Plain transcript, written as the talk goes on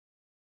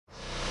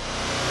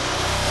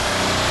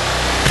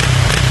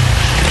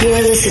You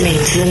are listening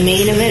to the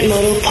Main Event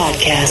Moto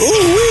podcast.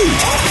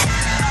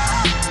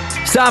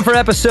 It's time for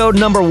episode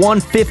number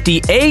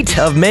 158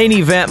 of Main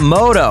Event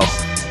Moto.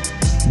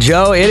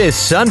 Joe, it is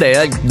Sunday,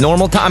 like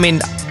normal time. I mean,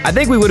 I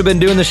think we would have been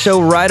doing the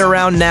show right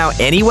around now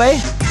anyway.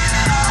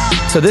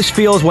 So this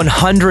feels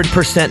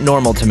 100%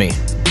 normal to me.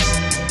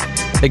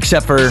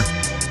 Except for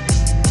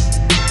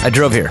I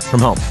drove here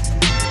from home.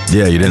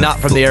 Yeah, you didn't. Not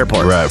from the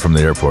airport. Right, from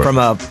the airport. From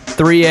a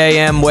 3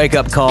 a.m.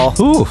 wake-up call.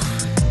 Ooh.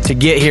 To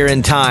get here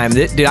in time.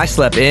 Dude, I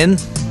slept in,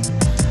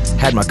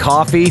 had my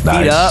coffee,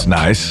 feet up.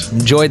 Nice.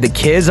 Enjoyed the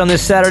kids on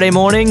this Saturday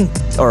morning,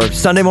 or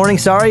Sunday morning,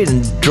 sorry,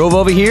 and drove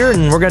over here,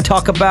 and we're going to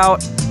talk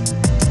about,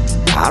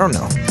 I don't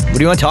know. What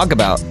do you want to talk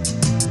about?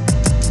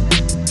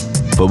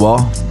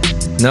 Football?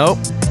 Nope.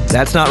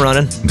 That's not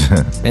running.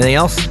 Anything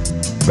else?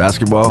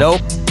 Basketball? Nope.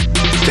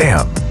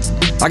 Damn.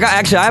 I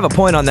have a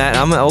point on that.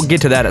 I'll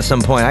get to that at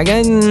some point.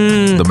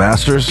 The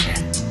Masters?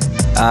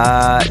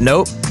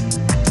 Nope.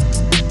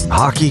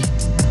 Hockey?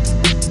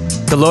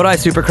 The Lodi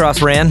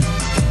Supercross ran.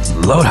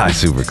 Lodi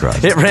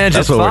Supercross. It ran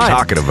just fine. That's what fine. we're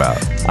talking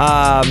about.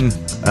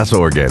 That's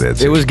what we're getting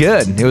into. It was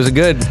good. It was a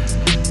good.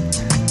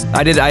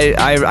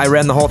 I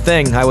ran the whole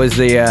thing. I was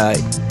the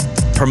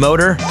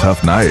promoter.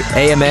 Tough night.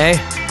 AMA.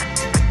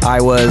 I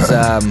was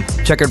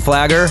checkered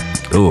flagger.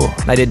 Ooh.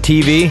 I did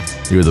TV.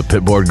 You were the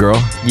pitboard girl?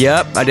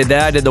 Yep, I did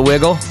that. I did the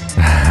wiggle.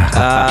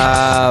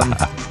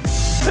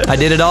 I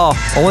did it all.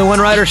 Only one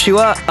rider showed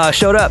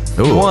up.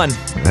 Ooh. One.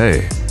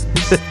 Hey.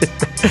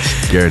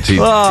 Guaranteed.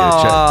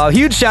 Oh,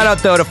 huge shout out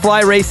though to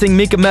Fly Racing,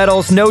 Mika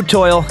Metals, No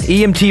Toil,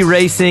 EMT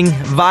Racing,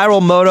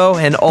 Viral Moto,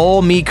 and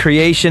All Me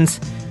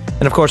Creations.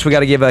 And of course, we got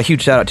to give a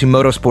huge shout out to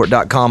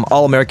motorsport.com,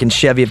 All American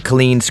Chevy of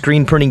Killeen,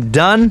 screen printing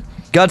done,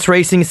 Guts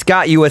Racing,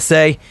 Scott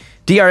USA,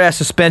 DRS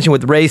suspension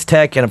with Race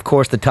Tech, and of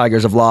course the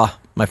Tigers of Law,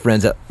 my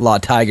friends at Law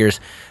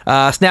Tigers.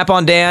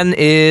 Snap-on Dan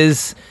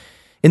is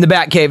in the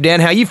Batcave.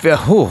 Dan, how you feel?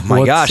 Oh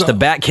my gosh, the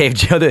Batcave,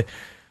 Joe.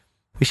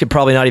 We should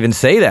probably not even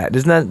say that.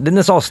 Didn't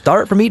this all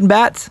start from eating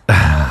bats?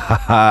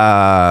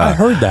 I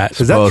heard that.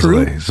 Is that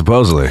true?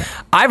 Supposedly.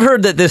 I've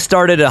heard that this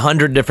started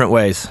 100 different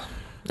ways.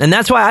 And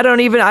that's why I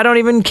don't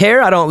even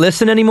care. I don't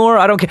listen anymore.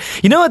 I don't care.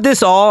 You know what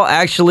this all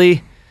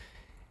actually,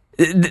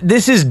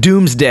 this is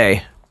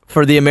doomsday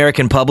for the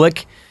American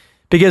public,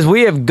 because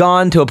we have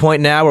gone to a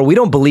point now where we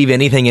don't believe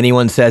anything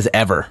anyone says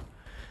ever.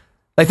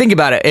 Like, think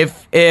about it.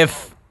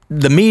 If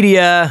the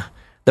media,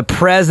 the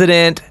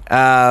president,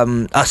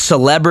 a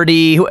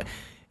celebrity,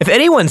 if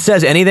anyone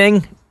says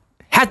anything,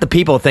 half the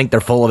people think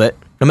they're full of it,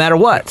 no matter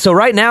what. So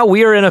right now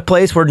we are in a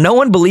place where no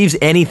one believes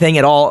anything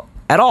at all.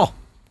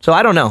 So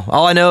I don't know.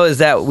 All I know is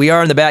that we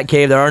are in the bat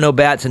cave. There are no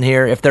bats in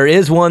here. If there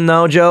is one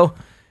though, Joe,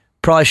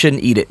 probably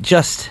shouldn't eat it,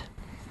 just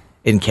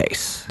in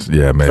case.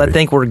 Yeah, maybe. I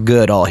think we're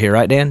good all here,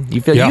 right, Dan?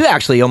 You feel you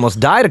actually almost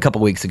died a couple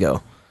weeks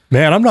ago.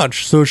 Man, I'm not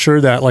so sure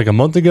that like a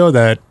month ago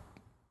that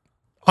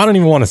I don't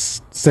even want to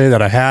say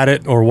that I had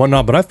it or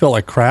whatnot, but I felt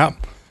like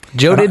crap.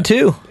 Joe did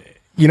too.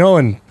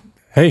 And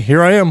hey,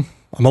 here I am.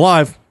 I'm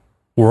alive.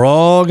 We're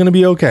all going to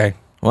be okay.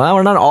 Well,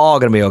 we're not all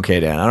going to be okay,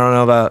 Dan. I don't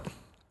know about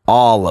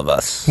all of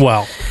us.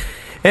 Well.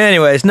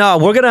 Anyways, no,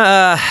 we're going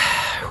to,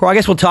 I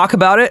guess we'll talk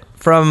about it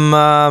from,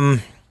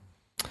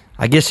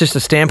 I guess just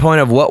a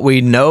standpoint of what we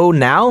know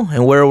now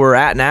and where we're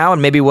at now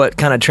and maybe what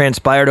kind of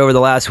transpired over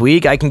the last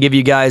week. I can give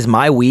you guys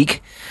my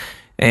week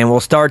and we'll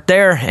start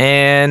there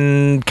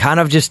and kind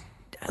of just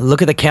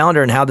look at the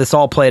calendar and how this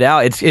all played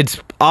out.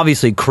 It's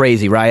obviously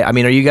crazy, right? I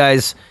mean, are you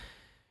guys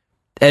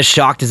as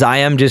shocked as I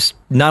am, just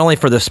not only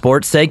for the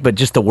sport's sake, but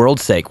just the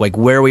world's sake? Like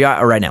where we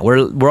are right now, we're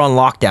on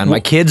lockdown. My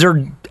kids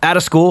are out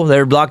of school.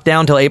 They're locked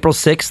down till April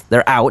 6th.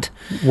 They're out.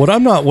 What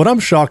I'm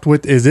shocked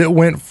with is it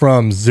went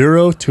from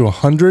 0 to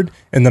 100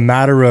 in the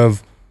matter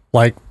of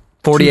like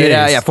 48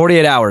 hours. Yeah,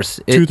 48 hours.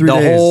 2-3 days.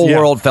 The whole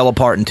world fell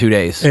apart in 2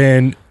 days.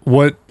 And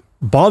what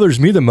bothers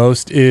me the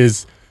most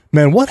is,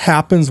 man, what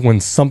happens when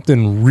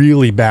something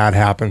really bad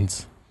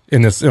happens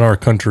in our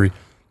country?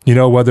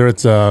 Whether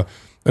it's a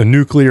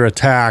nuclear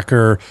attack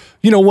or,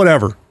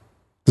 whatever.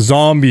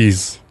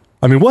 Zombies.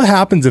 I mean, what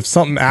happens if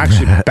something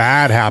actually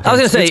bad happens? I was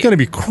going to say, it's going to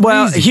be crazy.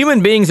 Well,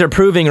 human beings are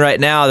proving right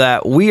now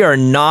that we are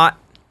not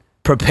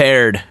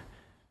prepared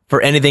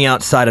for anything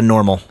outside of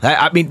normal.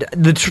 I mean,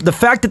 the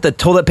fact that the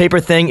toilet paper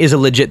thing is a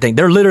legit thing.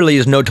 There literally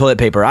is no toilet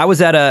paper. I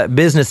was at a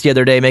business the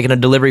other day making a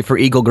delivery for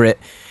Eagle Grit,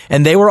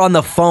 and they were on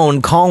the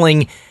phone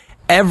calling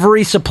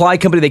every supply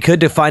company they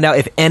could to find out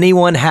if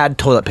anyone had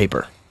toilet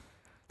paper.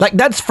 Like,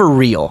 that's for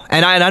real.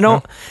 And I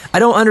don't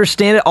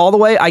understand it all the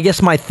way. I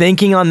guess my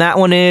thinking on that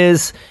one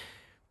is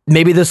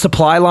maybe the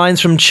supply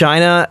lines from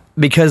China,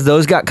 because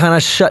those got kind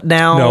of shut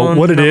down a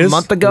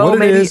month ago.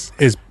 What it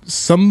is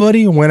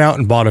somebody went out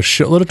and bought a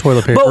shitload of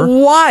toilet paper. But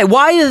why?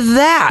 Why is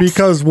that?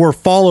 Because we're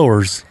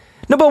followers.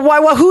 No, but why?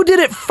 Well, who did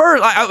it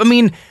first? I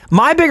mean,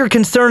 my bigger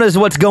concern is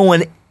what's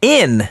going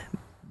in,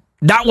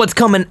 not what's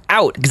coming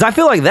out. Because I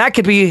feel like that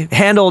could be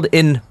handled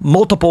in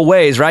multiple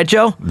ways, right,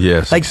 Joe?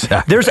 Yes, like,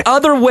 exactly. There's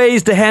other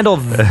ways to handle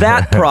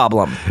that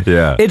problem.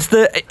 Yeah.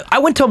 I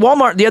went to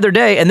Walmart the other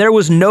day, and there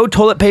was no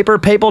toilet paper,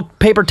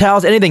 paper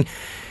towels, anything.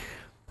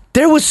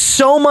 There was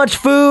so much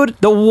food.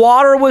 The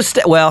water was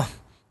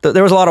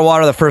there was a lot of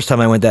water the first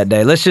time I went that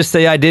day. Let's just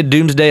say I did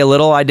doomsday a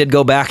little. I did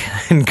go back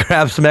and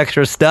grab some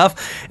extra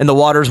stuff, and the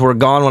waters were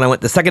gone when I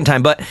went the second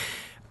time. But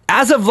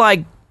as of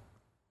I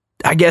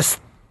guess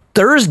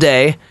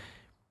Thursday,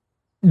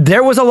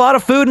 there was a lot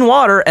of food and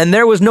water, and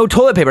there was no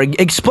toilet paper.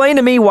 Explain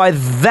to me why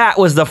that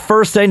was the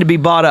first thing to be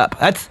bought up.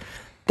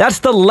 That's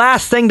the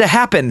last thing to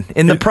happen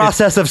in the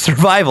process of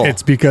survival.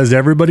 It's because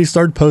everybody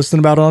started posting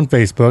about it on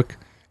Facebook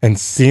and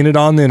seeing it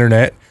on the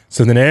internet.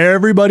 So then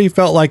everybody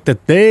felt like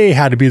that they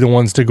had to be the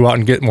ones to go out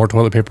and get more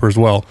toilet paper as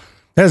well.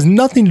 It has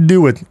nothing to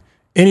do with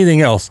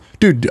anything else.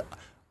 Dude,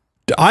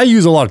 I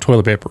use a lot of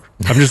toilet paper.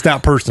 I'm just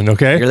that person,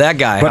 okay? You're that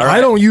guy. But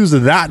I don't use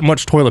that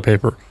much toilet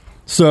paper.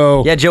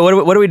 So yeah, Joe,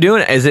 what are we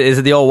doing? Is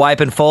it the old wipe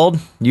and fold?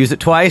 Use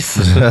it twice?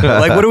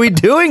 What are we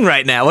doing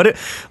right now? What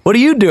are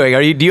you doing?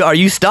 Are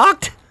you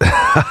stocked?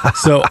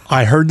 So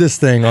I heard this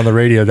thing on the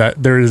radio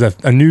that there is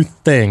a new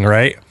thing,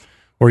 right?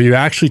 Where you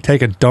actually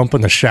take a dump in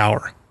the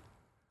shower.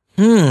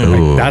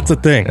 Like, that's a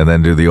thing. And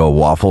then do the old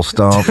waffle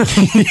stomp.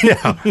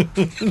 Yeah.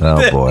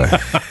 Oh, boy.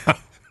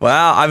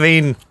 Wow. I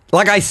mean,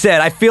 like I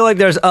said, I feel like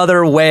there's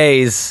other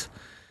ways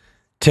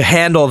to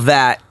handle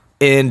that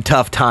in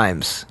tough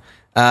times.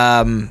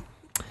 The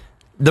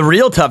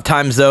real tough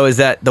times, though, is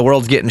that the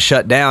world's getting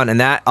shut down, and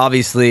that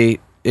obviously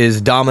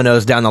is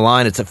dominoes down the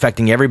line. It's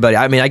affecting everybody.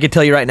 I mean, I can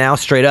tell you right now,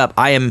 straight up,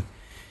 I am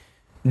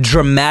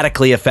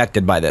dramatically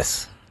affected by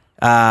this.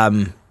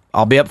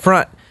 I'll be up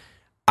front.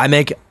 I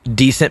make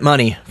decent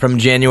money from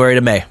January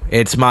to May.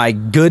 It's my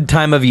good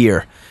time of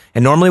year.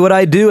 And normally what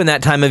I do in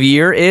that time of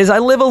year is I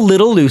live a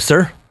little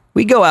looser.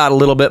 We go out a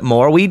little bit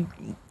more.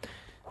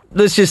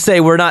 Let's just say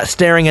we're not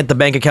staring at the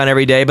bank account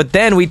every day, but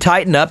then we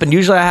tighten up, and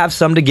usually I have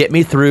some to get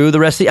me through the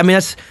rest of the, I mean,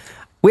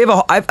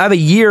 I have a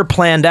year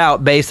planned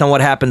out based on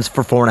what happens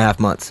for 4.5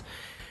 months.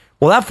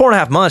 Well, that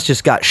 4.5 months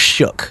just got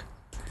shook.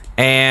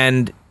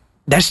 And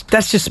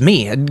that's just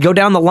me. I'd go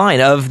down the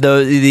line of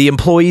the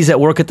employees that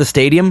work at the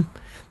stadium,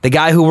 the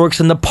guy who works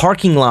in the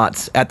parking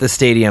lots at the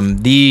stadium,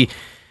 the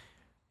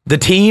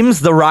teams,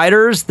 the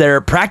riders,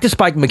 their practice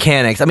bike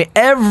mechanics. I mean,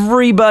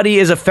 everybody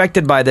is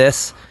affected by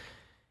this.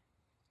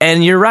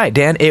 And you're right,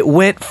 Dan. It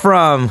went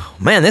from,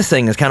 man, this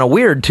thing is kind of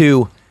weird,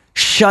 to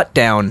shut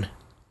down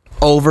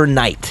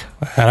overnight.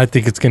 And I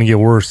think it's going to get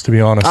worse, to be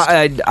honest.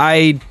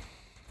 I'm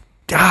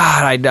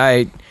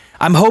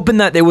hoping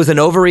that there was an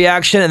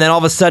overreaction, and then all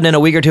of a sudden in a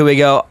week or two we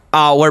go,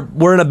 oh,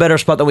 we're in a better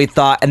spot than we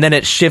thought, and then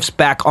it shifts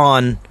back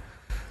on.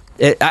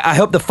 I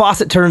hope the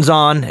faucet turns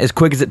on as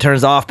quick as it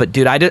turns off, but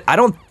dude, I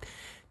don't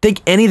think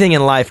anything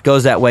in life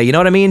goes that way. You know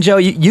what I mean, Joe?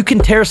 You can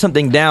tear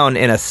something down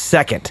in a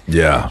second.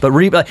 Yeah. But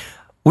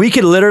we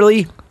could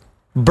literally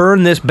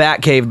burn this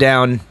bat cave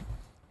down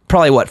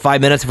probably,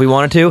 5 minutes if we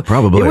wanted to?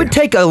 Probably. It would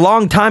take a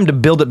long time to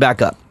build it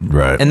back up.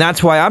 Right. And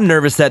that's why I'm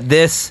nervous that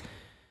this,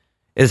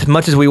 as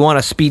much as we want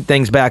to speed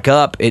things back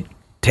up, it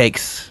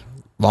takes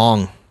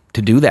long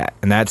to do that.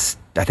 And I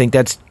think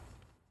that's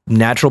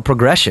natural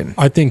progression.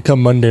 I think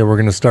come Monday we're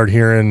going to start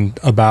hearing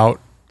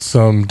about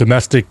some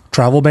domestic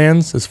travel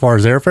bans as far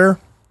as airfare.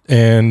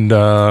 And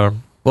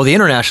well, the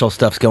international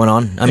stuff's going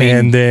on. I mean,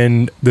 and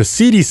then the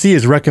CDC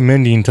is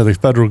recommending to the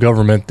federal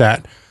government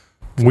that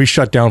we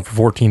shut down for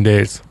 14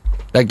 days.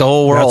 Like the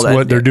whole world. That's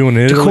what they're doing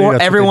in Italy.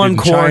 Everyone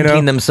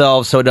quarantine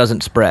themselves so it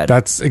doesn't spread.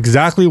 That's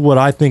exactly what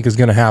I think is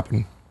going to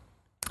happen.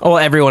 Oh,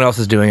 everyone else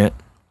is doing it.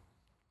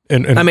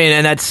 And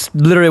that's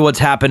literally what's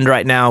happened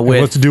right now.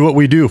 With let's do what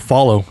we do.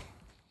 Follow.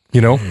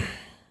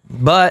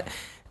 But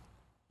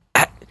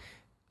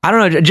I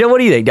don't know, Joe. What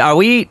do you think? Are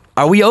we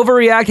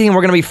overreacting and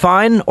we're going to be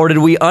fine, or did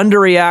we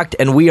underreact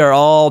and we are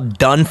all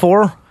done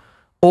for,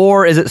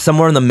 or is it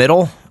somewhere in the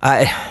middle?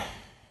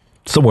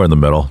 Somewhere in the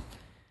middle.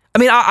 I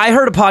mean, I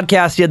heard a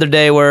podcast the other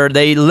day where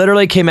they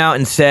literally came out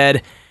and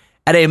said,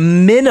 at a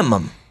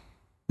minimum,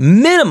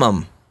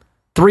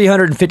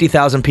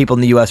 350,000 people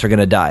in the U.S. are going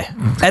to die.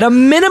 At a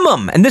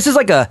minimum. And this is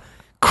like a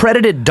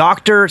credited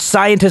doctor,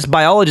 scientist,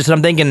 biologist. And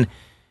I'm thinking,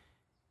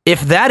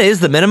 if that is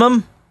the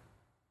minimum,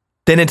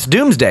 then it's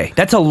doomsday.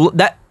 They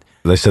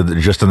said that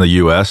just in the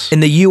U.S.?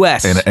 In the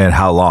U.S. And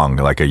how long?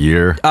 Like a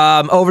year?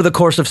 Over the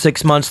course of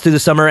 6 months through the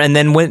summer. And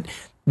then when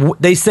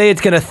they say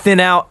it's going to thin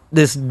out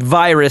this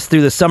virus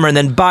through the summer, and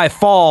then by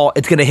fall,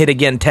 it's going to hit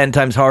again 10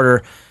 times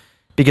harder.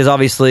 Because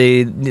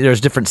obviously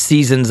there's different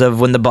seasons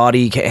of when the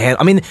body can handle.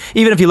 I mean,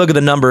 even if you look at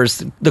the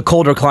numbers, the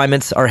colder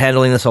climates are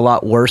handling this a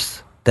lot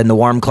worse than the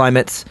warm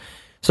climates.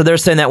 So they're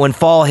saying that when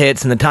fall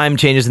hits and the time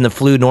changes and the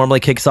flu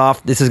normally kicks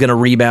off, this is going to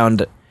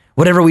rebound.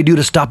 Whatever we do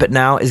to stop it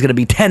now is going to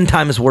be 10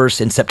 times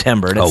worse in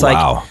September. And it's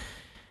wow.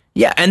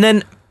 Yeah, and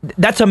then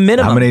that's a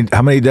minimum.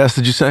 How many deaths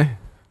did you say?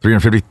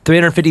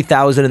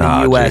 350,000 in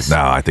the U.S. Geez,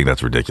 no, I think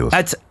that's ridiculous.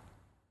 That's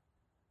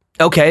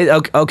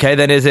okay.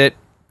 Then is it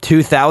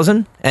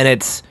 2,000 and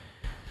it's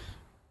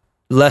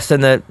less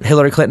than the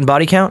Hillary Clinton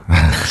body count?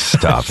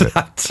 Stop it.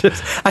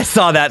 I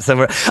saw that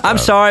somewhere. I'm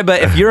sorry,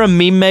 but if you're a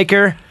meme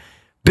maker,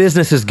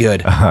 business is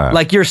good.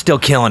 Like, you're still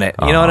killing it.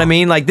 You know what I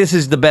mean? Like, this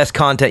is the best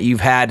content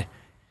you've had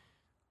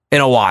in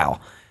a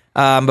while.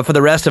 But for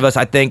the rest of us,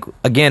 I think,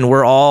 again,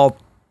 we're all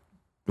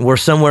we're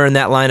somewhere in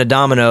that line of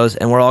dominoes,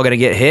 and we're all going to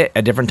get hit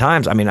at different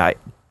times. I mean,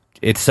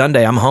 it's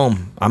Sunday. I'm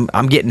home.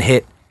 I'm getting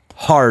hit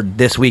hard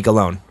this week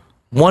alone.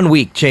 1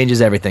 week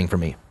changes everything for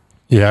me.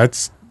 Yeah,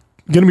 it's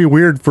going to be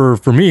weird for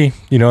me.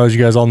 You know, as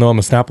you guys all know, I'm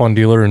a Snap-on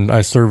dealer, and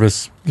I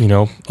service, you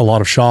know, a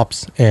lot of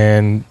shops,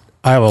 and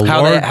I have a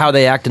how are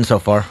they acting so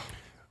far?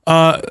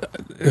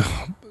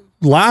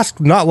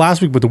 Not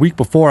last week, but the week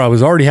before, I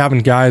was already having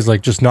guys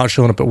like just not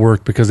showing up at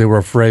work because they were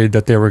afraid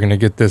that they were going to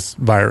get this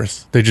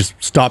virus. They just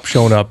stopped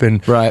showing up.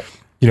 And, right.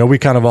 You know, we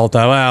kind of all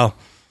thought, well,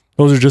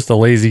 those are just the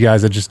lazy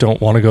guys that just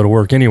don't want to go to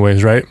work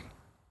anyways, right?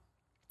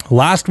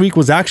 Last week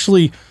was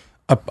actually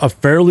a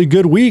fairly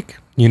good week,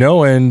 you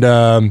know, and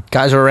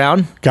guys were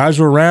around.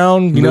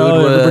 You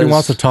know, everybody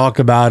wants to talk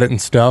about it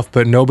and stuff,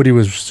 but nobody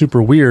was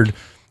super weird.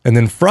 And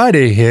then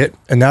Friday hit,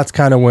 and that's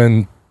kind of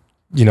when,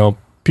 you know,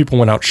 people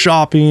went out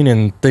shopping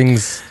and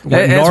things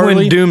went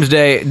gnarly. That's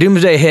when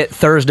doomsday hit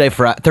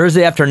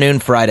Thursday afternoon,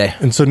 Friday.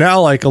 And so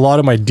now, like a lot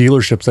of my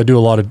dealerships, I do a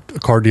lot of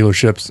car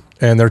dealerships,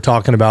 and they're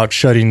talking about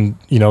shutting,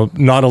 you know,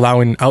 not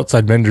allowing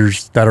outside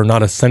vendors that are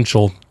not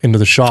essential into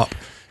the shop.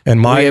 And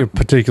my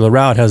particular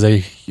route has a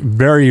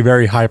very,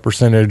 very high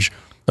percentage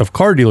of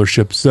car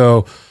dealerships.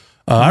 So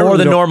more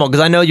than normal,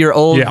 because I know your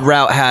old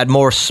route had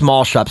more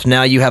small shops.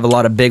 Now you have a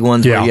lot of big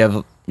ones where you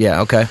have,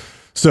 okay.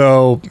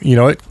 So, you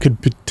know, it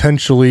could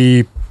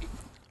potentially,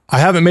 I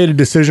haven't made a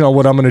decision on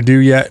what I'm going to do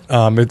yet.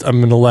 I'm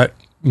going to let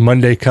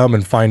Monday come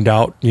and find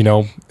out, you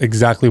know,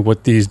 exactly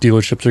what these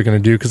dealerships are going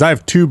to do. Because I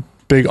have two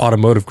big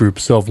automotive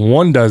groups. So if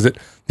one does it,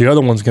 the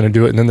other one's going to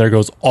do it. And then there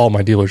goes all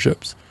my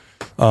dealerships.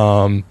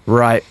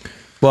 Right.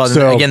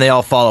 Well, again, they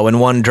all follow. When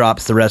one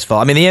drops, the rest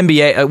follow. I mean, the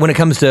NBA, when it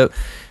comes to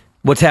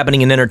what's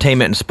happening in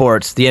entertainment and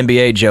sports, the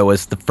NBA, Joe,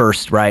 was the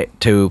first, right,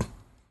 to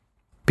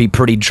be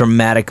pretty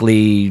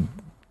dramatically...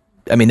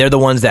 I mean, they're the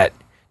ones that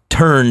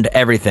turned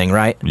everything,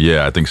 right?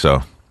 Yeah, I think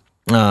so.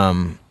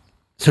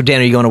 So,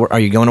 Dan, are you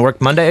going to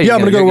work Monday? Yeah,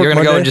 I'm going to go to work Monday. You're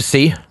going to go and just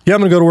see? Yeah, I'm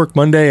going to go to work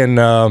Monday, and,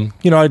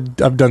 you know,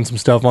 I've done some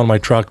stuff on my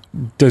truck,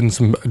 done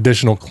some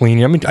additional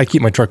cleaning. I mean, I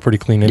keep my truck pretty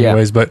clean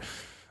anyways, but,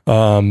 you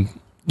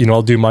know,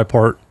 I'll do my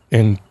part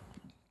in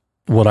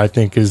what I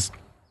think is,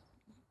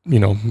 you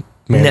know,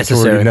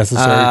 necessary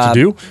to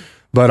do.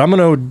 But I'm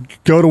going to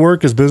go to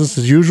work as business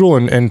as usual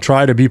and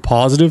try to be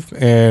positive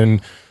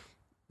and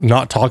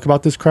not talk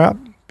about this crap,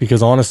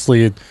 because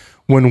honestly,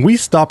 when we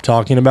stop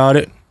talking about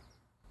it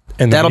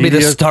and that'll be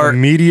the start. The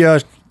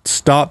media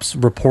stops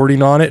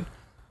reporting on it,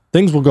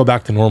 things will go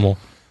back to normal.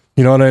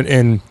 You know,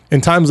 and in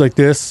times like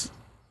this,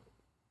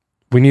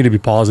 we need to be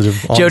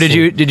positive. Honestly.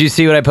 Joe, did you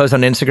see what I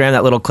posted on Instagram?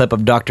 That little clip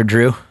of Dr.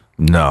 Drew?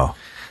 No.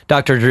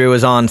 Dr. Drew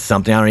was on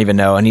something, I don't even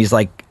know, and he's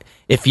like,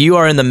 if you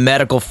are in the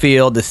medical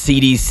field, the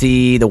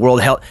CDC, the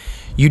World Health,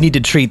 you need to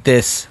treat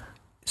this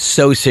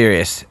so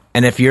serious.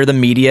 And if you're the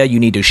media,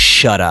 you need to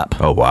shut up.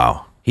 Oh,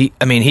 wow.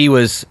 He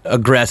was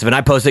aggressive, and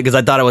I posted it because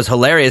I thought it was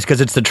hilarious because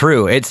it's the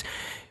truth.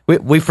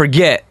 We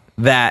forget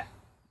that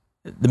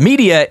the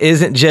media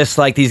isn't just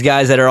like these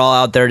guys that are all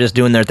out there just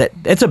doing their thing.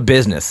 It's a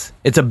business.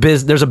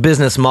 There's a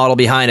business model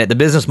behind it. The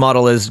business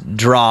model is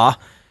draw,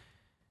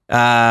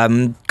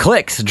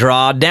 clicks,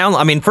 draw, down.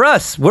 I mean, for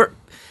us, we're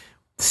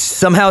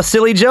somehow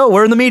Silly Joe.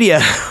 We're in the media.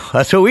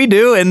 That's what we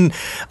do, and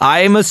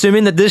I'm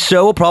assuming that this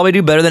show will probably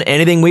do better than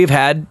anything we've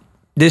had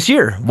this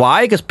year.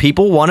 Why? Because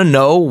people want to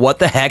know what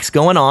the heck's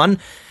going on.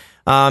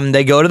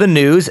 They go to the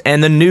news,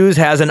 and the news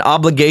has an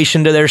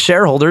obligation to their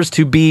shareholders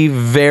to be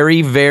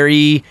very,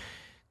 very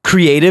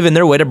creative in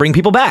their way to bring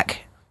people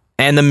back.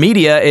 And the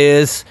media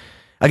is,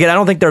 again, I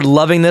don't think they're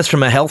loving this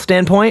from a health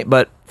standpoint,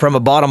 but from a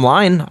bottom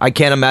line, I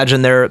can't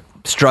imagine they're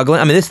struggling.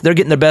 I mean, they're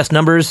getting their best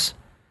numbers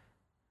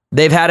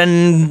they've had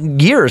in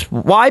years.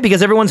 Why?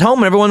 Because everyone's home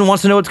and everyone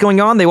wants to know what's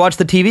going on. They watch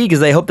the TV because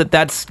they hope that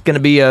that's going to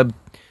be a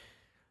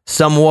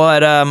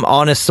somewhat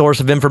honest source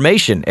of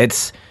information.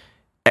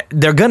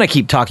 They're gonna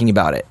keep talking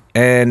about it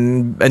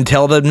and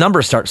until the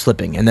numbers start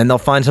slipping, and then they'll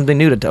find something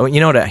new to you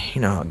know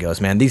how it goes,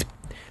 man. This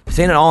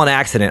ain't all an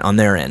accident on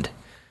their end.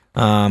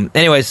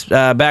 Anyways,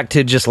 back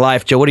to just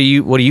life, Joe. What are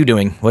you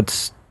doing?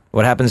 What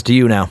happens to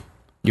you now?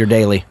 Your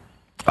daily?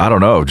 I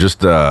don't know.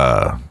 Just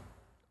I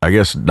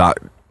guess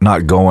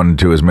not going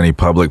to as many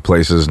public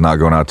places, not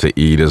going out to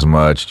eat as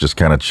much, just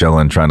kind of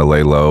chilling, trying to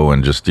lay low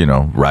and just, you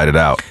know, ride it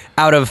out.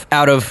 Out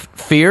of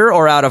fear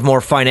or out of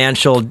more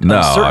financial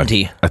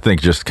uncertainty? I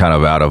think just kind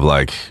of out of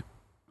like,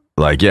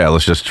 yeah,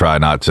 let's just try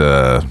not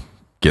to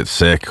get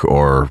sick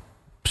or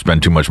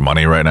spend too much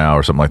money right now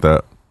or something like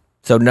that.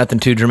 So nothing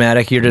too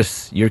dramatic.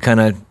 You're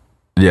kind of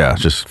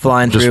just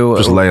flying through,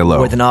 just lay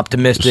low with an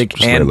optimistic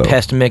and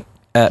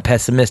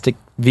pessimistic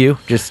view.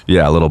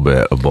 A little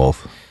bit of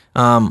both.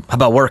 How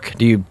about work?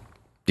 Do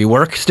you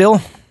work still?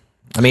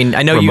 I mean,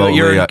 I know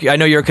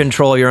you're in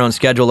control of your own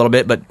schedule a little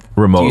bit, but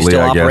remotely, do you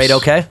still I operate guess.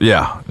 Okay?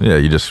 Yeah.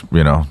 You just,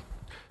 you know,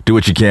 do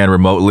what you can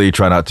remotely.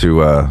 Try not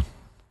to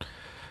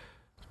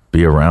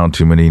be around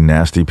too many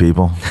nasty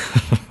people.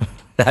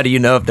 How do you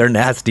know if they're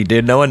nasty,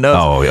 dude? No one knows.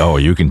 Oh,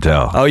 you can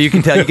tell. Oh, you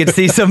can tell. You can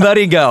see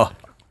somebody go,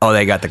 oh,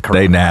 they got the corona.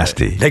 They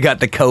nasty. They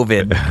got the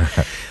COVID.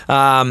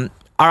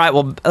 All right,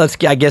 well, let's,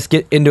 I guess,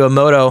 get into a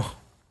moto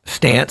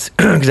stance,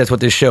 because that's what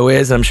this show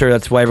is. And I'm sure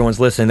that's why everyone's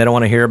listening. They don't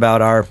want to hear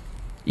about our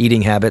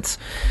eating habits.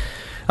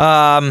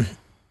 I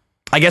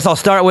guess I'll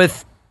start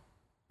with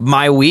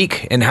my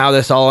week and how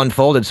this all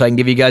unfolded so I can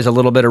give you guys a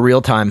little bit of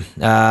real time.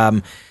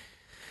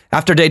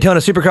 After Daytona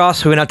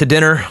Supercross, we went out to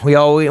dinner. We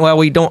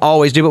don't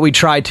always do, but we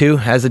try to.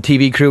 As a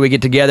TV crew, we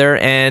get together.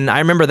 And I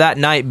remember that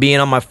night being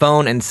on my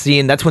phone and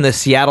seeing, that's when the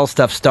Seattle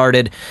stuff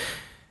started,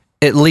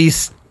 at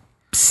least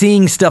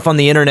seeing stuff on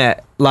the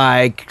internet,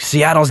 like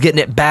Seattle's getting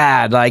it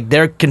bad. Like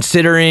they're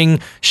considering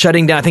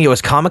shutting down, I think it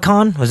was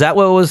Comic-Con. Was that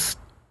what it was?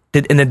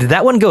 Did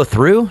that one go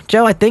through,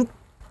 Joe? I think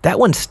that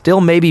one still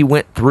maybe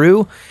went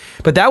through.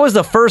 But that was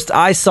the first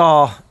I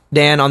saw,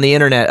 Dan, on the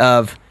internet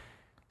of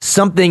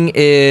something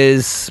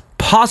is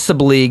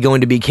possibly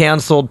going to be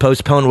canceled,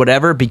 postponed,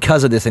 whatever,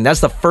 because of this thing.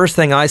 That's the first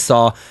thing I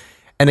saw.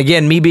 And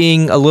again, me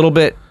being a little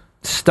bit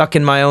stuck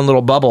in my own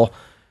little bubble,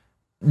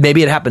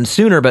 maybe it happened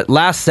sooner, but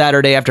last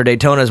Saturday after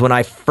Daytona is when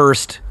I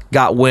first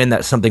got wind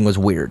that something was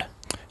weird.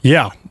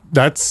 Yeah,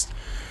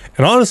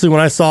 and honestly, when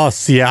I saw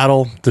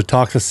Seattle, to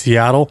talk to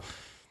Seattle,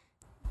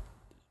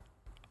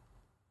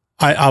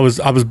 I was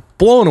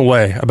blown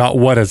away about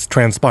what has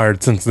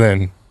transpired since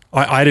then.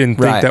 I didn't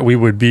think that we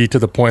would be to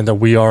the point that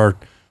we are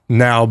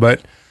now,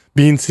 but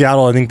being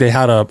Seattle, I think they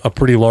had a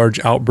pretty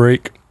large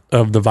outbreak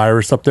of the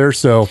virus up there.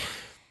 So,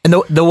 and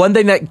the one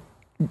thing that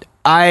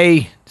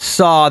I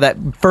saw that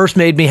first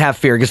made me have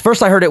fear, because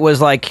first I heard it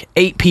was like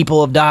 8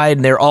 people have died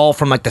and they're all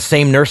from like the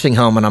same nursing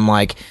home, and I'm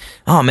like,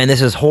 oh man,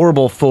 this is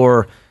horrible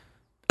for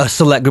a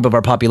select group of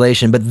our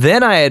population. But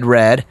then I had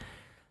read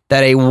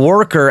that a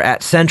worker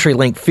at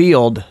CenturyLink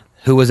Field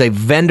who was a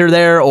vendor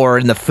there or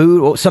in the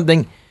food or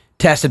something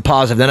tested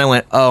positive. Then I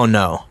went, oh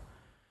no,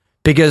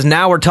 because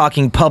now we're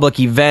talking public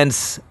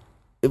events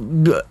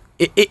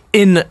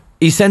in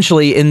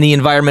essentially in the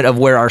environment of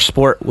where our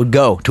sport would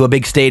go, to a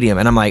big stadium.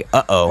 And I'm like,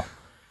 uh-oh.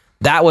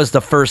 That was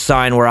the first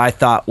sign where I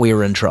thought we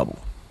were in trouble.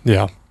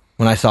 Yeah.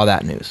 When I saw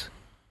that news.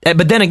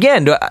 But then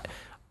again,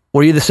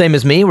 were you the same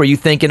as me? Were you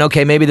thinking,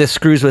 okay, maybe this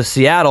screws with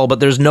Seattle,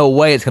 but there's no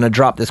way it's going to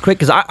drop this quick?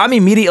 Because I'm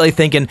immediately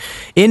thinking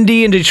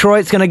Indy and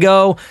Detroit's going to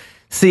go.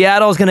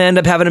 Seattle's going to end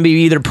up having to be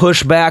either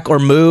pushed back or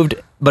moved,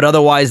 but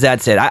otherwise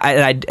that's it.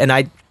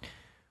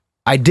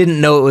 I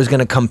didn't know it was going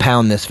to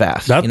compound this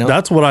fast.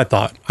 That's what I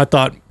thought. I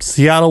thought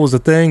Seattle was a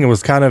thing. It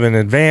was kind of in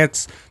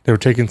advance. They were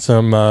taking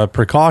some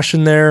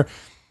precaution there.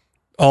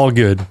 All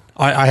good.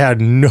 I had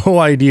no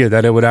idea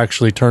that it would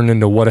actually turn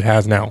into what it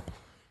has now.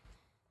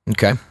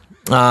 Okay.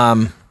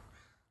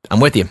 I'm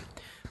with you.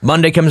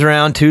 Monday comes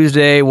around,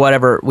 Tuesday,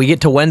 whatever. We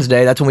get to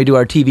Wednesday. That's when we do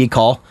our TV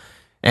call,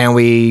 and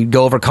we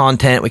go over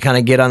content. We kind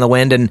of get on the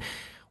wind, and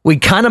we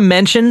kind of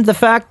mentioned the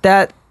fact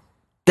that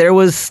there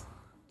was,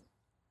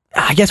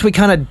 I guess we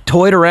kind of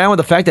toyed around with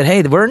the fact that,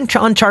 hey, we're in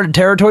uncharted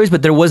territories,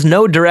 but there was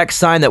no direct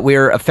sign that we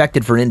were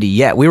affected for Indy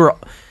yet. We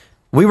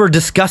were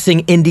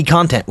discussing Indy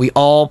content. We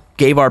all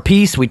gave our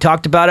piece. We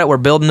talked about it. We're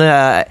building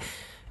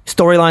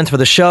storylines for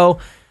the show.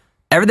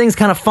 Everything's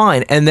kind of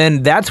fine. And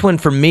then that's when,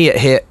 for me, it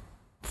hit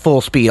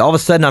full speed. All of a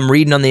sudden, I'm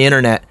reading on the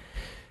internet,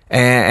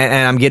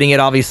 and I'm getting it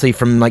obviously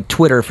from like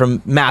Twitter,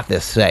 from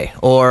Mathis, say,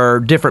 or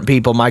different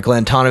people, Michael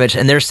Antonovich,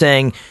 and they're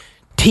saying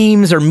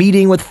teams are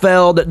meeting with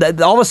Feld.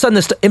 All of a sudden,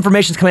 this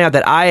information's coming out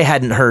that I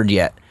hadn't heard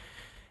yet.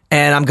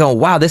 And I'm going,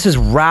 wow, this is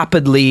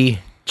rapidly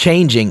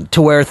changing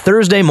to where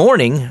Thursday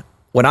morning,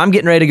 when I'm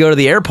getting ready to go to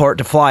the airport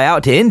to fly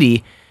out to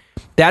Indy,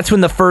 that's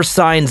when the first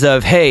signs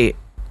of, hey,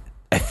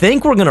 I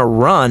think we're going to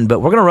run, but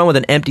we're going to run with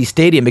an empty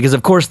stadium, because,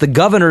 of course, the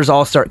governors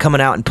all start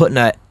coming out and putting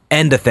an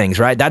end to things,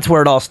 right? That's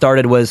where it all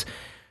started, was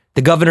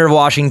the governor of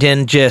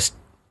Washington just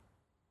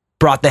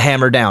brought the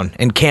hammer down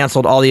and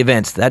canceled all the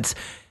events. That's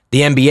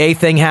the NBA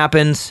thing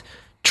happens.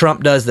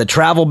 Trump does the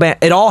travel ban.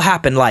 It all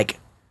happened like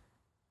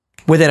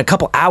within a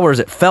couple hours,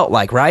 it felt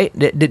like, right?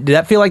 Did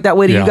that feel like that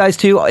way to you guys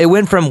too? It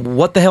went from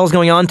what the hell's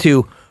going on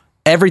to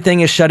everything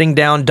is shutting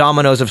down,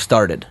 dominoes have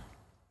started.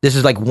 This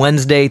is like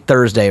Wednesday,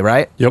 Thursday,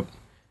 right? Yep.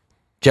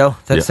 Joe,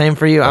 is that the same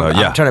for you?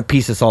 I'm trying to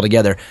piece this all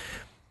together.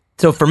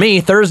 So for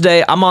me,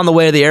 Thursday, I'm on the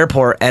way to the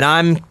airport, and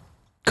I'm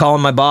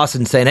calling my boss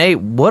and saying, hey,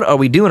 what are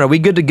we doing? Are we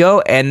good to go?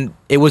 And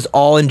it was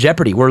all in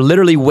jeopardy. We're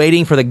literally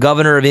waiting for the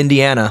governor of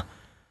Indiana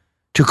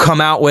to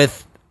come out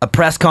with a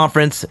press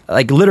conference.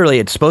 Like, literally,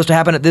 it's supposed to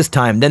happen at this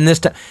time. Then this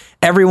time,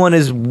 everyone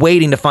is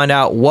waiting to find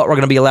out what we're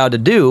going to be allowed to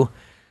do,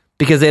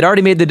 because they'd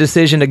already made the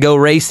decision to go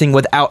racing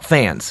without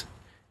fans.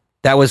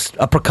 That was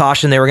a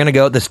precaution. They were going to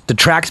go. The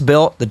track's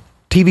built. The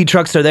TV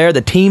trucks are there.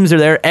 The teams are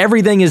there.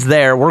 Everything is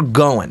there. We're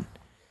going.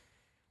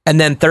 And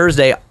then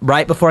Thursday,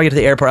 right before I get to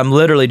the airport, I'm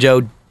literally,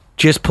 Joe,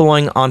 just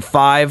pulling on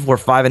 5. We're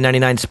 5 and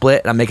 99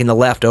 split. And I'm making the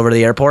left over to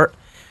the airport.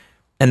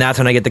 And that's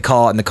when I get the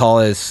call. And the call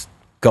is,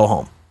 go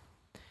home.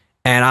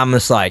 And I'm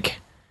just like,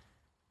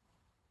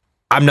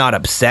 I'm not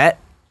upset.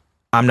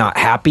 I'm not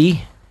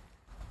happy.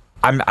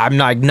 I'm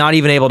not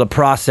even able to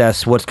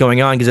process what's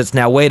going on, because it's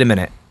now, wait a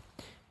minute.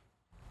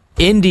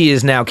 Indy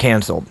is now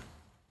canceled.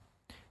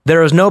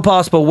 There is no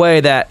possible way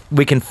that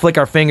we can flick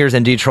our fingers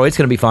and Detroit's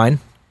going to be fine.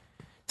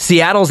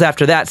 Seattle's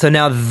after that, so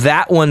now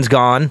that one's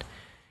gone.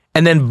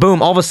 And then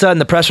boom, all of a sudden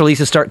the press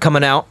releases start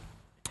coming out.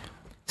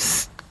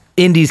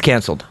 Indy's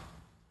canceled.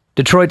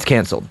 Detroit's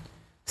canceled.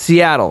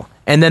 Seattle.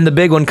 And then the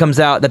big one comes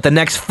out that the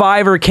next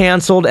 5 are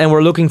canceled and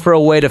we're looking for a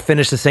way to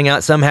finish this thing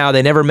out somehow.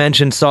 They never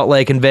mentioned Salt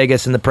Lake and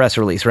Vegas in the press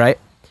release, right?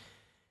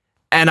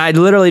 And I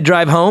literally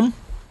drive home.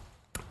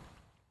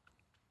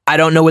 I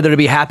don't know whether to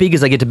be happy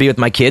because I get to be with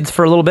my kids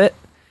for a little bit.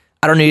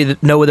 I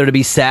don't know whether to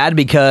be sad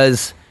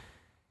because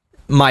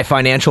my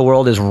financial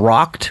world is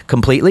rocked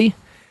completely.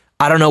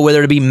 I don't know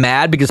whether to be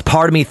mad because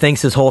part of me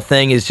thinks this whole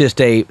thing is just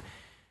a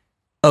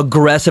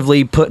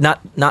aggressively put,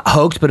 not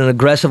hoaxed, but an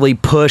aggressively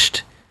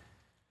pushed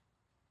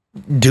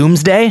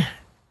doomsday.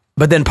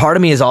 But then part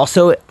of me is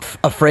also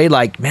afraid,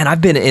 like, man,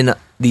 I've been in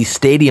these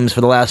stadiums for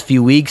the last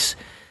few weeks.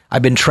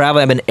 I've been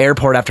traveling. I've been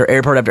airport after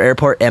airport after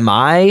airport. Am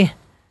I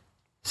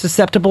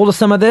susceptible to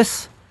some of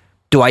this?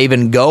 Do I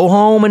even go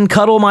home and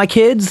cuddle my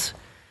kids?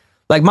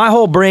 Like, my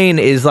whole brain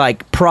is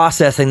like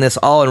processing this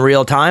all in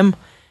real time.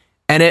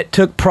 And it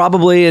took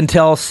probably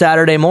until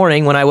Saturday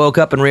morning when I woke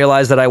up and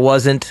realized that I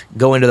wasn't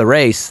going to the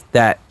race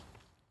that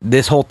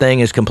this whole thing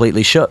is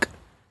completely shook.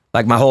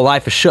 Like, my whole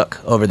life is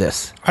shook over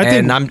this.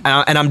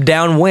 I'm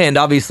downwind.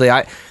 Obviously,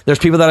 there's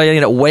people that are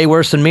getting it way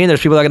worse than me. And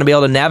there's people that are going to be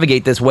able to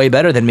navigate this way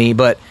better than me.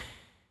 But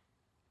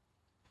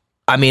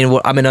I mean,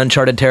 I'm in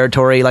uncharted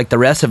territory like the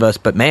rest of us.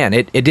 But man,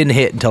 it didn't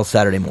hit until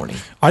Saturday morning.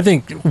 I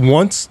think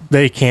once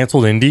they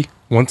canceled Indy,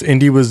 once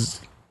Indy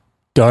was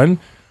done,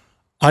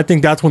 I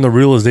think that's when the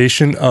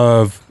realization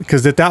of,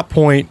 because at that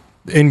point,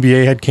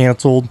 NBA had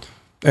canceled,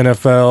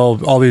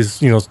 NFL, all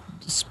these,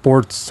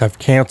 sports have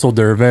canceled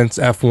their events,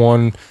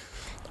 F1.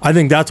 I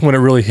think that's when it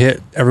really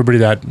hit everybody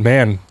that,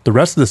 man, the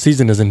rest of the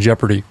season is in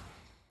jeopardy.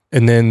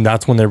 And then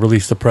that's when they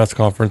released the press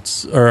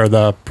conference or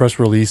the press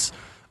release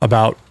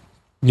about,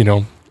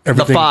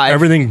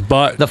 everything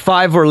but the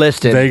 5 were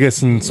listed.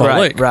 Vegas and Salt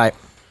Lake. Right.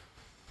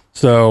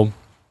 So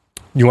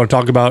you want to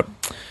talk about?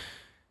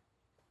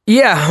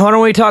 Yeah, why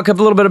don't we talk a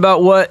little bit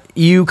about what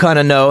you kind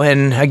of know?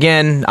 And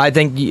again, I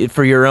think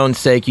for your own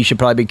sake, you should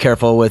probably be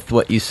careful with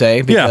what you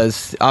say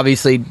because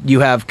obviously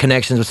you have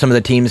connections with some of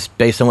the teams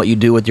based on what you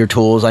do with your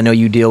tools. I know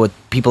you deal with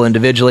people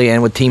individually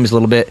and with teams a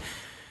little bit.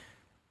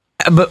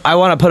 But I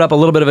want to put up a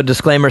little bit of a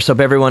disclaimer so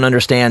everyone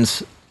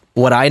understands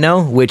what I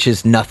know, which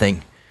is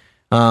nothing.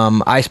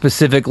 I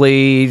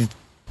specifically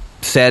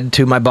said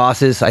to my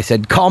bosses, I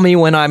said, call me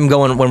when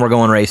we're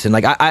going racing.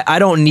 Like, I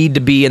don't need to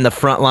be in the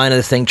front line of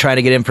this thing trying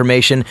to get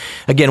information.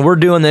 Again, we're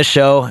doing this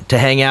show to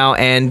hang out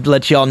and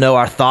let y'all know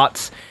our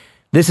thoughts.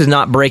 This is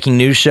not breaking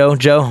news show,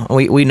 Joe.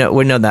 We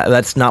know that.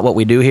 That's not what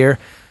we do here.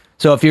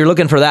 So if you're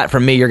looking for that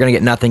from me, you're going to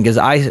get nothing because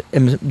I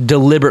am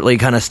deliberately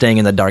kind of staying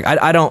in the dark.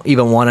 I don't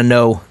even want to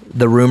know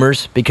the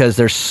rumors because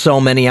there's so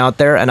many out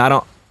there, and I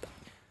don't.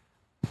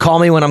 Call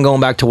me when I'm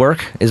going back to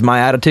work is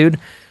my attitude.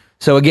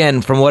 So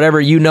again, from whatever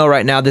you know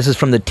right now, this is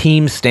from the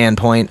team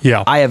standpoint.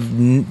 Yeah.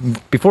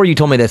 Before you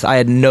told me this, I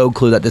had no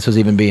clue that this was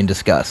even being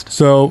discussed.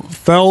 So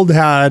Feld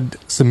had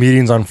some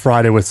meetings on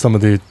Friday with some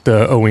of the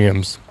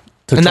OEMs.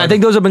 And I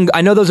think those have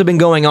been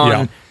going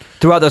on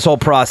throughout this whole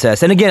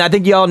process. And again, I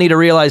think y'all need to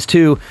realize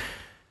too,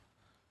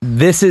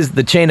 this is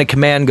the chain of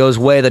command goes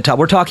way to the top.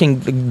 We're talking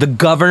the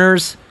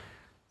governors,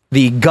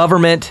 the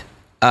government,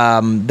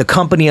 the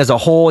company as a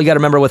whole. You got to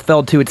remember with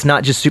Feld too, it's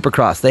not just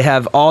Supercross. They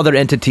have all their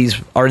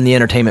entities are in the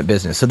entertainment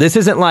business. So this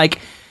isn't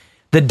like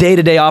the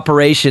day-to-day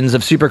operations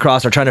of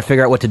Supercross are trying to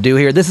figure out what to do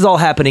here. This is all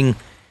happening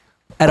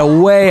at a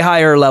way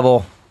higher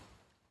level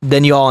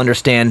than you all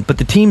understand. But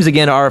the teams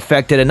again are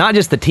affected, and not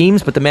just the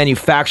teams, but the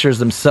manufacturers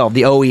themselves,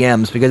 the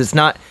OEMs, because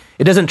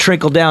it doesn't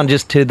trickle down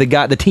just to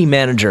the team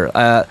manager,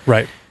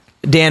 right?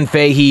 Dan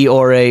Fahey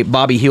or a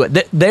Bobby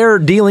Hewitt. They're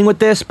dealing with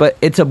this, but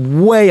it's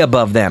way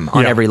above them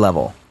on every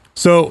level.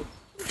 So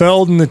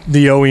Feld and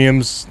the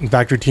OEMs and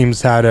factory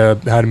teams had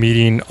a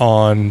meeting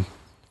on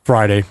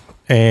Friday,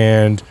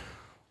 and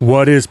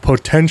what is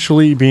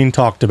potentially being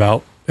talked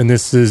about, and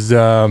this is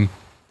the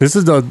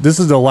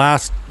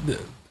last.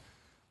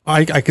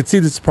 I could see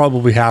this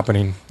probably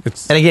happening.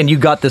 And again, you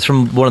got this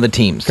from one of the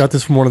teams. Got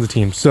this from one of the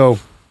teams. So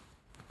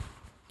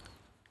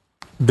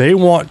they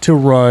want to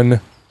run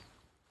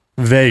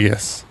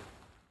Vegas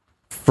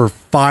for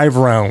 5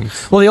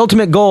 rounds. Well, the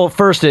ultimate goal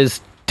first is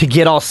to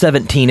get all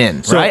 17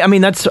 in, right? I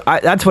mean, that's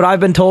what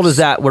I've been told is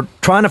that we're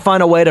trying to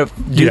find a way to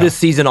do this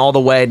season all the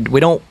way. We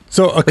don't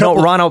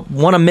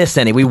want to miss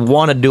any. We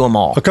want to do them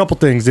all. A couple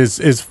things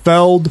is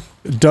Feld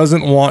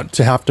doesn't want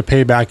to have to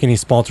pay back any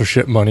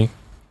sponsorship money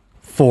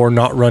for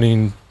not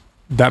running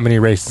that many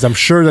races. I'm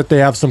sure that they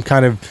have some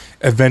kind of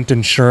event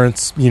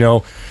insurance.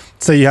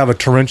 Say you have a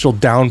torrential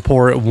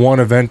downpour at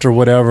one event or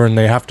whatever, and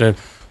they have to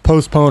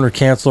postpone or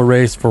cancel a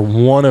race for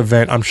one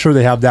event. I'm sure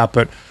they have that,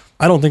 but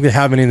I don't think they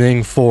have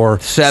anything for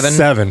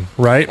 7,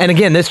 right? And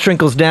again, this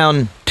trickles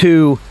down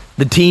to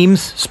the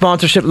team's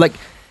sponsorship. Like,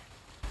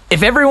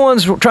 if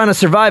everyone's trying to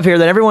survive here,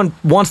 then everyone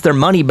wants their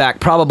money back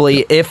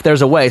probably if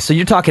there's a way. So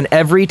you're talking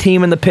every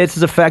team in the pits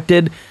is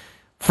affected,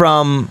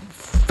 from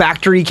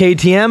factory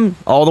KTM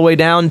all the way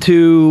down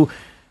to,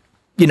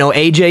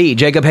 AJE,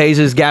 Jacob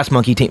Hayes' Gas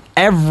Monkey team.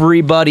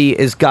 Everybody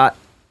has got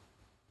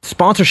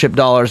sponsorship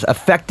dollars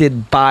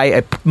affected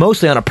by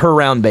mostly on a per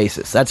round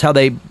basis. That's how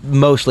they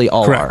mostly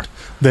all Correct.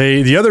 are.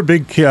 The other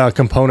big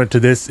component to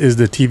this is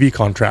the TV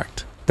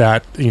contract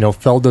that,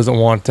 Feld doesn't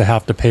want to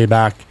have to pay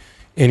back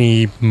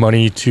any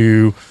money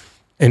to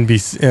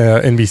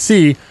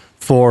NBC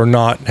for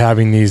not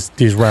having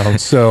these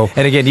rounds. So,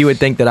 and again, you would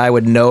think that I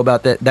would know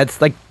about that.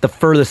 That's like the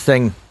furthest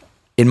thing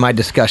in my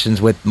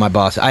discussions with my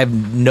boss. I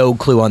have no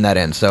clue on that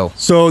end. So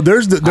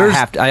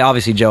I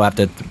obviously, Joe, have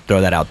to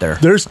throw that out there.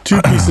 There's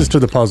two pieces to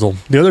the puzzle.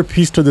 The other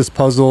piece to this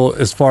puzzle,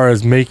 as far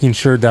as making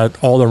sure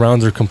that all the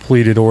rounds are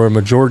completed, or a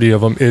majority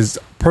of them, is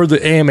per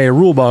the AMA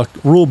rule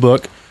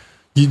book,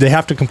 they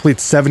have to complete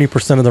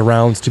 70% of the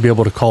rounds to be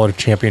able to call it a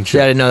championship.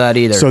 Yeah, I didn't know that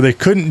either. So they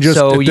couldn't just.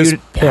 So at this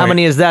point, how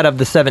many is that of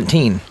the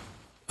 17?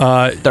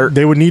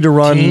 They would need to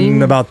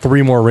run about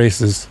 3 more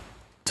races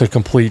to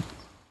complete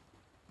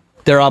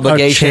their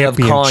obligation of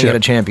calling it a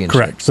championship.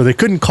 Correct. So they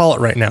couldn't call it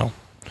right now.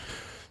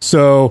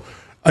 So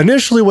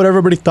initially, what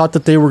everybody thought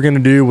that they were going to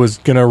do was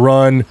going to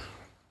run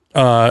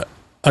a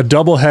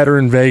doubleheader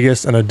in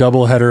Vegas and a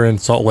doubleheader in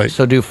Salt Lake.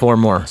 So do 4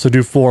 more.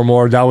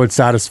 That would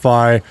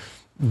satisfy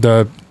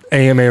the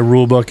AMA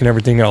rulebook and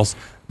everything else.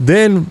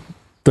 Then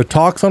the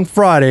talks on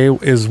Friday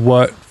is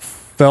what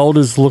Feld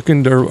is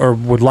looking to, or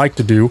would like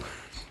to do,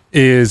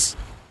 is,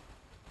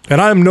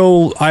 and I am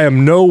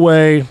no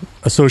way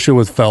associated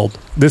with Feld.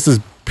 This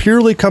is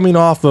purely coming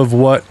off of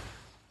what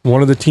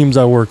one of the teams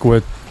I work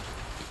with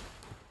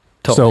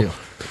told you.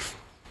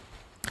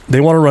 They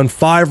want to run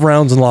 5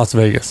 rounds in Las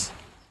Vegas,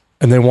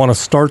 and they want to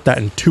start that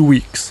in 2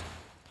 weeks.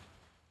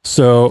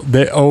 So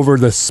they, over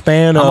the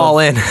span of, I'm all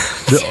in.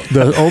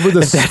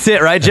 That's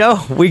it, right,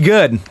 Joe? We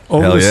good.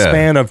 Over the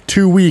span of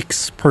 2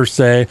 weeks per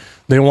se,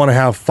 they want to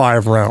have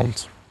 5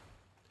 rounds,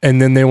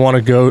 and then they want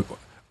to go.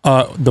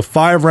 The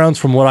 5 rounds,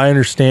 from what I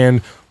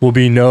understand, will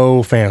be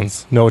no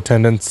fans, no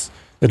attendance.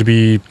 It'll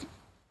be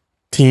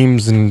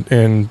teams and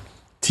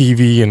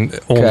TV and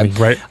only,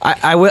 right?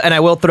 I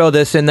will throw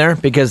this in there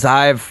because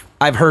I've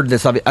heard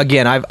this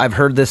again. I've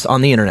heard this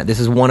on the internet.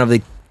 This is one of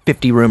the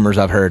 50 rumors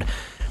I've heard.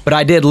 But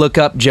I did look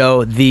up,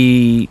 Joe,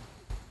 the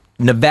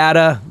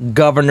Nevada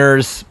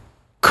governor's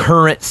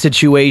current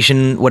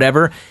situation,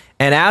 whatever.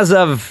 And as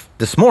of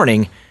this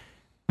morning,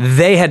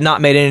 they had not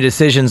made any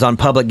decisions on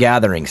public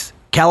gatherings.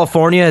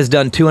 California has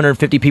done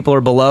 250 people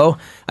or below.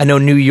 I know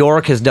New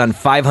York has done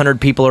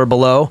 500 people or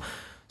below.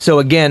 So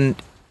again,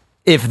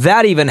 if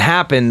that even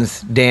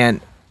happens,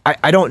 Dan,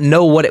 I don't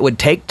know what it would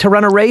take to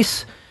run a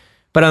race.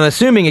 But I'm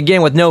assuming,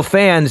 again, with no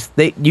fans,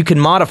 you can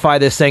modify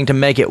this thing to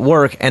make it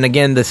work. And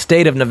again, the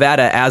state of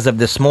Nevada, as of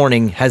this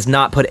morning, has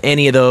not put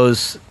any of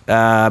those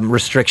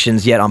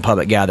restrictions yet on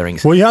public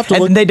gatherings. Well, you have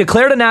to. They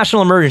declared a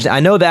national emergency. I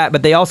know that,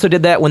 but they also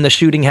did that when the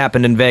shooting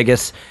happened in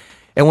Vegas.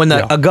 And when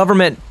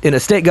a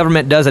state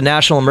government does a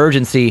national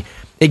emergency,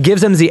 it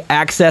gives them the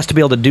access to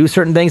be able to do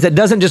certain things. That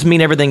doesn't just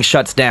mean everything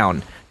shuts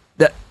down.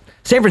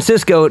 San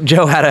Francisco,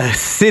 Joe, had a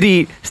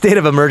city state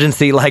of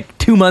emergency like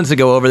 2 months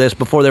ago over this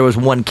before there was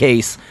one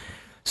case.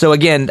 So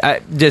again,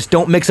 just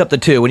don't mix up the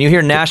two. When you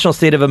hear national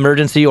state of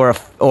emergency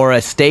or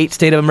a state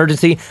state of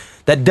emergency,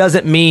 that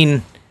doesn't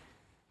mean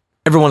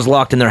everyone's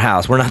locked in their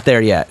house. We're not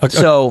there yet.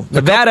 So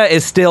Nevada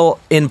is still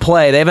in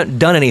play. They haven't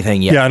done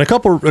anything yet. Yeah, and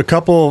a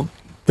couple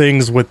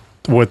things with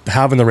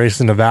having the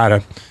race in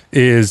Nevada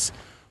is,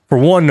 for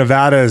one,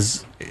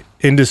 Nevada's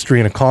industry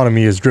and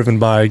economy is driven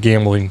by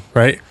gambling,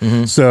 right?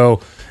 Mm-hmm.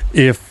 So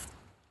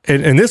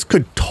and this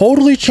could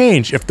totally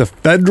change if the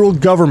federal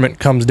government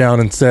comes down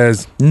and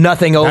says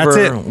nothing over, that's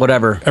it,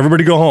 whatever,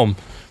 everybody go home.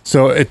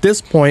 So at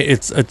this point,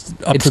 it's up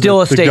to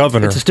the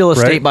governor. It's still a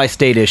state by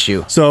state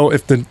issue. So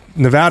if the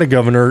Nevada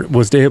governor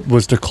was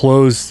to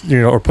close,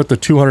 or put the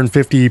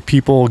 250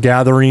 people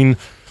gathering,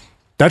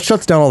 that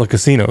shuts down all the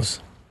casinos.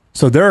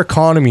 So their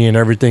economy and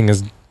everything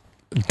is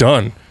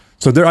done.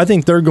 So I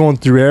think they're going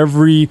through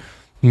every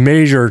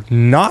measure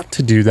not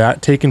to do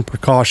that, taking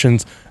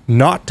precautions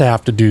not to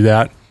have to do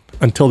that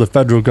until the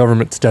federal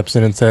government steps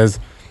in and says,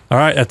 all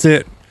right, that's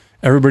it.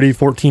 Everybody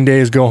 14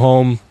 days, go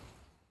home.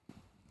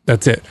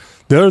 That's it.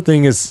 The other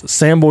thing is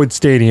Sam Boyd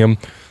Stadium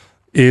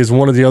is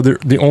one of the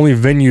only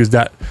venues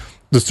that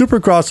the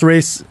Supercross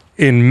race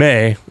in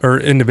May, or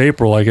end of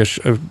April, I guess,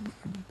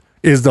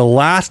 is the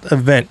last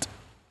event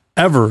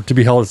ever to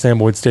be held at Sam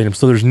Boyd Stadium.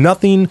 So there's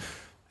nothing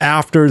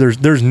after,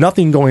 there's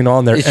nothing going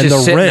on there. It's and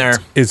just the rent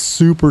there. Is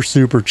super,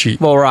 super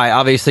cheap. Well, right,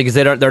 obviously, because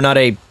they're not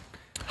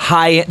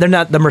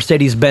the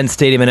Mercedes-Benz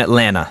Stadium in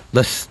Atlanta.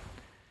 Let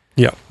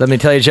me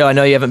tell you, Joe, I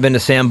know you haven't been to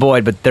Sam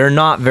Boyd, but they're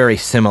not very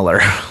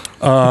similar.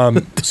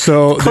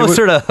 So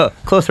closer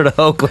to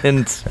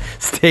Oakland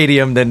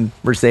Stadium than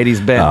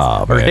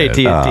Mercedes-Benz or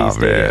AT&T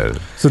Stadium.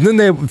 So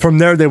then from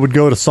there they would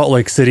go to Salt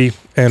Lake City,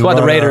 and that's why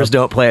the Raiders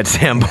don't play at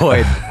Sam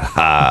Boyd.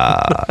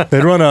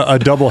 They'd run a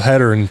double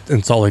header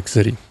in Salt Lake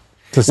City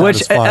to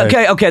satisfy.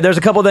 Okay. There's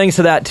a couple things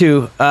to that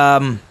too.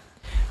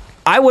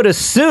 I would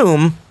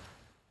assume,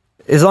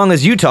 as long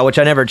as Utah, which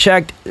I never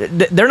checked,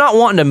 they're not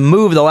wanting to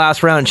move the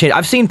last round and change.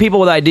 I've seen people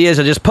with ideas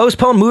of just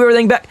postpone, move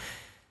everything back.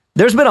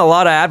 there's been a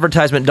lot of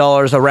advertisement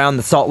dollars around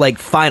the Salt Lake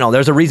final.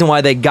 There's a reason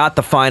why they got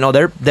the final.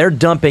 They're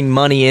dumping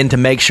money in to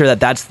make sure that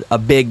that's a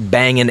big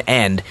banging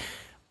end.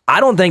 I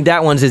don't think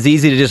that one's as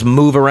easy to just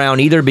move around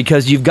either,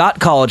 because you've got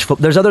college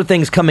football. There's other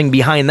things coming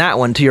behind that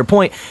one, to your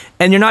point.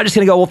 And you're not just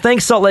going to go, well,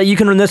 thanks, Salt Lake, you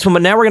can run this one,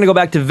 but now we're going to go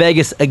back to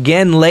Vegas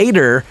again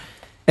later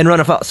and run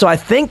a final. So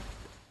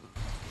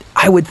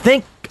I would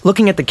think,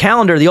 looking at the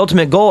calendar, the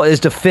ultimate goal is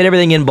to fit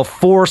everything in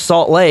before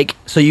Salt Lake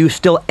so you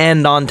still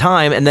end on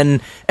time and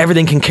then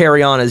everything can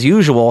carry on as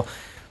usual.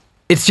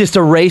 It's just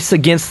a race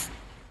against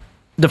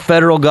the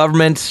federal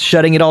government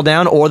shutting it all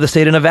down or the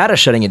state of Nevada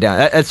shutting it down.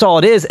 That's all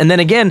it is. And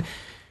then again,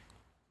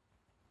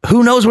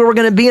 who knows where we're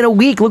going to be in a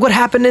week? Look what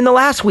happened in the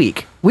last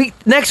week.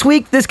 Next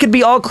week, this could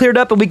be all cleared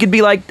up and we could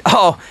be like,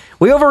 oh,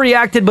 we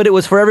overreacted, but it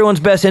was for everyone's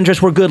best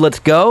interest. We're good. Let's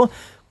go.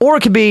 Or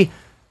it could be,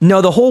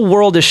 no, the whole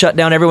world is shut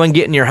down. Everyone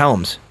get in your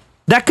homes.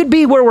 That could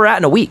be where we're at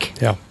in a week.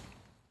 Yeah.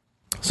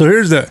 So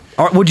here's the...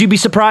 Would you be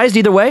surprised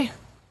either way?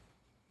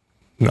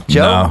 No.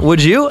 Joe, No.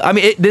 would you? I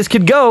mean, this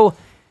could go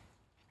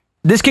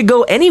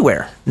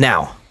anywhere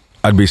now.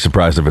 I'd be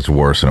surprised if it's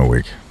worse in a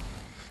week.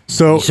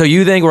 So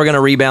you think we're going to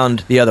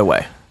rebound the other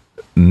way?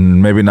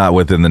 Maybe not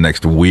within the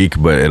next week,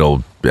 but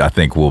I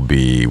think we'll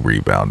be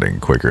rebounding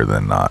quicker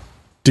than not.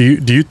 do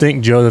you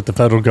think, Joe, that the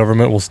federal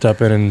government will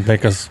step in and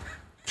make us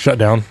shut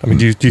down? I mean,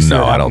 do you see No,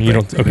 that I happen?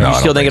 don't think- Okay. no, You I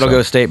still don't think think it'll so.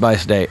 go state by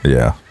state?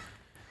 Yeah.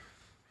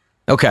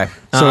 Okay.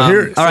 So All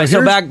right.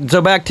 So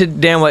here's- back to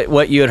Dan.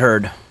 What you had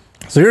heard.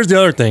 So here's the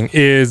other thing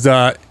is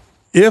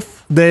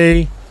if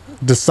they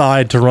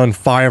decide to run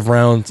 5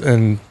 rounds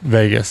in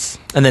Vegas,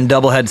 And then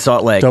doublehead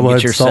Salt Lake. Doublehead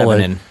Get your Salt 7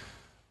 Lake. in.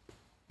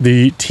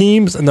 the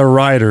teams and the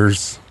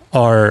riders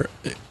are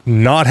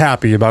not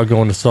happy about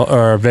going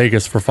to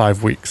Vegas for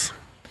 5 weeks.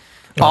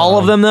 All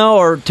of them, though,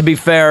 or to be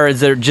fair, is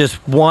there just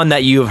one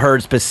that you've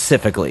heard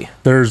specifically?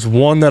 There's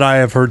one that I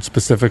have heard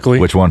specifically.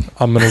 Which one?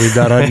 I'm going to leave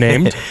that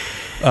unnamed.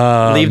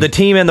 Leave the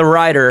team and the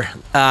rider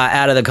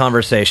out of the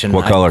conversation.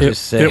 What I color?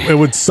 just say. It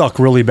would suck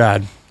really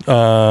bad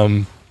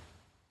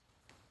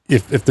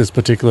if this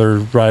particular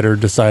rider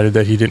decided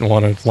that he didn't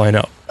want to line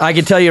up. I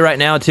can tell you right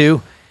now,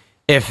 too,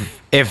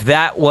 if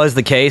that was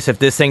the case, if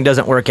this thing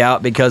doesn't work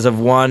out because of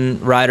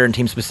one rider and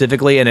team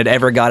specifically, and it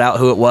ever got out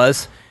who it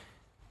was,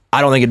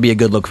 I don't think it'd be a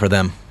good look for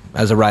them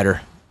as a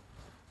rider.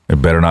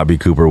 It better not be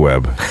Cooper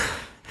Webb.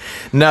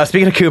 No,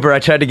 speaking of Cooper, I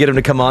tried to get him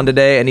to come on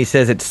today, and he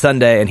says it's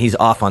Sunday, and he's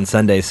off on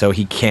Sunday, so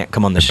he can't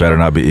come on the show. Better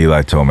not be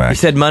Eli Tomac. He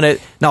said Monday.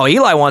 No,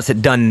 Eli wants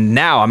it done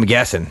now, I'm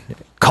guessing.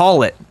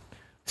 Call it.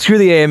 Screw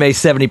the AMA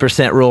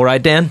 70% rule,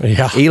 right, Dan?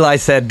 Yeah. Eli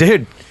said,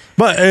 dude,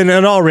 But in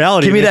all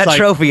reality, give me it's that like,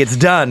 trophy. It's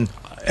done.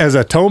 as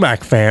a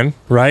Tomac fan,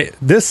 right?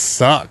 This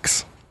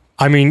sucks.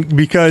 I mean,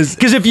 because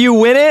Because if you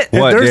win it,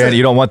 What, there's Dan? a-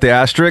 You don't want the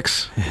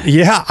asterisks?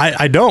 yeah,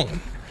 I don't.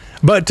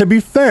 But to be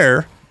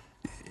fair,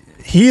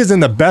 he is in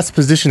the best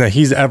position that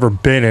he's ever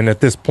been in at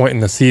this point in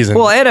the season.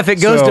 well, and if it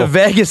goes So- to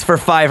Vegas for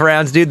 5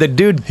 rounds, dude, the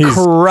dude He's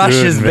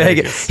crushes good in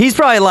Vegas. Vegas. He's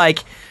probably like,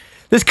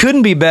 this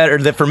couldn't be better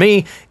than for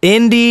me.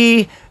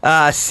 Indy,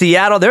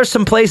 Seattle, there's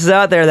some places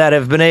out there that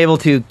have been able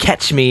to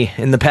catch me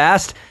in the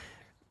past.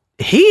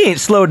 He ain't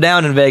slowed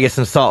down in Vegas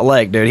and Salt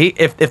Lake, dude.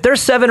 If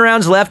there's 7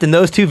 rounds left in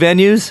those 2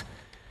 venues,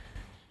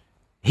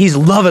 he's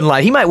loving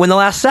life. He might win the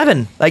last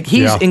 7. Like,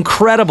 he's Yeah.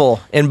 incredible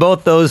in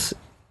both those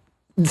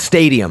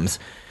stadiums.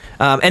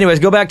 Anyways,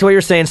 go back to what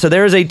you're saying. So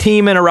there's a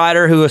team and a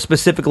rider who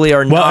specifically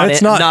are well, not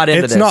it's not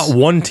into it's this. not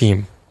one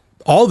team.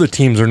 All the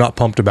teams are not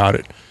pumped about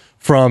it.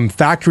 From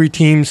factory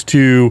teams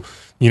to,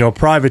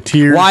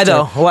 privateers. Why to-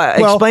 though? Why?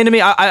 Well, Explain to me.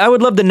 I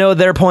would love to know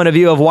their point of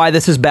view of why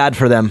this is bad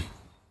for them.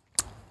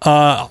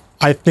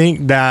 I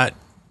think that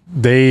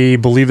they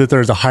believe that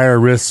there's a higher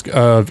risk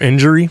of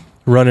injury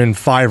running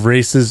 5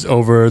 races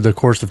over the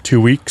course of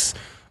 2 weeks.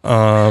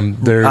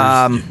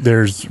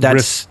 There's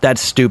risk.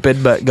 That's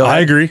stupid. But go ahead. I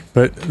agree,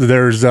 but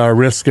there's a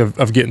risk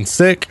of getting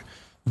sick.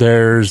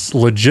 There's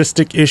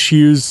logistic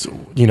issues,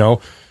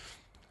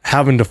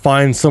 having to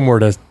find somewhere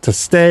to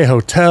stay,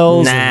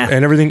 hotels Nah.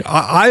 and everything.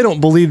 I don't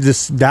believe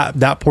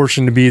that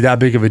portion to be that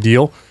big of a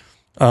deal.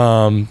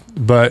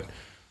 But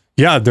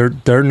yeah,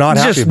 they're not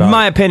It's happy just about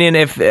my it. opinion.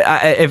 If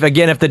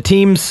the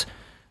teams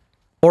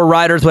or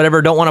riders,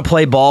 whatever, don't want to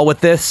play ball with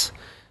this,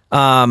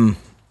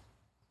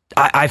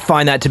 I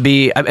find that to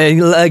be,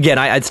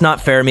 it's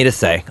not fair of me to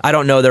say. I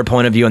don't know their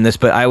point of view on this,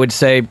 but I would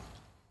say,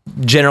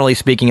 generally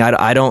speaking,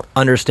 I don't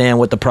understand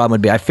what the problem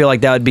would be. I feel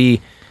like it would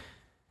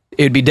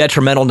be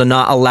detrimental to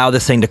not allow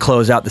this thing to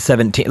close out the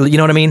 17. You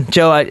know what I mean,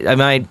 Joe?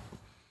 Am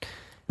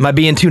I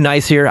being too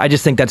nice here? I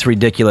just think that's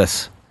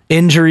ridiculous.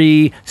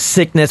 Injury,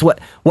 sickness, what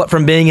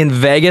from being in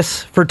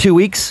Vegas for 2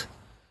 weeks?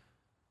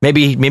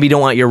 Maybe you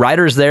don't want your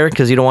riders there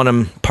because you don't want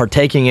them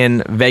partaking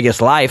in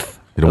Vegas life.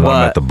 You don't want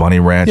them at the Bunny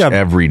Ranch Yeah.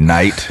 every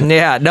night.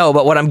 Yeah, no,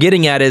 but what I'm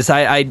getting at is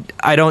I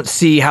don't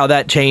see how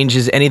that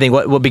changes anything.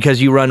 What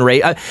because you run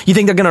you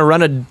think they're going to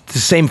run the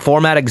same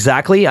format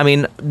exactly? I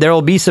mean, there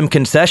will be some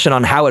concession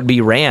on how it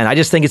be ran. I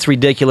just think it's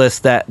ridiculous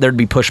that there'd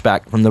be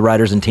pushback from the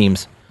riders and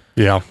teams.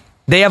 Yeah,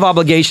 They have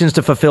obligations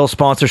to fulfill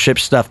sponsorship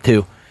stuff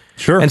too.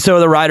 sure. And so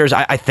the riders,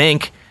 I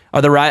think,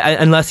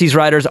 unless these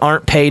riders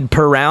aren't paid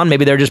per round,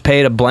 maybe they're just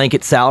paid a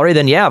blanket salary,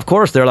 then yeah, of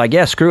course, they're like,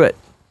 yeah, screw it.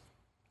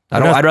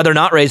 I'd rather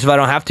not race if I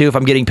don't have to, if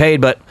I'm getting paid.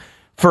 But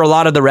for a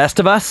lot of the rest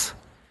of us,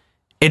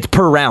 it's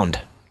per round.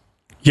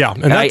 Yeah.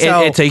 And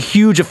it's a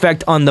huge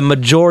effect on the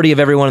majority of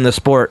everyone in the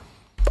sport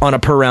on a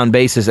per round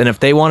basis. And if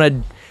they want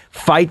to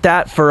fight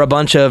that for a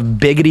bunch of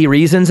bigoty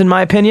reasons, in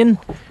my opinion,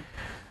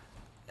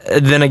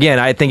 then again,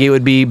 I think it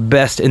would be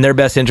in their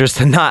best interest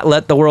to not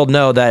let the world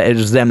know that it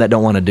is them that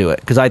don't want to do it.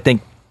 Because I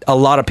think a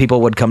lot of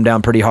people would come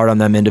down pretty hard on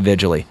them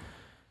individually.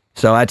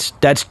 So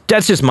that's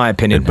just my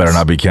opinion. It better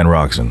not be Ken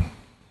Roxon.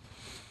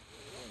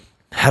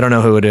 I don't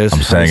know who it is.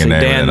 I'm saying a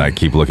name, and I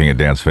keep looking at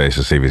Dan's face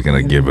to see if he's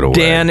going to give it away.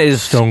 Dan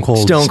is Stone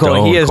Cold.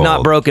 He has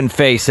not broken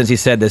face since he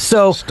said this.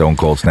 So Stone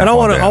Cold snap. And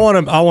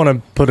I want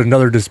to put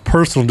another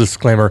personal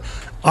disclaimer.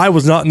 I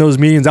was not in those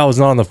meetings. I was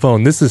not on the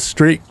phone. This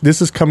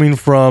is coming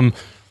from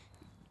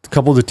a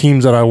couple of the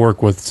teams that I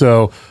work with.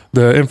 So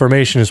the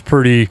information is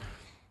pretty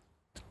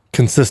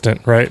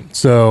consistent, right?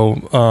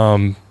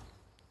 So,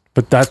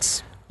 but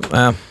that's,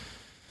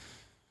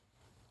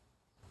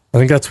 I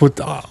think that's what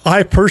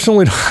I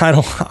personally,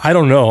 I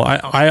don't know.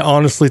 I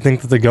honestly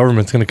think that the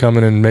government's going to come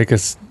in and make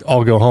us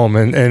all go home.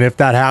 And if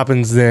that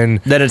happens, then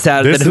it's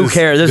out. Then who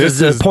cares?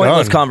 This is a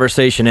pointless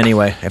conversation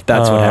anyway, if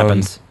that's what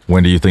happens.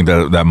 When do you think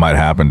that might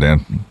happen,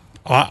 Dan?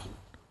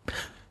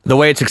 The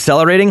way it's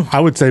accelerating? I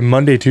would say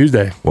Monday,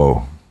 Tuesday.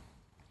 Whoa.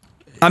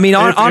 I mean,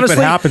 honestly,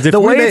 the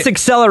way it's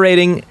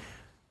accelerating,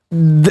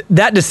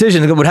 that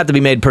decision would have to be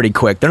made pretty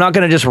quick. They're not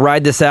going to just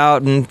ride this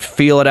out and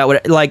feel it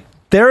out. Like,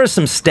 there are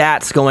some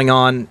stats going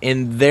on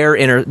in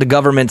the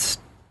government's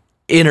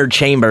inner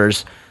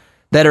chambers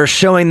that are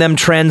showing them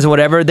trends and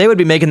whatever. They would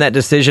be making that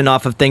decision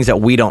off of things that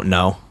we don't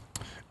know.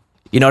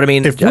 You know what I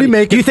mean?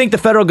 Do you think the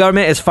federal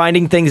government is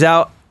finding things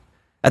out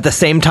at the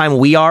same time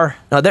we are?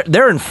 No,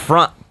 they're in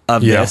front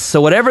of this. So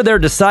whatever they're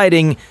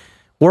deciding,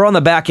 we're on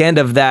the back end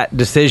of that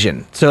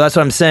decision. So that's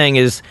what I'm saying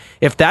is,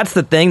 if that's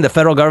the thing, the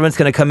federal government's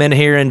going to come in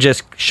here and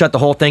just shut the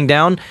whole thing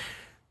down,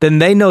 then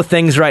they know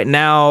things right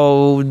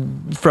now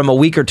from a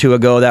week or two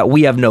ago that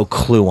we have no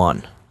clue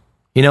on.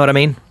 You know what I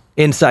mean?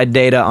 Inside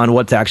data on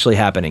what's actually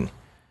happening.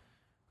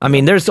 I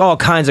mean, there's all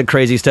kinds of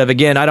crazy stuff.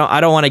 Again, I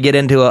don't want to get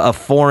into a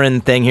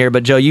foreign thing here,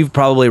 but Joe, you've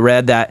probably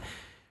read that,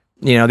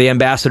 the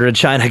ambassador to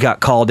China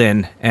got called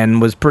in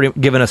and was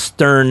given a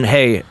stern,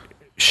 hey,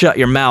 shut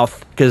your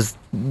mouth, because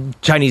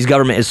Chinese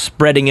government is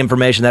spreading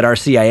information that our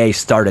CIA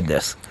started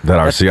this.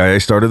 CIA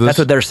started this? That's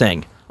what they're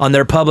saying. On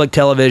their public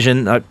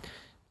television,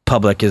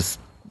 public is,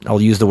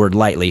 I'll use the word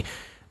lightly,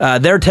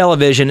 their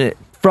television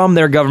from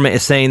their government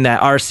is saying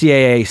that our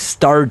CIA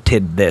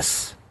started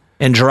this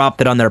and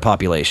dropped it on their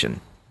population.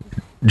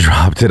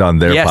 Dropped it on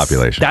their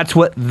population. That's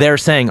what they're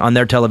saying on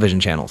their television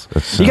channels.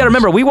 You got to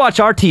remember, we watch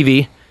our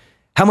TV.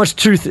 How much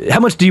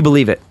do you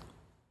believe it?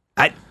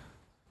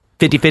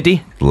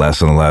 50-50?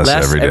 Less and less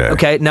every day.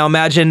 Okay, now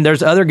imagine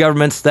there's other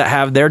governments that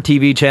have their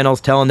TV channels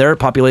telling their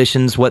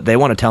populations what they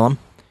want to tell them,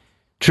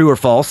 true or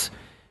false.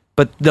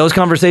 But those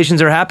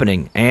conversations are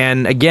happening.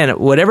 And again,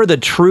 whatever the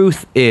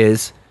truth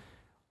is,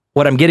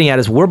 what I'm getting at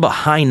is we're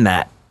behind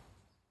that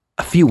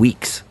a few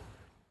weeks.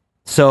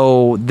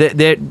 So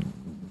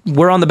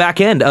we're on the back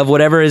end of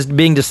whatever is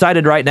being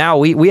decided right now.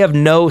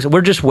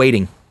 We're just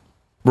waiting.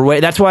 We're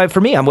waiting. That's why,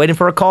 for me, I'm waiting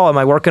for a call. Am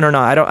I working or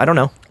not? I don't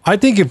know. I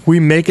think if we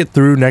make it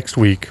through next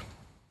week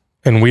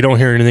and we don't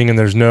hear anything and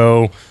there's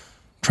no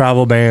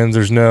travel bans,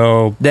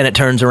 then it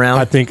turns around.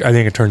 I think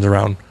it turns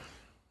around.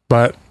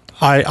 But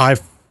I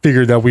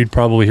figured that we'd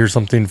probably hear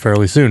something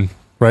fairly soon,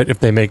 right? If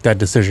they make that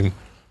decision.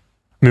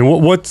 I mean,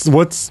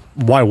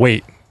 why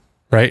wait,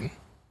 right?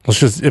 Let's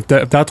just, if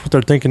that's what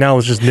they're thinking now,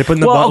 let's just nip it in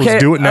the bud.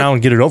 Let's do it now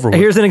and get it over with.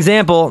 Here's an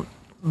example.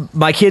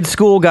 My kid's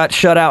school got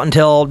shut out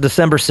until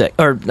December 6th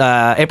or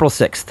April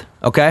 6th.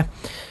 Okay.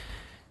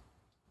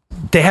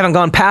 They haven't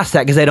gone past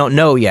that because they don't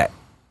know yet.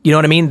 You know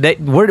what I mean?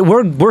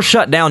 We're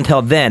shut down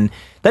till then.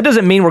 That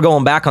doesn't mean we're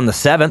going back on the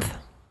 7th.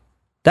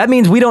 That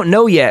means we don't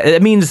know yet.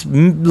 It means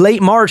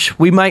late March,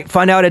 we might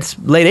find out it's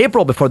late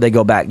April before they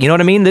go back. You know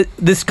what I mean?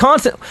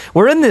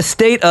 We're in this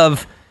state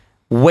of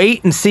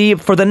wait and see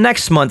for the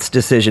next month's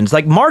decisions.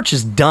 Like, March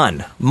is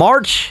done.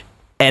 March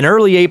and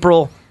early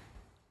April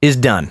is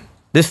done.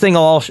 This thing,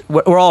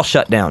 we're all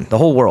shut down, the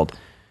whole world.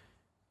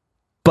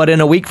 But in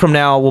a week from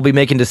now, we'll be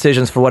making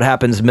decisions for what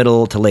happens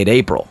middle to late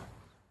April.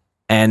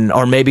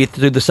 Or maybe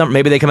through the summer,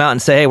 maybe they come out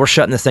and say, hey, we're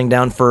shutting this thing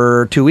down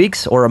for 2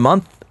 weeks or a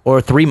month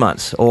or 3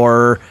 months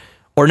or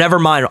never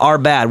mind, our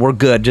bad, we're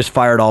good, just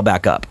fire it all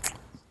back up.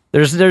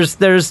 It's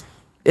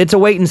a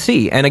wait and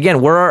see. And again,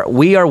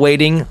 we are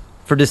waiting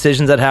for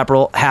decisions that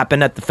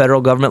happen at the federal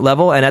government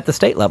level and at the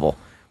state level.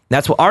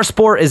 That's what our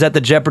sport is at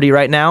the jeopardy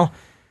right now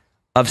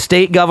of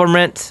state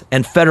government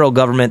and federal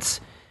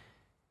governments.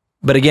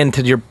 But again,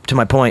 to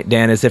my point,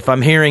 Dan, is if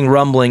I'm hearing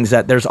rumblings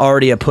that there's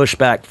already a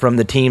pushback from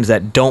the teams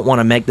that don't want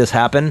to make this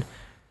happen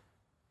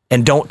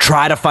and don't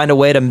try to find a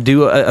way to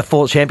do a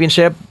full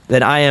championship,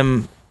 then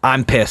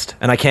I'm pissed,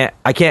 and I can't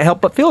help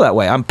but feel that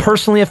way. I'm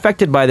personally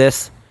affected by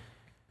this.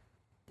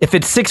 If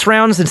it's 6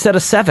 rounds instead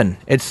of 7,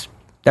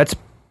 that's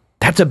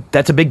That's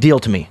a big deal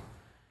to me.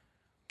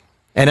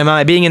 And am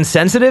I being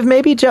insensitive,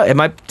 maybe, Joe?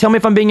 Tell me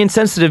if I'm being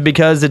insensitive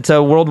because it's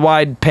a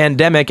worldwide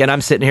pandemic and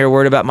I'm sitting here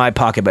worried about my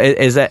pocket. But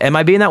am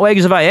I being that way?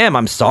 Because if I am,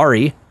 I'm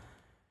sorry.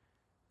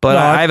 But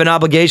I have an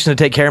obligation to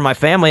take care of my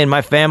family, and my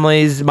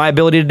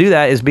ability to do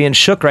that is being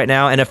shook right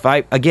now. And if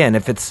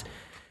there's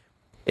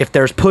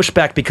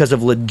pushback because of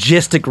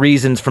logistic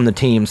reasons from the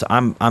teams,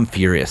 I'm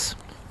furious.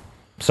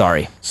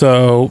 Sorry.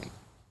 So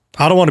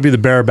I don't want to be the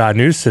bearer of bad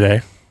news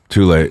today.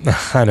 Too late.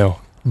 I know.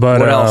 But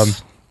what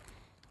else?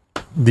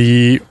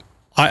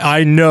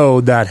 I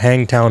know that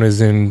Hangtown is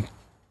in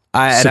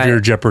severe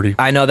jeopardy.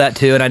 I know that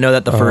too, and I know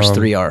that the first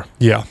three are.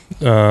 Yeah.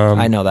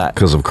 I know that.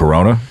 Because of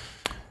Corona?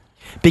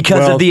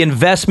 Because of the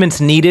investments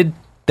needed.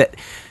 That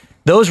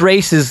those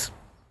races,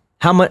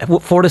 how much?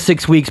 4 to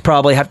 6 weeks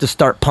probably have to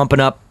start pumping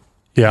up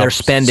their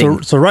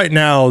spending. So right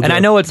now, and I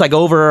know it's like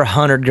over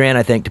 $100,000,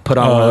 I think, to put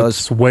on one of those.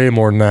 It's way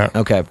more than that.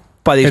 Okay,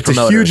 by these it's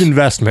promoters. a huge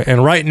investment,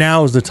 and right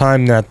now is the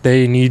time that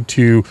they need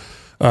to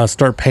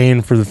start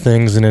paying for the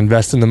things and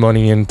investing the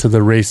money into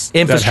the race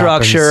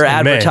infrastructure,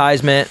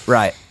 advertisement,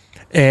 right?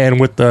 And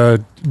with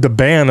the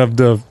ban of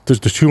the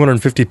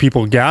 250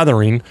 people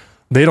gathering,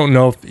 they don't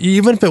know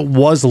even if it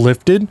was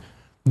lifted,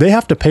 they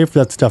have to pay for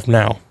that stuff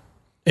now,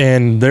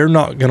 and they're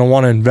not going to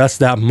want to invest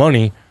that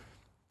money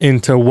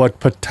into what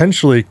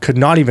potentially could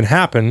not even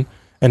happen,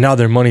 and now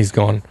their money's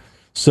gone.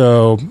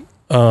 So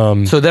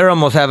they're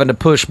almost having to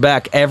push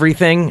back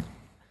everything.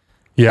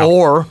 Yeah.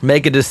 Or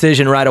make a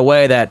decision right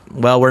away that,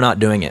 well, we're not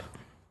doing it.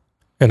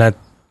 And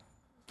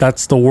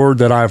that's the word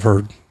that I've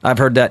heard. I've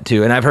heard that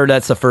too. And I've heard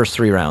that's the first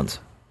 3 rounds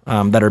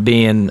that are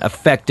being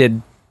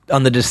affected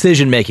on the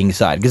decision-making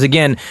side. Because,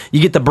 again,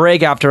 you get the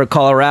break after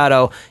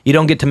Colorado. You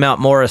don't get to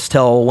Mount Morris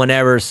till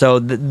whenever. So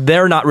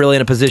they're not really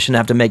in a position to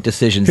have to make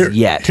decisions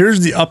yet.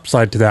 Here's the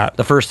upside to that.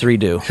 The first 3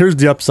 do. Here's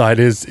the upside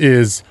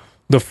is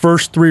the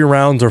first 3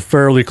 rounds are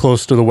fairly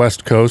close to the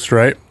West Coast,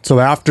 right? So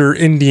after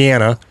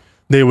Indiana,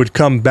 they would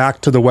come back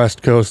to the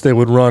West Coast. They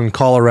would run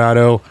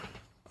Colorado.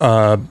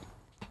 I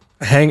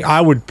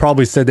would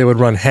probably say they would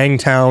run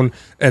Hangtown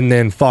and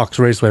then Fox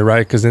Raceway,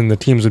 right? Because then the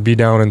teams would be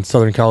down in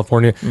Southern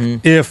California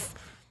if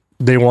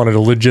they wanted to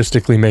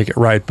logistically make it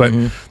right. But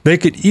they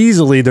could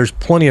easily. There's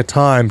plenty of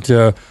time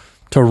to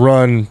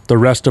run the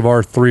rest of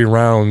our 3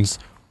 rounds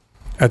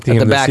at the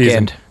end of the season.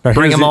 End. Now,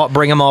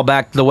 bring them all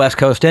back to the West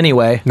Coast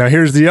anyway. Now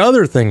here's the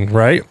other thing,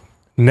 right?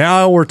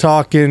 Now we're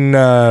talking.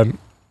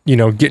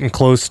 Getting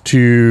close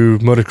to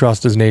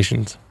Motocross Des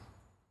Nations,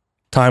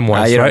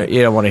 time-wise, right?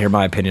 You don't want to hear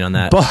my opinion on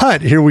that.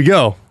 But here we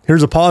go.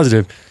 Here's a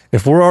positive.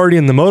 If we're already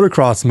in the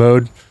motocross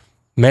mode,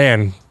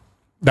 man,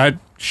 that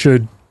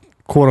should,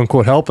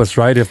 quote-unquote, help us,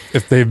 right?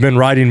 If they've been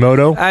riding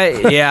moto.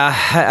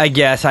 I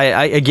guess.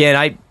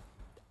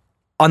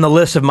 On the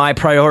list of my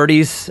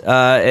priorities,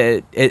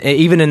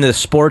 even in the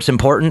sport's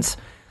importance,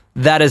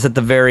 that is at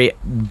the very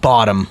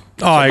bottom,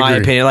 in my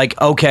opinion. Like,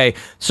 okay,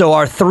 so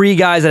our 3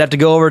 guys that have to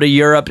go over to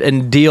Europe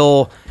and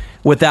deal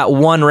with that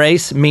one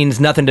race means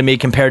nothing to me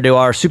compared to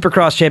our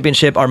Supercross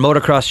Championship, our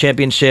Motocross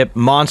Championship,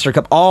 Monster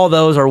Cup. All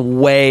those are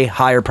way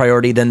higher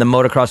priority than the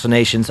Motocross of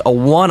Nations, a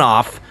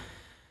one-off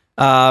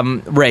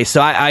race. So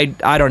I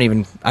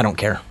don't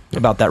care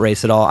about that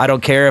race at all. I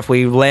don't care if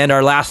we land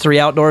our last 3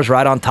 outdoors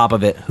right on top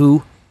of it.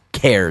 Who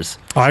cares?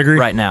 I agree.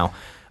 Right now.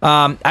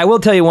 I will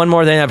tell you one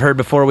more thing I've heard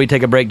before we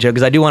take a break, Joe,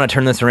 because I do want to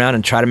turn this around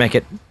and try to make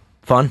it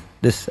fun,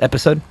 this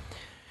episode.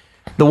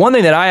 The one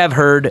thing that I have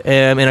heard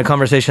in a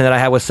conversation that I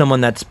had with someone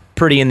that's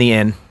pretty in the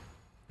in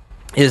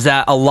is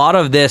that a lot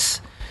of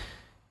this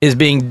is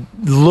being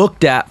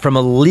looked at from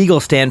a legal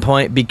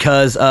standpoint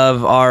because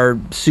of our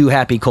sue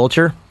happy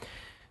culture.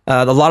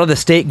 A lot of the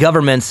state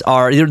governments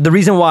are the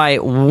reason why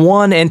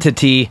one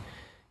entity,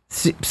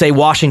 say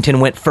Washington,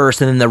 went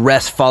first and then the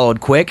rest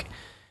followed quick,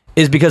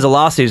 is because of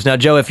lawsuits. Now,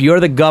 Joe, if you're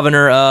the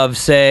governor of,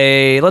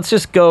 say, let's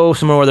just go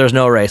somewhere where there's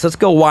no race. Let's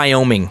go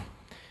Wyoming.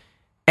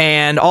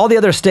 And all the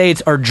other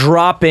states are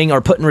dropping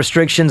or putting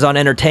restrictions on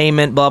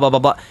entertainment, blah, blah, blah,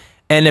 blah.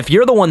 And if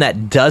you're the one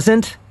that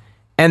doesn't,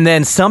 and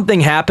then something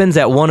happens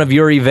at one of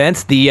your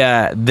events, the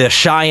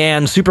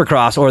Cheyenne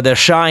Supercross or the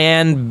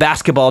Cheyenne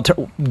basketball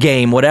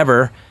game,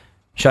 whatever,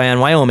 Cheyenne,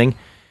 Wyoming,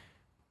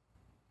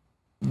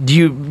 do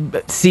you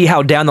see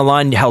how down the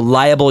line, how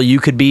liable you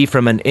could be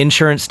from an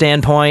insurance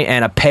standpoint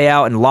and a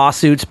payout and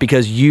lawsuits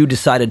because you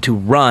decided to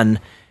run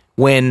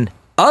when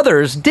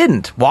others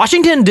didn't?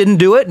 Washington didn't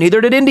do it, neither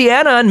did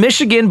Indiana and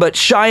Michigan, but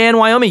Cheyenne,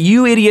 Wyoming,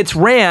 you idiots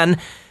ran.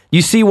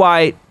 You see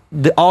why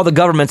all the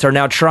governments are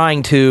now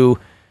trying to,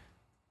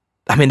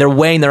 they're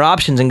weighing their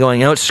options and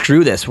going,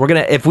 screw this.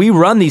 If we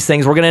run these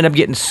things, we're going to end up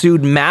getting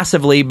sued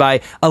massively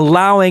by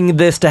allowing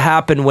this to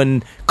happen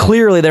when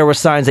clearly there were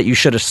signs that you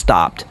should have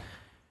stopped.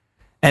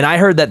 And I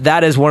heard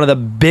that is one of the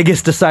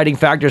biggest deciding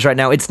factors right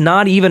now. It's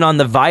not even on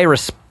the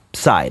virus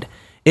side.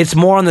 It's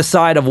more on the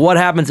side of what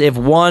happens if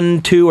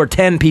 1, 2, or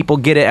 10 people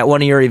get it at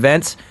one of your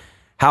events.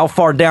 How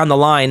far down the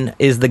line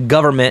is the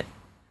government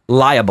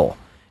liable?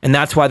 And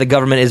that's why the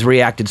government has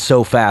reacted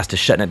so fast to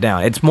shutting it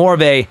down. It's more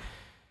of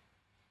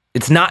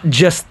it's not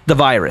just the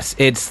virus.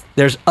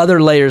 There's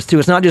other layers too.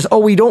 It's not just,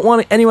 we don't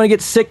want anyone to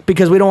get sick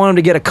because we don't want them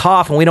to get a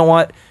cough, and we don't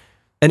want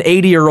an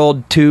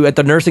 80-year-old at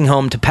the nursing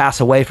home to pass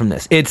away from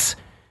this. It's,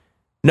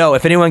 no,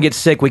 if anyone gets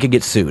sick, we could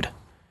get sued.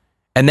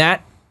 And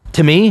that,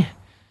 to me,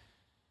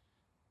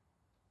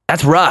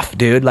 that's rough,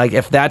 dude. Like,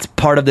 if that's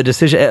part of the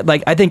decision,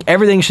 like, I think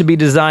everything should be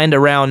designed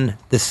around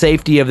the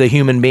safety of the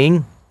human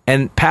being,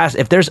 and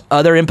if there's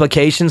other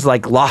implications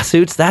like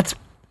lawsuits, that's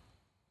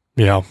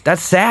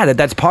sad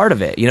that's part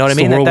of it. You know what I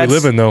mean? The world we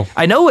live in, though.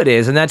 I know it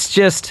is, and that's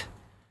just,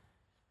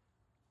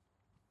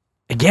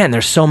 again,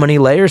 there's so many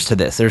layers to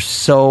this. There's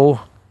so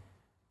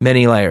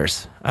many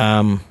layers.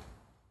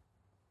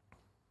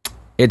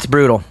 It's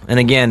brutal. And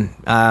again,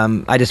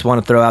 I just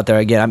want to throw out there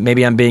again,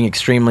 maybe I'm being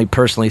extremely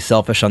personally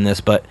selfish on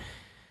this, but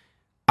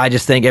I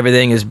just think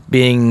everything is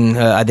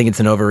I think it's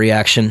an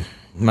overreaction,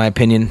 in my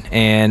opinion,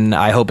 and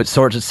I hope it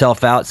sorts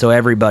itself out so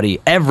everybody,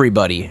 from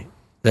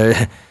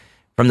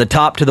the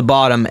top to the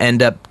bottom,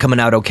 end up coming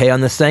out okay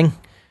on this thing.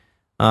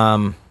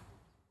 And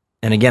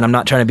again, I'm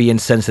not trying to be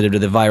insensitive to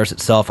the virus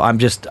itself.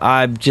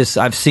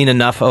 I've seen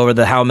enough over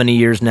the how many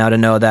years now to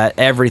know that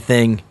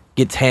everything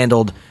gets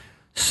handled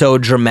so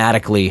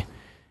dramatically,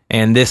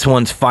 and this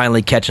one's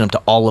finally catching up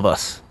to all of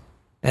us,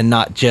 and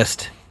not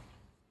just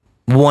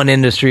one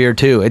industry or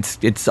two.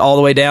 It's all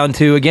the way down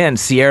to, again,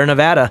 Sierra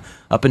Nevada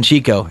up in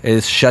Chico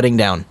is shutting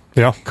down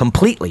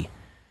completely.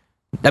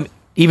 I mean,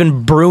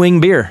 even brewing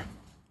beer,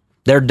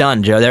 they're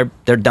done, Joe.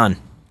 They're done.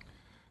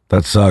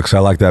 That sucks. I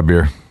like that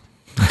beer.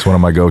 That's one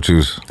of my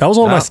go-tos. That was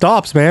one of my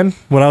stops, man,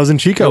 when I was in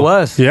Chico. It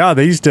was. Yeah,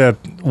 they used to,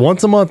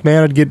 once a month,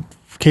 man, I'd get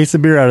a case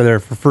of beer out of there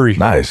for free.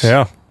 Nice.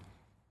 Yeah.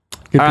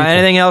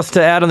 Anything else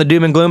to add on the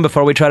doom and gloom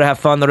before we try to have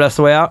fun the rest of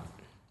the way out?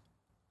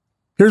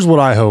 Here's what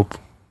I hope.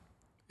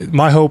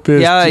 My hope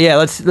is... Yeah,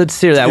 let's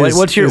hear that.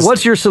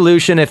 What's your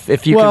solution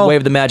if you could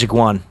wave the magic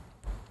wand?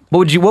 What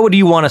would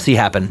you want to see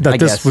happen? That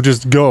this would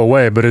just go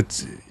away,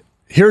 but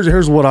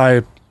here's what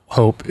I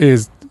hope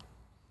is,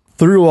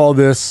 through all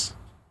this,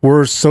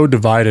 we're so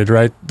divided,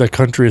 right? The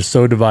country is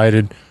so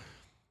divided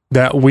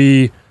that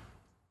we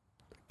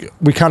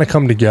kind of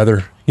come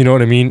together, you know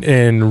what I mean?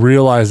 And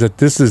realize that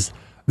this is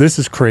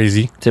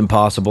crazy. It's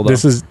impossible, though.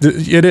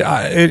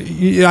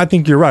 I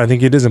think you're right. I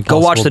think it is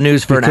impossible. Go watch the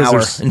news for an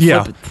hour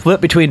and flip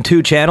between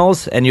two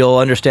channels, and you'll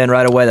understand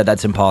right away that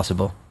that's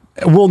impossible.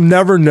 We'll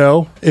never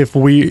know if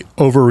we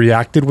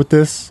overreacted with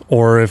this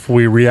or if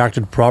we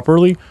reacted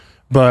properly,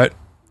 but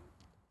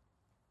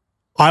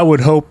I would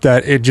hope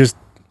that it just,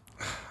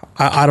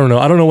 I don't know.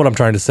 I don't know what I'm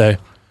trying to say.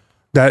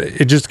 That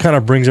it just kind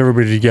of brings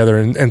everybody together,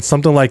 and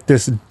something like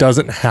this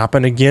doesn't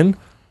happen again.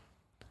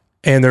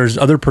 And there's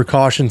other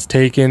precautions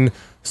taken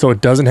so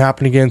it doesn't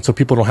happen again, so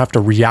people don't have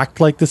to react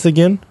like this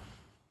again.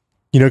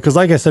 You know, because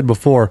like I said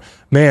before,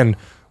 man,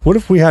 what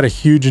if we had a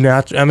huge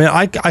natural... I mean,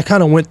 I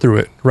kind of went through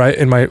it, right?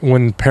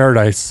 When the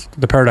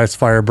Paradise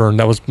Fire burned,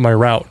 that was my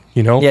route,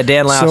 you know? Yeah,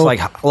 Dan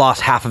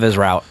lost half of his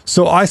route.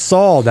 So I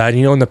saw that,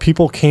 you know, and the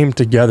people came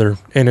together,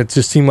 and it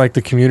just seemed like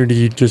the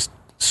community just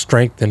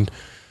strengthened.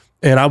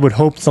 And I would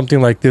hope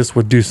something like this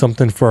would do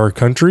something for our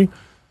country,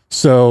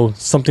 so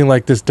something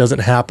like this doesn't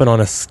happen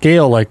on a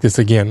scale like this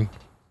again.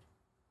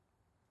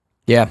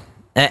 Yeah.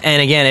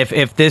 And again,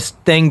 if this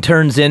thing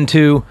turns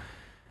into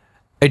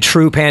a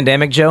true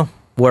pandemic, Joe,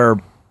 where,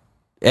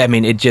 I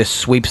mean, it just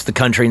sweeps the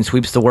country and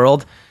sweeps the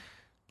world,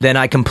 then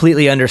I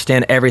completely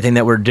understand everything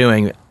that we're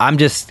doing. I'm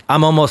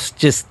almost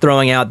just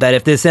throwing out that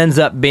if this ends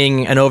up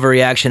being an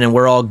overreaction and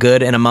we're all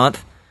good in a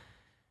month,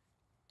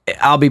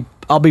 I'll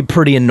be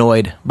pretty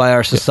annoyed by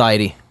our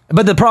society. Yeah.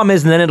 But the problem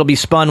is, and then it'll be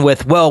spun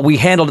with, well, we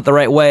handled it the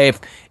right way. If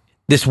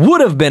this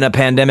would have been a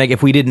pandemic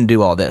if we didn't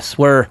do all this.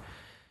 Where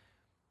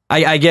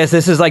I guess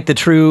this is like the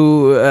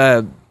true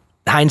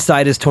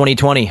hindsight is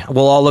 2020.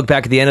 We'll all look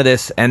back at the end of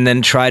this and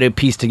then try to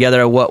piece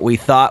together what we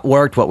thought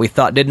worked, what we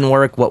thought didn't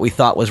work, what we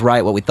thought was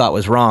right, what we thought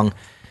was wrong.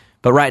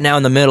 But right now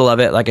in the middle of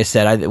it, like I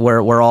said,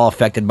 we're all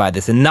affected by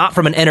this, and not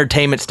from an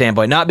entertainment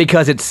standpoint, not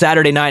because it's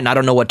Saturday night and I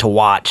don't know what to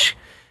watch.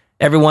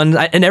 Everyone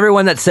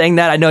that's saying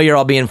that, I know you're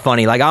all being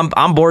funny. Like,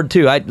 I'm bored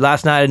too.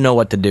 Last night I didn't know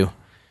what to do.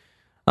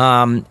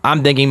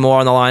 I'm thinking more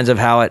on the lines of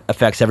how it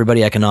affects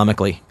everybody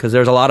economically, because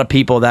there's a lot of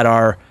people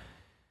that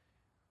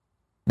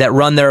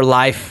run their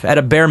life at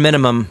a bare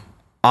minimum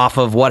off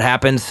of what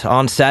happens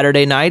on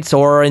Saturday nights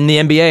or in the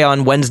NBA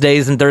on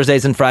Wednesdays and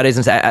Thursdays and Fridays,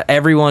 and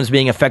everyone's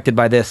being affected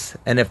by this.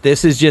 And if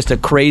this is just a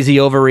crazy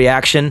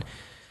overreaction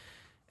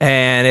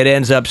and it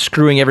ends up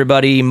screwing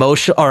everybody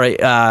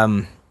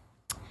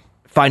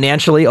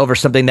financially over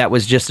something that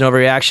was just an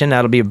overreaction,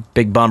 that'll be a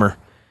big bummer.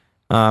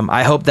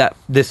 I hope that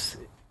this,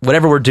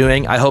 whatever we're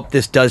doing, I hope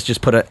this does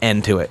just put an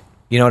end to it.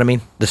 You know what I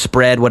mean? The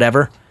spread,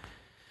 whatever.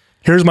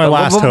 Here's my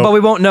last hope. But we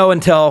won't know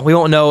until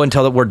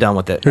that we're done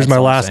with it. Here's my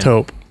last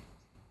hope.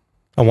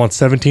 I want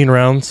 17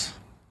 rounds.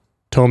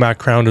 Tomac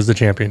crowned as the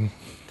champion.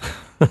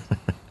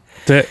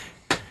 That's it.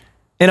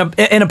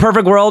 In a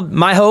perfect world,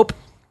 my hope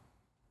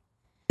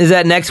is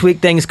that next week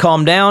things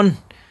calm down.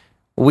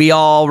 We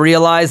all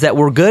realize that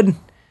we're good,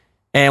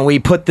 and we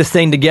put this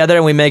thing together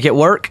and we make it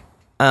work.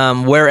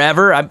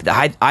 wherever.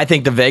 I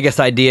think the Vegas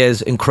idea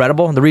is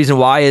incredible. The reason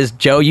why is,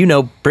 Joe,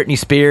 Britney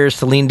Spears,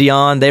 Celine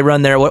Dion, they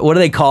run there. What do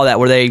they call that?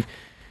 Where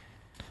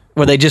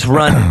they just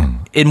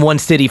run in one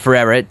city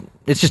forever.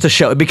 It's just a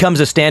show. It becomes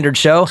a standard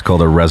show. It's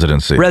called a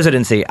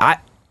residency. I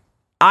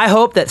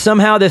hope that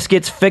somehow this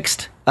gets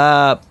fixed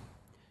from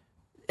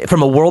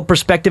a world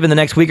perspective in the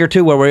next week or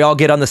two, where we all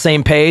get on the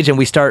same page and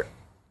we start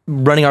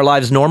running our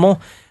lives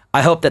normal.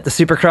 I hope that the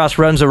Supercross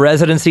runs a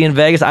residency in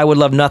Vegas. I would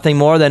love nothing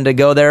more than to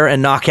go there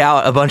and knock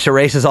out a bunch of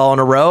races all in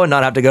a row and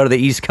not have to go to the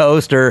East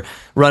Coast or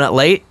run it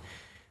late.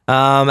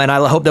 And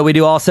I hope that we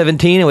do all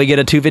 17 and we get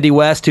a 250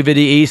 West,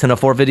 250 East, and a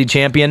 450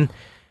 champion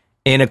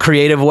in a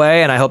creative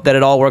way. And I hope that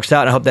it all works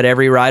out. And I hope that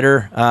every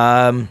rider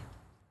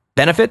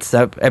benefits,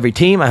 every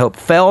team. I hope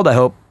Feld, I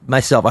hope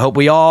myself. I hope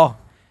we all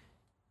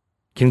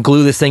can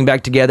glue this thing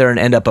back together and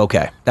end up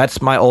okay.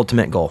 That's my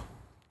ultimate goal.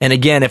 And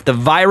again, if the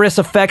virus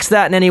affects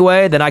that in any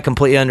way, then I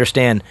completely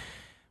understand.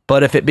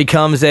 But if it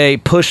becomes a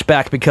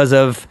pushback because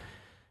of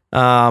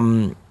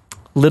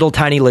little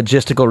tiny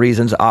logistical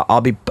reasons,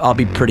 I'll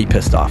be pretty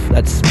pissed off.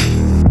 That's,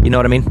 you know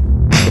what I mean?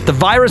 If the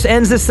virus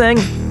ends this thing,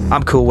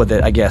 I'm cool with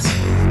it, I guess.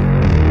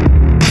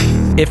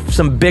 If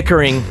some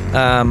bickering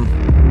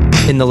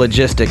in the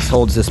logistics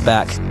holds this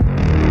back,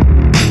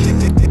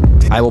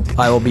 I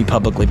will be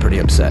publicly pretty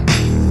upset,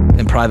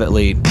 and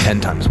privately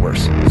 10 times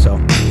worse. So,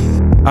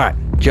 all right.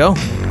 Joe,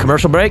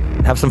 commercial break,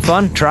 have some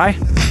fun, try.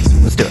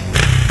 Let's do it.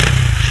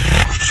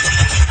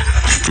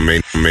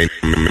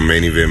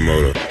 Main event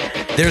moto.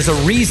 There's a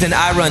reason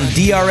I run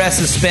DRS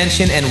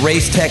suspension and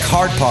Race Tech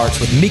hard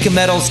parts with Mika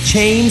Metals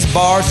chains,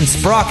 bars, and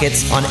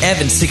sprockets on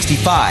Evans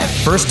 65.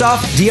 First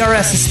off,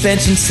 DRS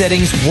suspension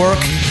settings work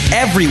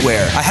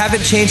everywhere. I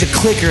haven't changed a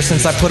clicker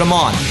since I put them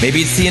on.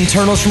 Maybe it's the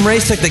internals from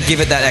Race Tech that give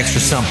it that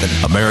extra something.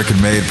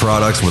 American-made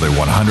products with a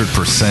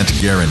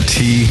 100%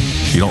 guarantee.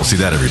 You don't see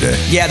that every day.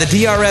 Yeah, the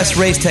DRS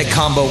Race Tech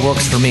combo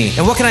works for me.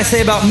 And what can I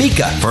say about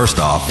Mika? First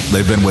off,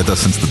 they've been with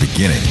us since the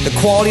beginning. The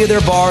quality of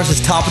their bars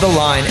is top of the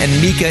line, and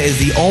Mika is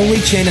the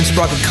only chain and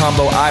sprocket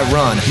combo I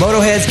run.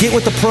 Motoheads, get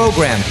with the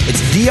program.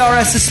 It's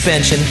DRS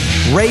suspension,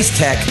 Race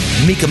Tech,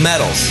 Mika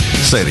Metals.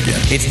 Say it again.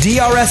 It's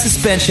DRS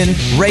suspension,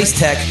 Race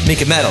Tech,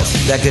 Mika Metals.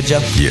 Is that good, Joe?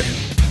 Yeah.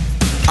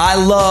 I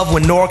love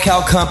when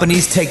NorCal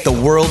companies take the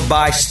world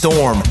by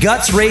storm.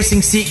 Guts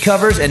Racing seat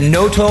covers and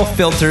no-toil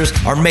filters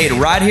are made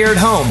right here at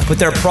home, but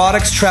their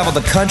products travel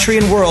the country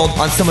and world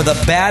on some of the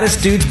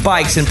baddest dudes'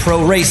 bikes in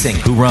pro racing.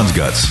 Who runs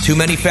Guts? Too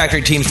many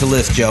factory teams to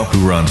list, Joe.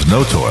 Who runs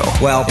No Toil?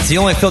 Well, it's the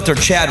only filter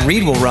Chad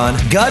Reed will run.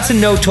 Guts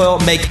and No Toil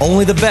make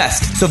only the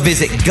best. So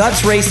visit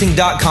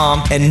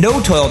gutsracing.com and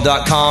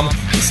notoil.com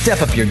and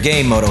step up your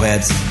game,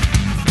 Motoheads.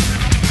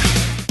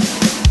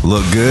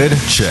 Look good?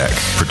 Check.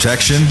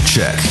 Protection?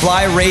 Check.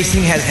 Fly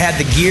Racing has had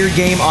the gear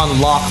game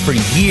on lock for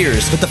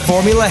years, but the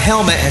Formula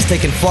helmet has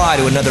taken Fly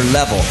to another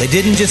level. They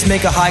didn't just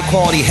make a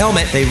high-quality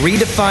helmet, they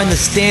redefined the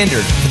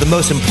standard for the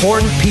most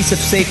important piece of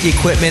safety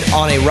equipment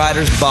on a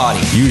rider's body.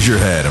 Use your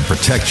head and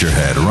protect your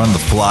head. Run the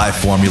Fly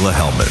Formula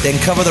helmet. Then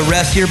cover the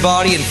rest of your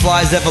body in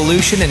Fly's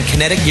Evolution and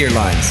Kinetic gear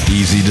lines.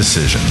 Easy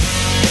decision.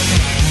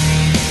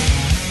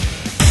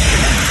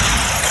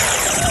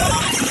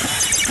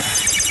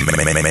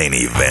 Main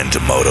Event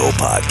Moto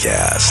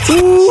Podcast.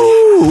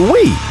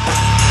 Ooh-wee.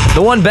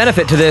 The one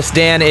benefit to this,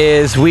 Dan,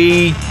 is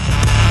we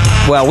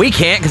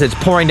can't because it's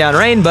pouring down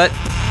rain, but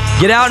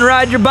get out and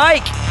ride your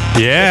bike.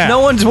 Yeah. If no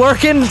one's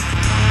working,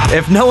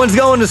 if no one's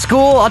going to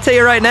school, I'll tell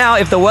you right now,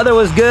 if the weather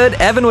was good,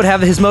 Evan would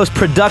have his most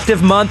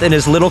productive month in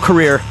his little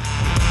career.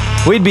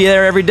 We'd be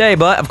there every day,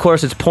 but of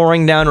course it's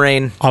pouring down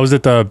rain. I was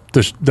at the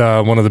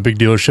one of the big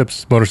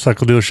dealerships,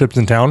 motorcycle dealerships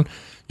in town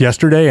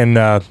yesterday,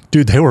 and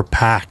dude, they were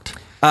packed.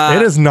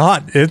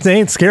 It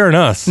ain't scaring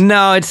us. No,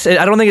 I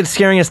don't think it's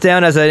scaring us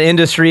down as an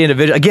industry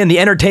individual. Again, the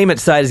entertainment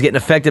side is getting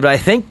affected, but I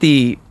think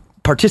the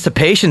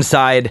participation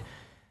side,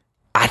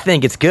 I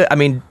think it's good. I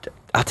mean,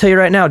 I'll tell you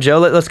right now, Joe,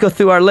 let's go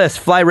through our list.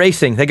 Fly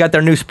Racing, they got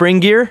their new spring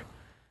gear.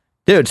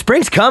 Dude,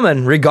 spring's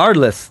coming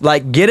regardless.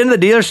 Like, get in the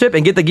dealership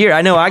and get the gear.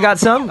 I know I got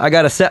some. I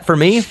got a set for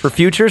me for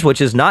Futures, which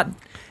is not...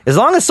 As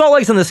long as Salt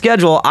Lake's on the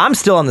schedule, I'm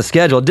still on the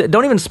schedule.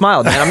 Don't even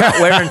smile, man. I'm not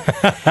wearing...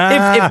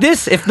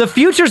 if the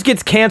Futures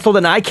gets canceled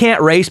and I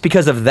can't race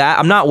because of that,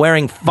 I'm not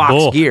wearing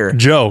Fox gear.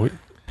 Joe,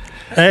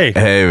 hey,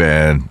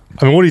 man.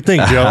 I mean, what do you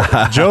think, Joe?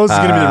 Joe's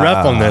going to be the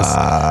rep on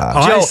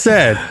this.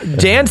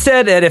 Dan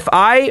said that if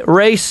I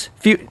race...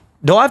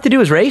 all I have to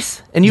do is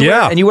race? And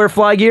you wear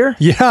fly gear?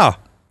 Yeah.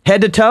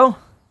 Head to toe?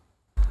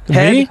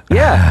 Me?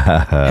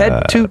 Yeah.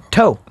 Head to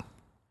toe.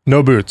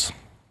 No boots.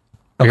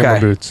 I got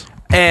no boots.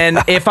 And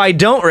if I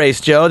don't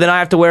race, Joe, then I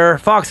have to wear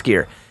Fox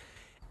gear.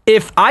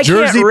 If I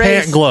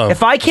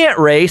can't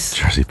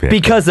race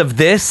because of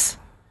this,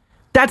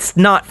 that's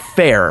not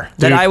fair.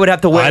 Dude, that I would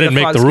have to wear. I didn't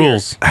make the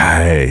rules.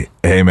 Hey,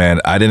 man,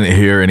 I didn't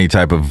hear any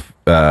type of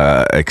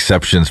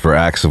exceptions for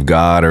acts of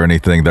God or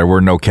anything. There were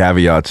no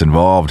caveats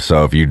involved.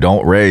 So if you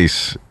don't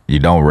race, you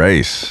don't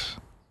race.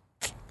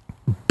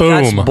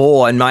 Boom. That's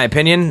bull, in my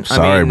opinion.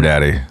 Sorry,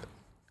 Daddy.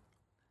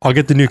 I'll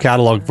get the new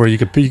catalog for you. You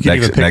can even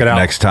pick it out.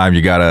 Next time,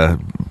 you gotta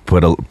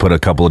put a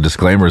couple of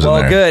disclaimers in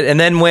Well, there. good. And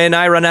then when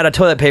I run out of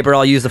toilet paper,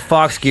 I'll use the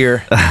Fox gear.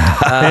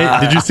 Hey,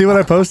 did you see what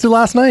I posted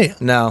last night?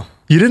 No.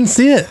 You didn't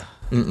see it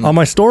on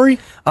my story?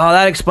 Oh,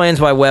 that explains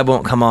why Webb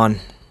won't come on.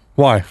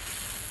 Why?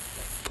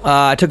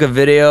 I took a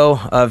video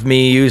of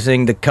me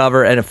using the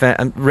cover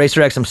and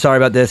Racer X. I'm sorry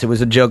about this; it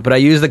was a joke, but I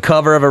used the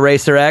cover of a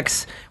Racer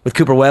X with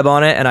Cooper Webb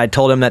on it, and I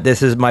told him that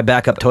this is my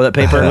backup toilet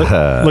paper. Look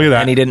at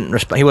that. And he didn't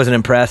respond. He wasn't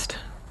impressed.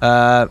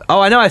 I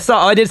know.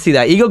 I did see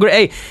that. Eagle Grit.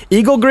 Hey,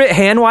 Eagle Grit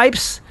hand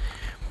wipes.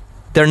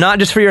 They're not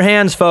just for your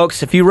hands,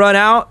 folks. If you run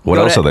out, What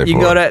else are they you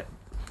for? can go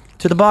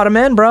to the bottom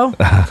end, bro.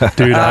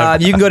 Dude,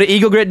 You can go to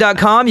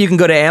eaglegrit.com. You can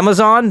go to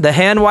Amazon. The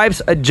hand wipes,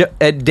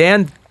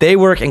 Dan, they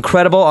work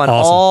incredible on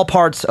Awesome. all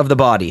parts of the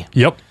body.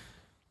 yep.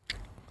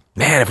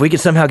 Man, if we could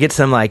somehow get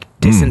some like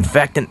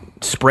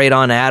disinfectant sprayed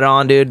on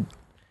add-on, dude.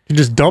 You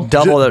just dump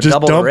Double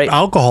the rate.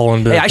 alcohol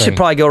into Hey, that I should thing.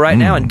 probably go right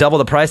now and double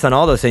the price on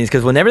all those things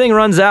because when everything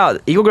runs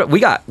out, Eagle Grit,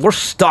 we're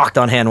stocked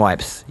on hand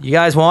wipes. You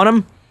guys want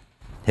them?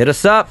 Hit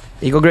us up,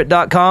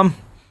 eaglegrit.com.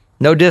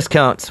 No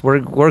discounts. We're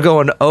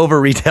going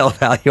over retail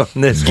value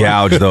on this one.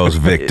 Gouge those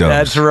victims.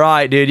 That's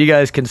right, dude. You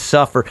guys can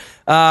suffer.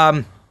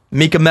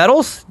 Mika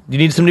Metals, you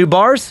need some new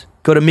bars?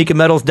 Go to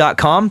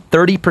mikametals.com.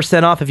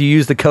 30% off if you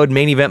use the code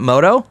Main Event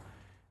Moto.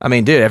 I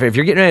mean, dude, if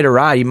you're getting ready to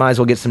ride, you might as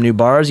well get some new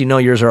bars. You know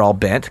yours are all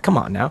bent. Come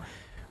on now.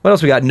 What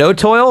else we got? No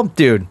Toil?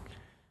 Dude,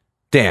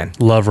 Dan,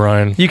 Love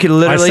Ryan. you can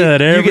literally... I say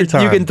that every you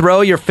time. can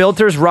throw your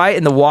filters right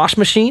in the wash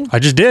machine. I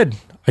just did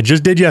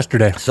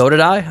yesterday. So did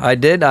I. I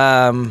did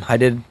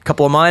a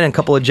couple of mine and a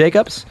couple of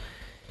Jacobs.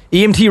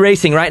 EMT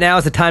Racing, right now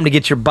is the time to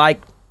get your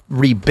bike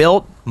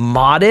rebuilt,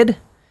 modded.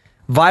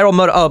 Viral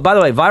Moto. Oh, by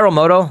the way, Viral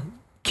Moto,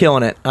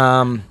 killing it.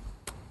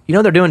 You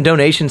know they're doing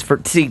donations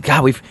for... See,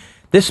 God,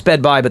 this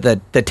sped by, but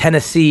the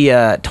Tennessee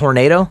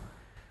tornado,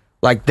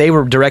 like they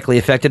were directly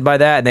affected by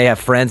that, and they have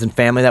friends and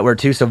family that were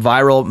too. So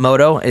Viral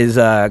Moto is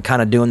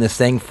kind of doing this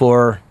thing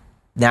for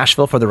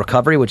Nashville for the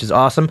recovery, which is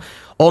awesome.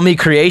 Ole Me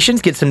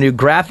Creations, get some new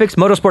graphics.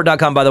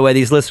 Motorsport.com, by the way,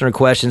 these listener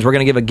questions, we're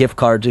going to give a gift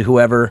card to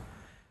whoever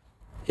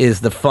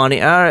is the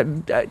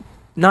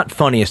not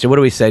funniest, what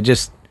do we say?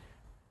 Just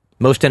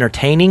most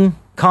entertaining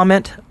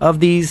comment of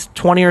these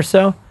 20 or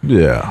so.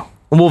 Yeah.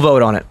 And we'll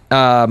vote on it.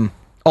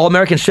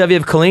 All-American Chevy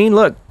of Colleen,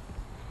 look.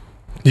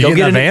 You Go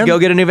get a van? Go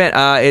get a new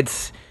van.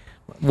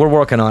 We're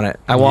working on it.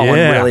 I want one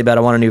Yeah. really bad.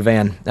 I want a new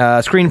van.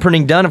 Screen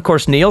printing done. Of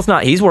course, Neil's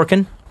not. He's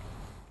working.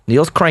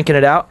 Neil's cranking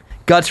it out.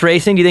 Guts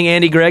Racing. Do you think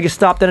Andy Gregg has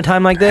stopped at a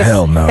time like this?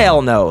 Hell no.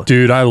 Hell no.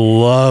 Dude, I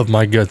love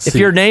my guts. If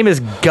your name is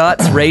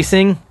Guts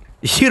Racing,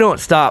 you don't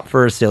stop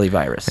for a silly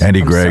virus.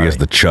 Andy I'm Gregg sorry. is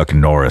the Chuck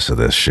Norris of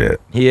this shit.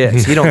 He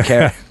is. He don't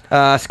care.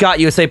 Scott,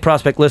 USA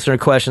Prospect listener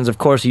questions. Of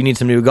course, you need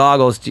some new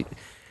goggles.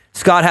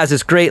 Scott has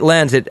this great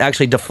lens. It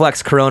actually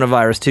deflects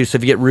coronavirus, too. So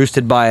if you get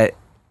roosted by it,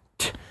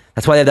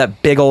 that's why they have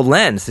that big old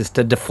lens, is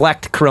to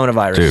deflect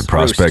coronavirus. Dude,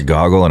 Prospect Roost.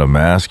 goggle and a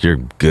mask, you're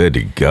good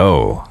to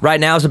go. Right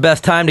now is the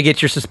best time to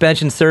get your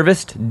suspension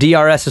serviced.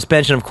 DRS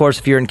suspension, of course,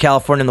 if you're in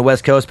California and the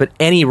West Coast, but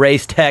any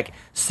Race Tech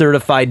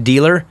certified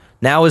dealer,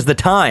 now is the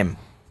time.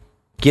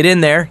 Get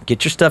in there,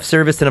 get your stuff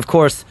serviced, and of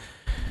course,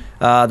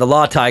 the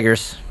Law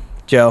Tigers,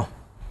 Joe,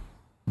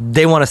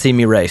 they want to see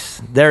me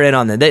race. They're in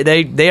on it.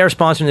 They are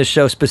sponsoring this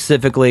show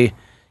specifically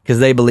because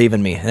they believe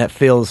in me, and that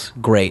feels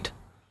great.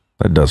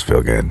 That does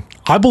feel good.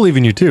 I believe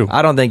in you too.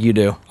 I don't think you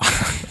do.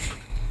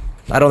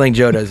 I don't think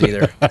Joe does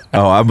either.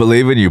 Oh, I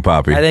believe in you,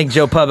 Poppy. I think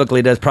Joe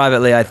publicly does.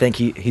 Privately, I think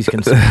he's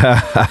concerned.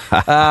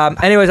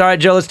 Anyways, all right,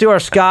 Joe, let's do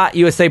our Scott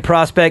USA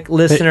Prospect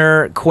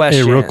listener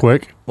question. Hey, real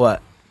quick,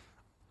 What?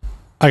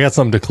 I got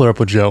something to clear up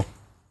with Joe.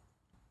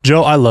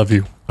 Joe, I love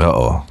you.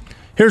 Uh-oh.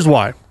 Here's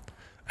why.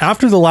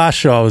 After the last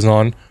show I was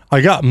on,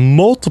 I got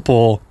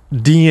multiple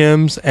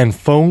DMs and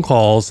phone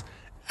calls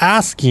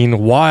asking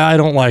why I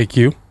don't like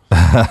you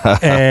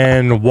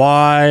and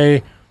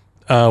why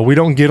we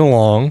don't get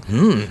along.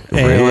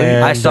 Really?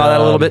 I saw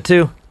that a little bit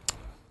too.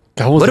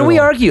 What do we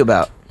argue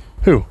about?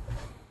 Who?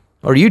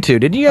 Or you two?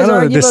 Did you I guys don't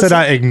know. argue They about said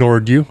something? I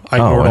ignored you. I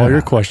ignored all yeah.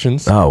 your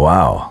questions. Oh,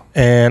 wow.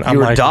 And I'm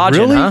were like,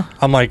 dodging, really? huh?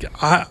 I'm like,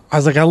 I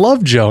was like, I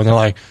love Joe. And they're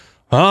like,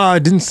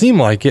 it didn't seem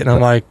like it. And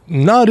I'm like,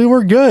 no, dude,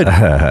 we're good.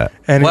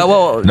 And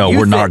Well, No, you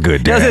we're not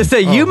good, I was Dan. going to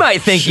say, you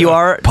might think you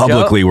are.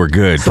 Publicly, Joe. we're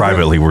good.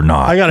 Privately, we're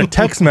not. I got a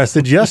text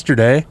message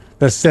yesterday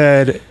that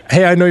said,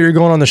 hey, I know you're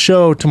going on the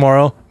show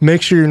tomorrow.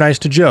 Make sure you're nice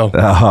to Joe.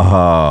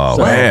 Oh,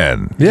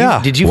 man. Yeah.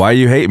 Did you? Why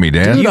you hate me,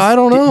 Dan? Dude, I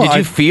don't know. Did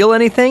you feel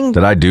anything?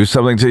 Did I do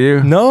something to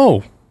you?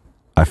 No.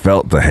 I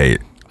felt the hate.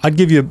 I'd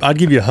give you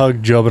a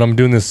hug, Joe, but I'm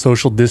doing this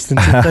social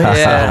distancing thing.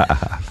 Yeah.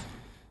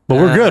 But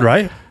we're good,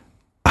 right?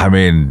 I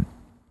mean,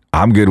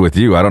 I'm good with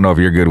you. I don't know if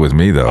you're good with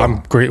me, though. I'm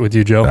great with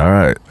you, Joe. All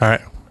right. All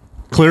right.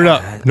 Cleared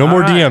up. No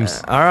more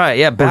DMs. All right,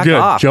 yeah, back good.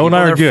 off. Joe and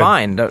I People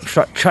are good.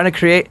 Fine. Trying to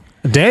create.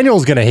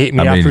 Daniel's gonna hate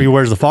me I after mean- he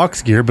wears the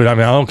Fox gear, but I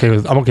mean, I'm okay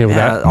with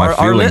that. My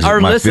Our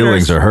listeners,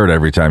 feelings are hurt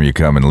every time you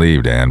come and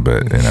leave, Dan,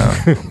 but, you know.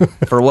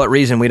 for what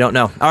reason, we don't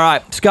know. All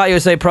right, Scott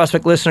USA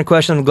Prospect listener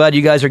question. I'm glad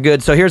you guys are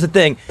good. So here's the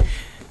thing.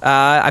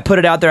 I put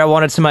it out there. I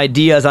wanted some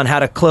ideas on how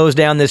to close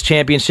down this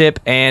championship,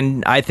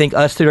 and I think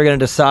us two are going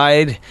to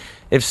decide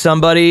if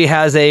somebody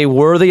has a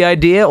worthy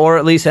idea or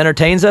at least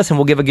entertains us, and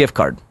we'll give a gift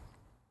card.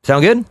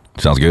 Sound good?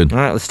 Sounds good. All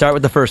right, let's start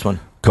with the first one.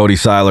 Cody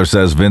Seiler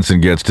says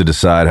Vincent gets to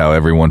decide how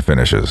everyone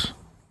finishes.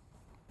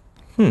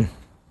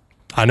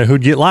 I know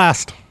who'd get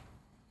last.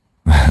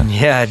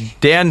 Yeah,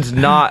 Dan's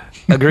not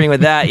agreeing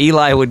with that.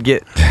 Eli would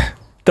get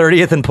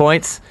 30th in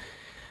points,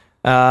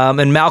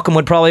 and Malcolm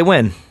would probably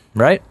win,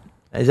 right?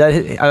 Is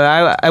that?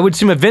 I would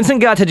assume if Vincent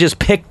got to just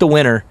pick the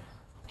winner,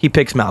 he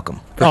picks Malcolm.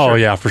 Oh,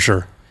 yeah, for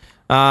sure.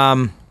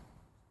 No,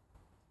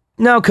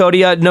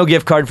 Cody, no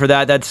gift card for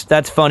that.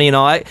 That's funny and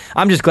all.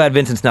 I'm just glad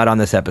Vincent's not on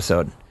this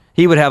episode.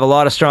 He would have a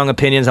lot of strong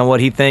opinions on what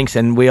he thinks,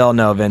 and we all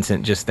know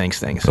Vincent just thinks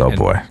things. Oh,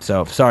 boy.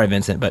 So, sorry,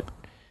 Vincent, but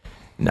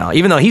no,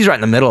 even though he's right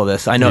in the middle of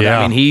this, I know that.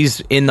 I mean,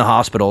 he's in the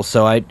hospital,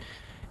 so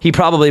he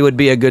probably would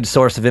be a good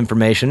source of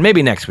information.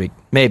 Maybe next week.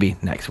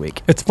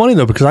 It's funny,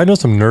 though, because I know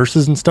some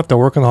nurses and stuff that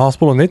work in the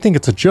hospital, and they think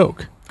it's a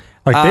joke.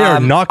 Like, they are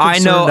not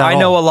concerned at all. I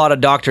know a lot of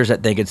doctors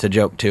that think it's a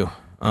joke, too.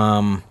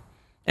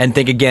 And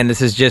think, again,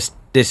 this is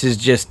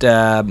just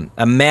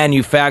a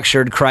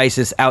manufactured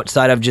crisis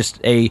outside of just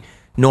a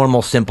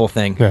normal, simple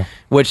thing. Yeah.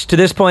 Which, to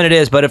this point, it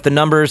is. But if the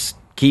numbers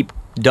keep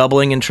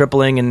doubling and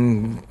tripling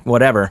and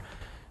whatever.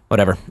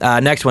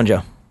 Next one,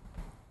 Joe.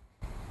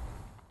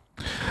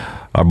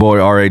 Our boy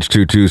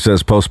RH22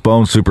 says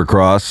postpone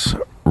Supercross,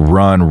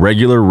 run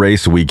regular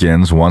race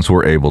weekends once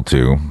we're able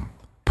to,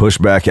 push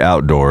back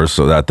outdoors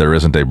so that there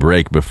isn't a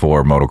break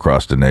before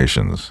Motocross to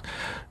Nations.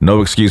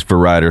 No excuse for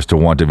riders to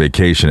want a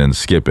vacation and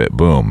skip it.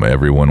 Boom,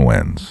 everyone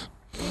wins.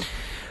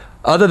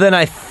 Other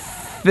than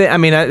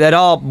that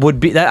all would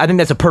be. I think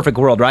that's a perfect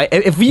world, right?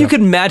 If you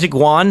could magic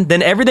wand,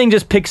 then everything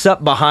just picks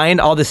up behind.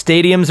 All the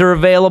stadiums are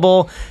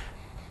available.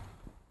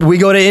 We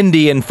go to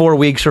Indy in 4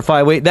 weeks or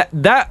 5 weeks.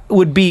 That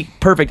would be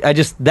perfect.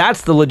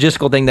 That's the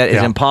logistical thing that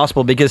is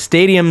impossible because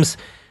stadiums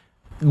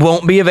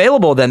won't be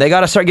available then. They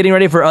got to start getting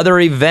ready for other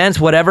events,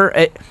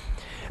 whatever.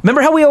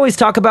 Remember how we always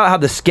talk about how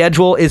the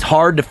schedule is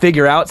hard to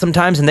figure out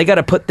sometimes, and they got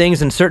to put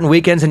things in certain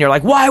weekends, and you're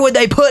like, why would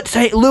they put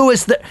St.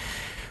 Louis there?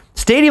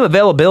 Stadium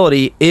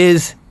availability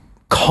is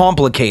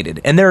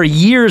complicated, and they're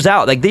years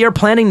out. Like, they are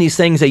planning these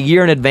things a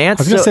year in advance.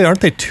 I was going to say, aren't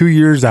they 2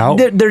 years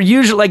out? They're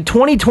usually, like,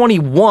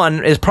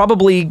 2021 is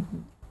probably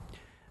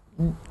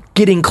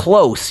getting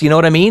close, you know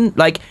what I mean?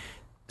 Like,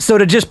 so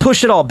to just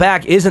push it all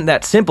back isn't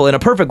that simple. In a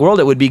perfect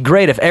world, it would be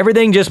great if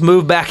everything just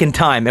moved back in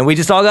time and we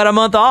just all got a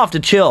month off to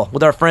chill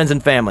with our friends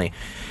and family.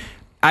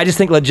 I just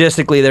think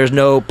logistically there's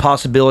no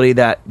possibility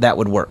that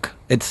would work.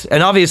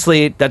 And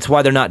obviously that's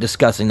why they're not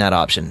discussing that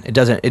option. It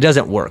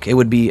doesn't work. It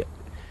would be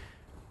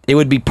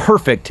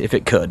perfect if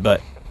it could,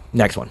 but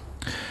next one.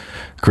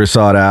 Chris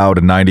Odd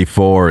out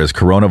 94. Is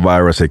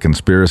coronavirus a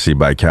conspiracy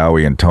by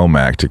Cowie and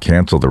Tomac to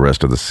cancel the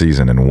rest of the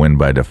season and win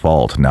by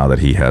default now that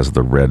he has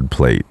the red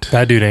plate?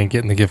 That dude ain't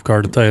getting the gift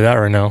card, to tell you that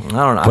right now. I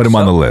don't know. Put him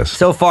on the list.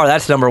 So far,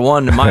 that's number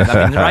one.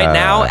 Right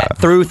now,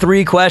 through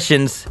 3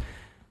 questions,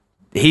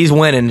 he's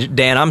winning.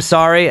 Dan, I'm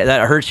sorry.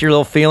 That hurts your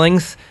little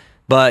feelings.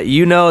 But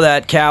you know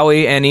that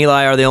Cowie and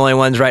Eli are the only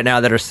ones right now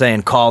that are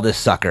saying, call this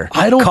sucker.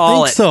 I don't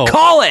think so.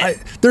 Call it.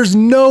 There's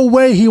no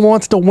way he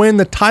wants to win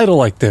the title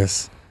like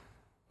this.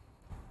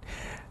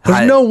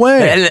 There's no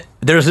way.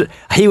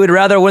 He would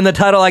rather win the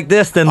title like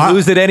this than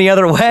lose it any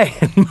other way,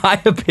 in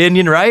my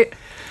opinion, right?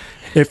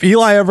 If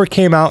Eli ever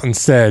came out and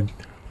said,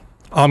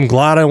 I'm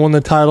glad I won the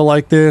title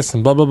like this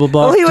and blah, blah, blah,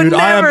 blah. Well, he would dude,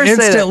 I am never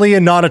say instantly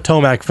not a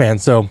Tomac fan,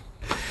 so...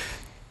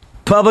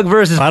 Public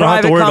versus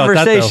private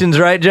conversations,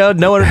 right, Joe?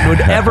 No one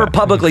would ever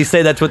publicly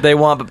say that's what they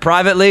want, but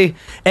privately,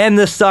 end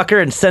this sucker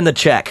and send the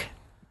check.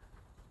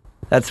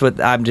 That's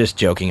what... I'm just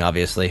joking,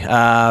 obviously.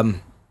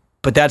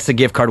 But that's the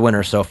gift card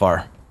winner so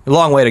far. A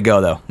long way to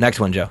go, though. Next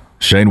one, Joe.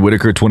 Shane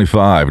Whitaker,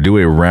 25. Do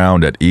a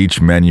round at each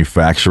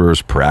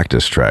manufacturer's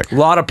practice track. A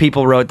lot of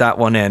people wrote that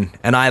one in,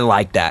 and I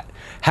like that.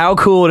 How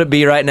cool would it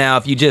be right now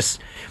if you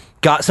just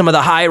got some of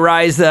the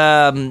high-rise, what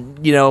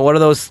are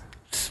those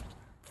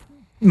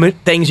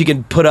things you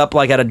can put up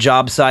like at a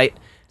job site?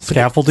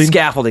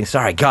 Scaffolding.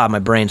 Sorry, God, my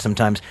brain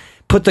sometimes.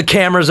 Put the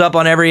cameras up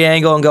on every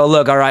angle and go,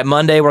 look, all right,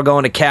 Monday we're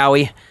going to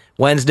Cowie.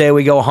 Wednesday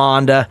we go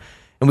Honda.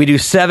 And we do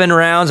 7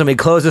 rounds and we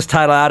close this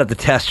title out at the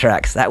test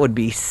tracks. That would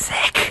be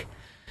sick.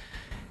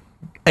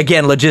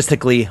 Again,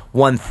 logistically,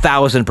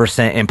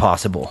 1,000%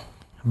 impossible.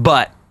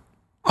 But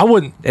I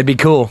wouldn't. It'd be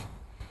cool.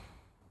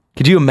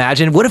 Could you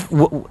imagine? What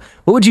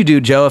would you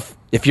do, Joe,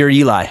 if you're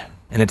Eli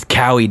and it's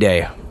Cowie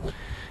Day,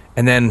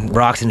 and then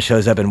Roxon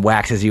shows up and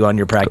waxes you on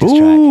your practice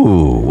track?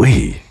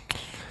 Ooh-wee.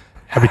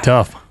 That'd be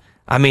tough.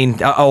 I mean,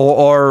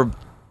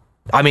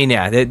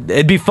 yeah,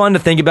 it'd be fun to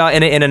think about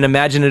in an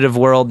imaginative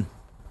world.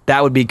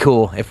 That would be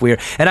cool if we're...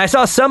 And I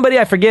saw somebody,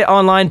 I forget,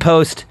 online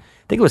post,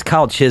 I think it was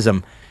Kyle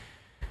Chisholm,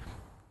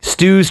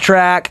 Stu's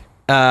track,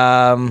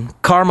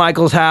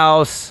 Carmichael's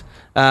house,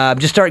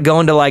 just start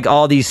going to like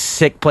all these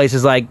sick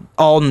places like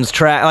Alden's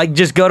track, like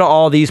just go to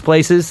all these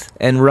places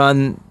and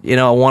run,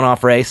 a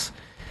one-off race.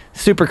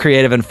 Super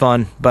creative and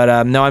fun.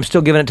 But no, I'm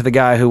still giving it to the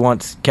guy who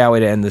wants Cowie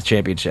to end the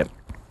championship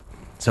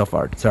so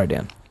far. Sorry,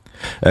 Dan.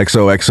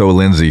 XOXO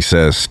Lindsay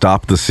says,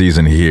 stop the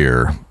season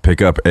here.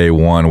 Pick up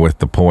A1 with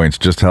the points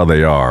just how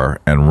they are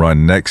and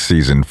run next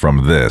season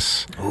from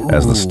this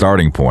as the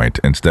starting point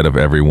instead of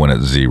everyone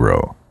at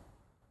 0.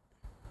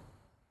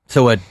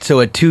 So a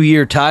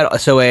 2-year title,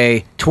 so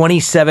a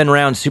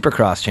 27-round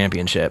Supercross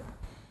championship.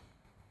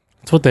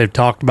 That's what they've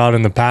talked about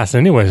in the past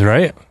anyways,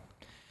 right?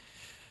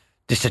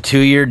 Just a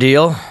 2-year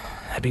deal?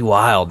 That'd be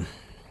wild.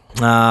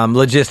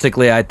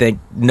 Logistically, I think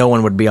no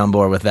one would be on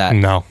board with that.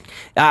 No.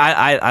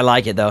 I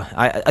like it, though.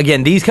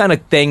 Again, these kind of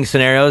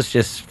scenarios,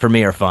 just for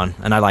me, are fun.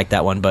 And I like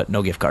that one, but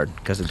no gift card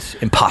because it's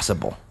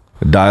impossible.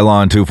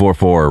 Dylon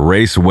 244,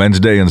 race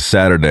Wednesday and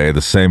Saturday,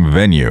 the same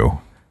venue,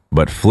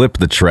 but flip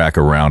the track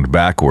around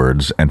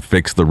backwards and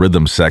fix the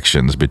rhythm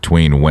sections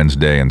between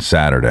Wednesday and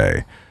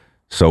Saturday.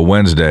 So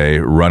Wednesday,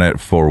 run it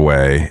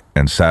 4-way,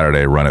 and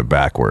Saturday, run it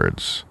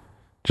backwards.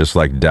 Just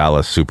like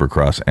Dallas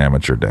Supercross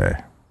Amateur Day.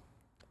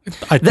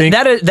 I think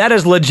that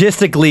is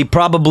logistically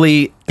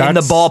probably in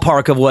the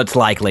ballpark of what's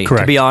likely,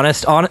 correct. To be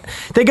honest.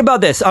 Think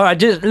about this. All right,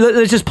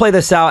 let's just play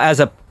this out as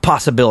a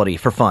possibility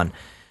for fun.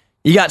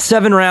 You got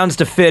 7 rounds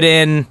to fit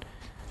in,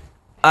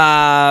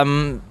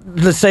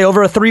 let's say,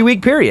 over a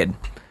 3-week period.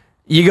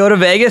 You go to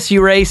Vegas,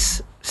 you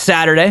race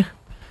Saturday,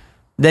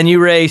 then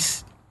you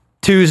race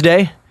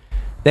Tuesday,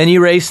 then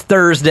you race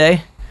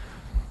Thursday,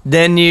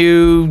 then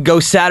you go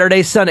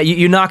Saturday, Sunday.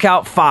 You knock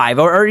out 5,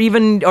 or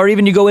even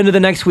you go into the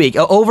next week.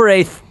 Over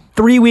a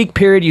 3-week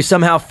period, you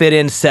somehow fit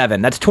in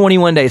 7. That's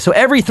 21 days. So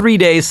every 3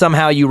 days,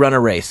 somehow you run a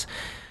race.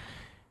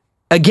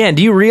 Again,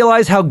 do you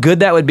realize how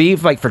good that would be,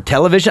 like, for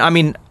television? I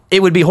mean,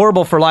 it would be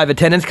horrible for live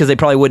attendance because they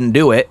probably wouldn't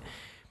do it.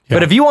 Yeah.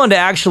 But if you wanted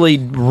to actually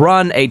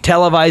run a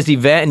televised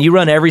event and you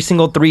run every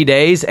single 3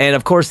 days, and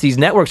of course these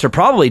networks are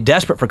probably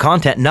desperate for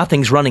content,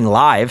 nothing's running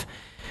live.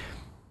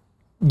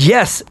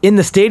 Yes, in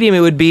the stadium it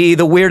would be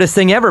the weirdest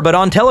thing ever, but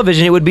on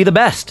television it would be the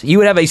best. You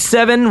would have a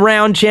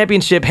 7-round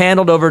championship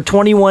handled over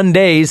 21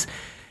 days,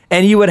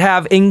 and you would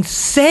have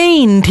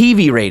insane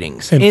TV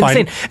ratings.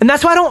 Insane. And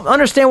that's why I don't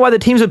understand why the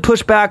teams would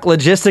push back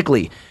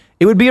logistically.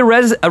 It would be a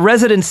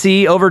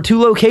residency over 2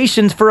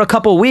 locations for a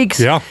couple weeks.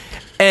 Yeah.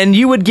 And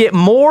you would get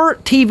more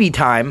TV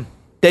time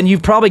than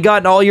you've probably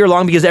gotten all year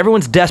long because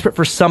everyone's desperate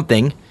for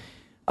something.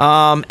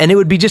 And it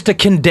would be just a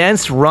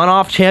condensed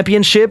runoff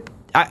championship.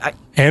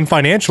 And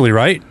financially,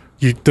 right?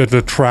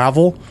 The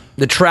travel.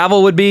 The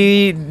travel would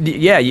be,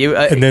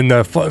 and then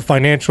the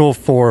financial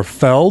for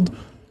Feld.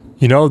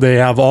 You know,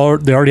 they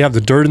already have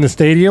the dirt in the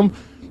stadium.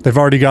 They've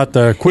already got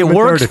the equipment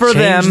there to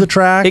change the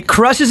track. It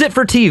crushes it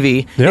for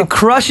TV. Yeah. It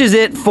crushes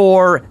it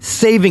for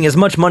saving as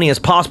much money as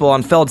possible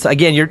on Feld's.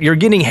 Again, you're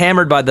getting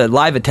hammered by the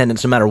live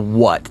attendance no matter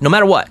what.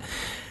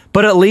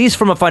 But at least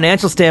from a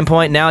financial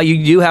standpoint, now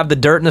you do have the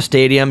dirt in the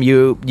stadium.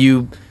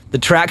 The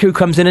track crew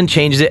comes in and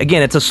changes it.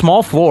 Again, it's a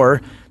small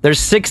floor. There's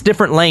 6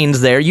 different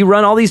lanes there. You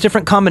run all these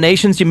different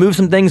combinations. You move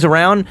some things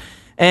around,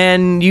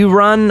 and you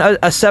run a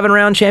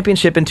 7-round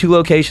championship in 2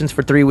 locations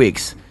for 3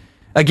 weeks.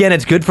 Again,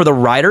 it's good for the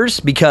riders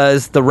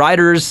because the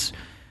riders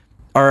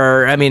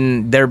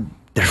they're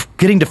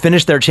getting to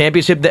finish their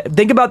championship.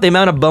 Think about the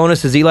amount of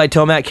bonuses Eli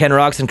Tomac, Ken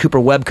Rocks, and Cooper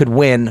Webb could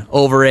win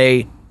over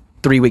a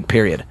 3-week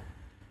period.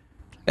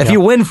 If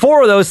you win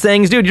 4 of those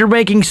things, dude, you're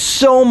making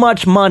so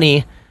much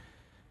money.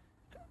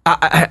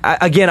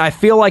 I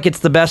feel like it's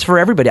the best for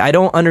everybody. I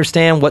don't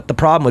understand what the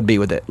problem would be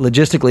with it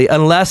logistically,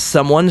 unless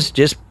someone's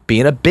just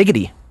being a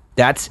biggity.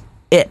 That's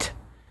it.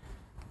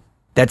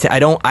 I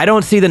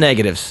don't see the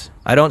negatives.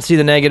 I would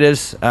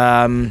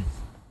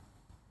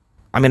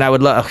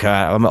love. Okay,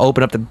 I'm gonna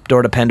open up the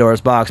door to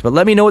Pandora's box, but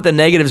let me know what the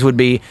negatives would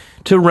be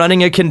to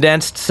running a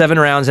condensed 7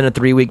 rounds in a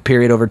 3-week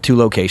period over 2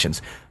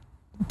 locations.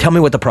 Tell me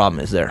what the problem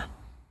is there.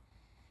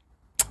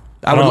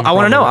 I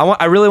want to know.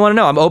 I really want to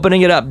know. I'm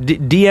opening it up.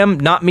 DM,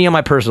 not me on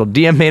my personal.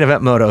 DM Main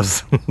Event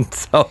Motos.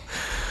 So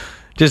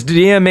just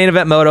DM Main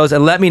Event Motos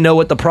and let me know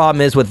what the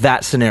problem is with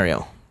that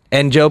scenario.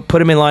 And Joe,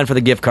 put him in line for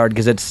the gift card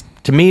because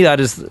to me that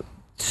is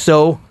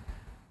so.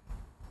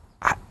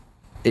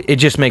 It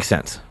just makes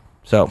sense.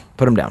 So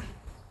put him down.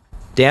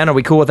 Dan, are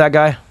we cool with that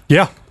guy?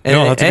 Yeah.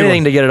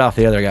 Anything to get it off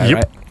the other guy,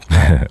 Yep.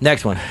 right?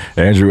 Next one.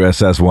 Andrew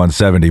SS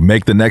 170.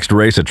 Make the next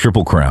race a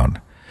Triple Crown.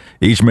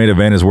 Each main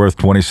event is worth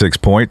 26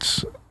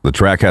 points. The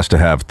track has to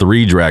have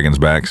 3 Dragons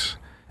backs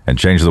and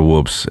change the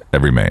whoops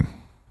every main.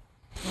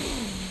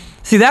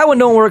 See, that one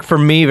don't work for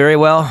me very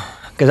well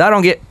because I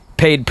don't get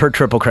paid per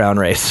Triple Crown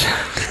race.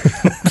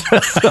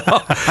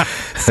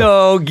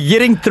 So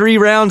getting 3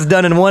 rounds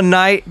done in one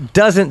night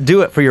doesn't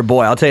do it for your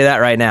boy. I'll tell you that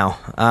right now.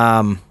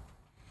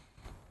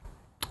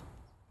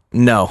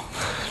 No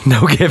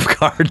gift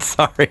card.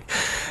 Sorry.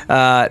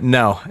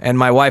 No. And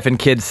my wife and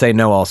kids say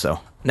no also.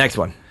 Next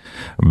one.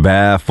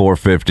 Bah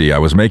 450. I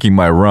was making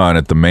my run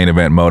at the Main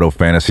Event Moto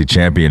Fantasy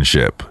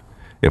Championship.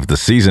 If the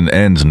season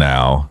ends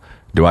now,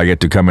 do I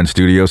get to come in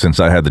studio since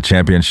I had the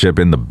championship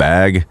in the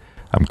bag?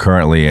 I'm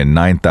currently in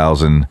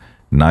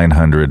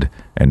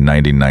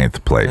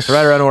 9,999th place. That's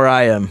right around where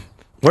I am.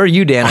 Where are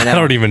you, Dan? I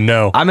don't even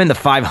know. I'm in the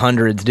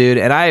 500s, dude,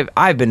 and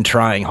I've been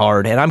trying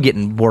hard, and I'm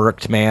getting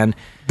worked, man.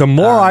 The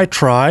more I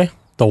try,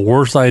 the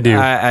worse I do.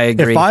 I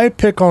agree. If I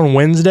pick on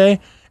Wednesday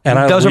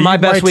and those are my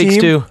best weeks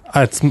too.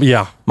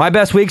 Yeah. My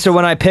best weeks are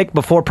when I pick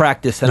before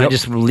practice and I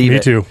just leave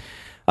it. Me too.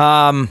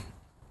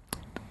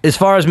 As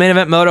far as Main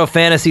Event Moto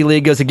Fantasy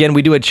League goes, again,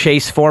 we do a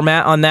chase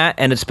format on that,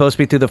 and it's supposed to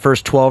be through the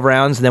first 12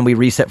 rounds, and then we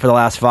reset for the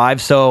last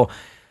 5. So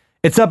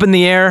it's up in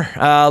the air.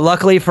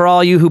 Luckily for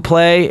all you who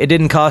play, it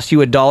didn't cost you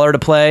 $1 to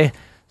play,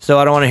 so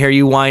I don't want to hear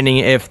you whining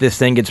if this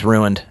thing gets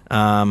ruined.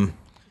 Time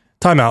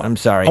out. I'm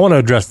sorry. I want to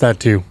address that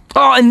too.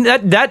 Oh, and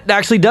that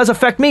actually does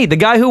affect me. The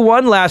guy who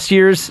won last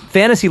year's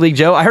Fantasy League,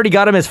 Joe, I heard he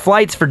got him his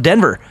flights for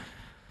Denver.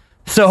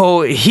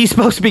 So he's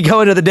supposed to be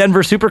going to the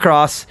Denver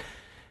Supercross,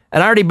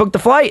 and I already booked the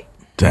flight.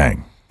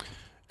 Dang.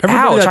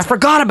 Ouch, I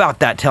forgot about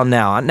that till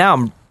now. Now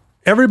I'm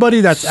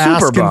everybody that's super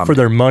asking bummed for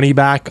their money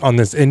back on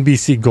this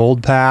NBC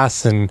Gold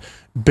Pass and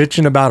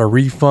bitching about a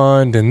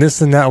refund and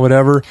this and that,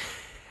 whatever.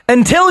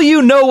 Until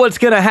you know what's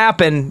going to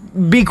happen,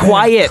 be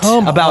quiet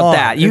Come about on.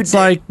 that. It's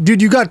like,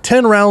 dude, you got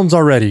 10 rounds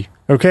already,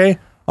 okay?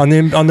 On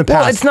the pass.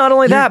 Well, it's not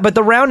only that, but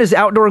the round is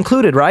outdoor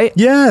included, right?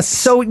 Yes.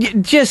 So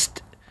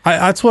just...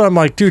 that's what I'm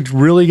like, dude,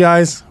 really,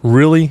 guys?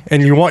 Really?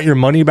 And you want your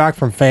money back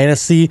from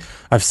fantasy?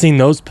 I've seen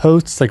those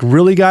posts. Like,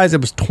 really, guys?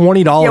 It was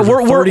 $20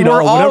 or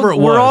 $30, whatever it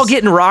was. We're all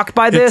getting rocked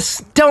by this.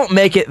 Don't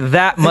make it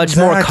that much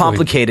more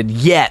complicated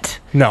yet.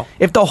 No.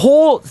 If the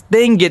whole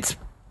thing gets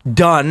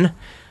done,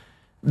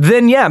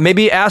 then yeah,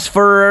 maybe ask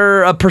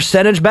for a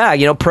percentage back,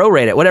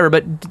 prorate it, whatever.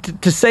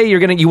 But to say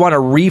you want a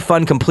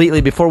refund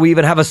completely before we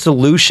even have a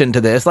solution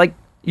to this, like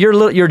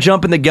you're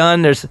jumping the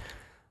gun. There's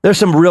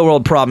some real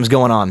world problems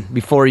going on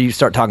before you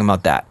start talking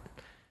about that.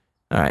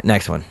 All right,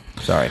 next one.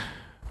 Sorry.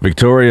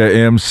 Victoria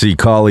MC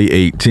Collie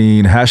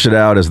 18 hash it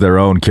out as their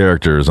own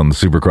characters on the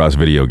Supercross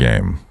video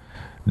game.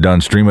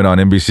 Done streaming on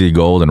NBC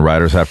Gold, and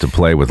riders have to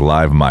play with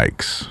live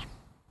mics.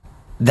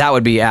 That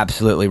would be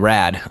absolutely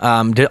rad.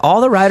 Did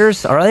all the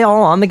riders, are they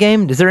all on the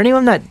game? Is there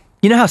anyone that,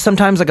 how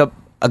sometimes like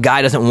a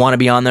guy doesn't want to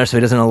be on there, so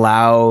he doesn't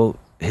allow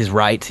his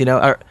rights,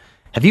 have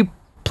you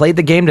played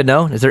the game to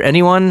know? Is there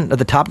anyone of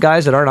the top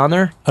guys that aren't on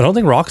there? I don't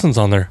think Roxon's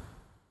on there.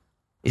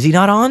 Is he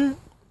not on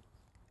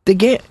the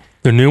game?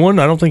 The new one?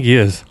 I don't think he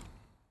is.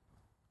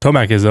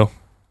 Tomac is, though.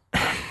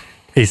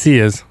 AC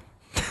is.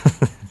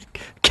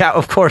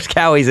 Of course,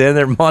 Cowie's in.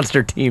 They're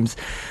monster teams.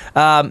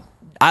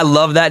 I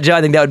love that, Joe.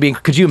 I think that would be...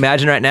 Could you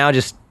imagine right now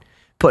just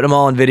putting them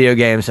all in video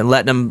games and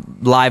letting them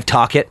live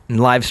talk it and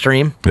live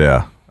stream?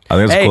 Yeah. I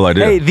think that's a cool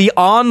idea. Hey, the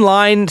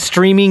online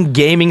streaming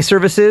gaming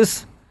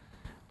services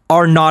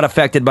are not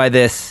affected by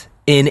this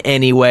in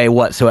any way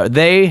whatsoever.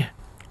 They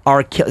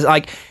are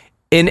like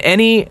in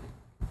any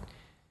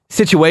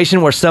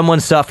situation where someone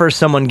suffers,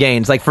 someone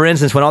gains. Like for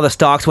instance, when all the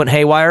stocks went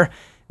haywire,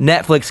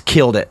 Netflix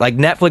killed it. Like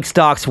Netflix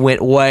stocks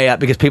went way up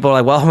because people are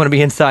like, well, I'm going to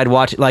be inside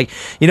watching. Like,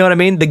 you know what I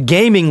mean? The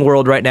gaming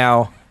world right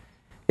now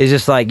is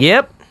just like,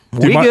 yep,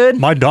 we good.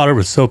 My daughter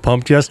was so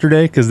pumped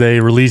yesterday because they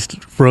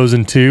released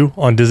Frozen 2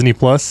 on Disney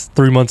Plus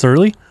 3 months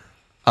early.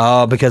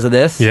 Oh, because of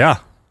this? Yeah.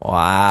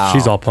 Wow.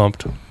 She's all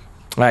pumped. All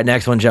right,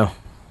 next one, Joe.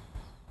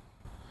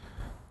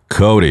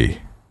 Cody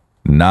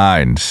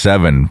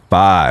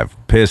 975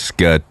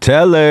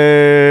 Piscatelli.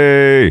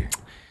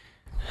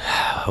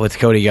 What's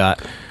Cody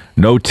got?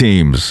 No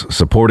teams,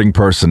 supporting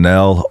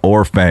personnel,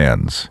 or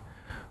fans.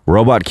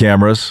 Robot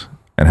cameras,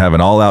 and have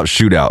an all-out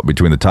shootout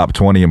between the top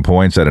 20 in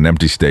points at an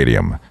empty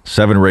stadium.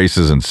 7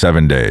 races in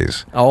 7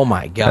 days. Oh,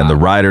 my God. And the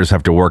riders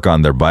have to work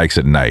on their bikes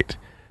at night.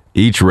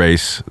 Each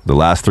race, the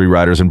last 3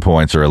 riders in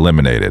points are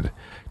eliminated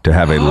to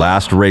have a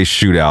last race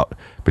shootout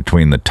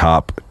between the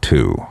top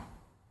 2.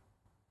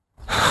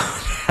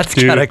 That's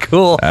kind of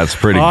cool. That's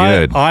pretty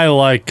good. I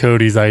like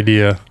Cody's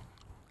idea.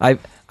 I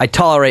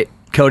tolerate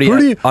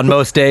Cody on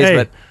most days,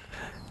 but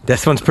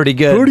this one's pretty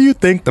good. Who do you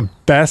think the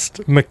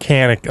best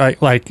mechanic,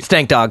 like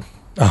Stank Dog.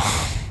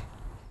 Oh.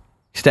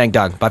 Stank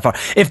Dog, by far.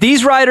 If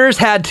these riders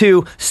had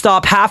to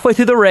stop halfway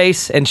through the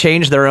race and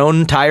change their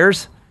own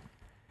tires,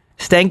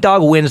 Stank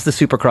Dog wins the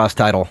Supercross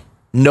title.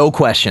 No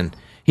question.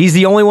 He's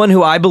the only one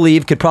who I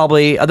believe could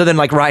probably, other than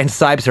like Ryan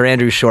Sipes or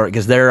Andrew Short,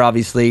 because they're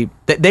obviously,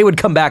 they would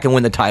come back and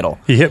win the title.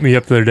 He hit me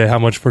up the other day, how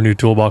much for a new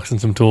toolbox and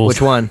some tools.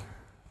 Which one?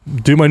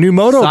 Do my new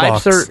Moto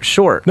box. Sipes or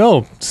Short?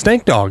 No,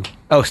 Stank Dog.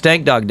 Oh,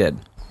 Stank Dog did.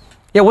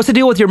 Yeah, what's the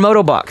deal with your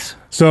Moto box?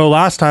 So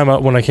last time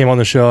when I came on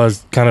the show, I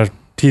was kind of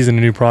teasing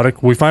a new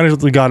product. We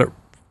finally got it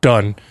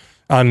done.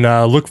 And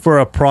look for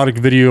a product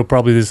video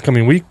probably this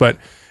coming week, but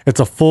it's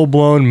a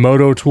full-blown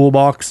Moto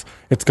toolbox.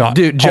 It's got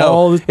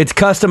Joe, it's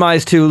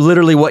customized to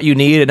literally what you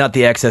need and not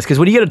the excess. Because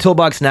when you get a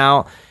toolbox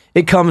now,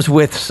 it comes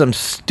with some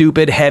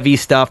stupid heavy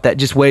stuff that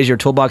just weighs your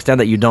toolbox down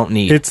that you don't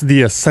need. It's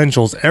the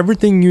essentials.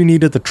 Everything you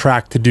need at the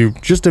track to do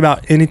just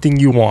about anything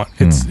you want.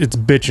 It's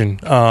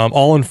bitching.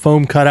 All in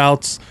foam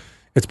cutouts.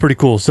 It's pretty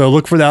cool. So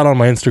look for that on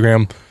my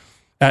Instagram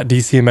at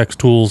DCMX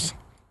Tools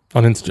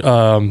on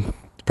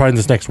probably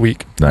this next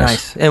week.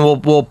 Nice. And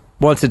we'll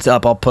once it's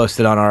up, I'll post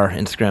it on our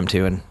Instagram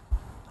too, and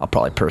I'll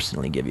probably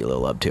personally give you a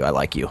little love too. I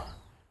like you.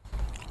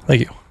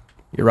 Thank you.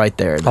 You're right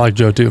there. I like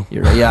Joe too.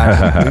 You're right.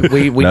 Yeah,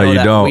 we No, know you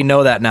that. don't. We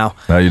know that now.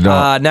 No, you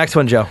don't. Next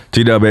one, Joe.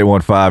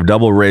 TW815,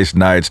 double race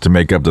nights to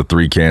make up the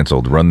 3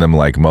 canceled. Run them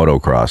like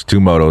motocross.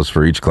 2 motos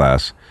for each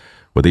class,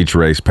 with each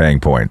race paying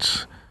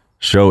points.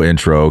 Show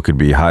intro could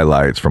be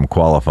highlights from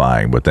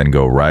qualifying, but then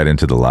go right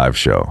into the live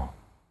show.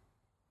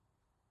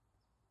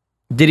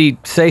 Did he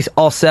say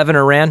all 7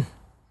 are ran?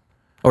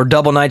 Or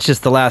double nights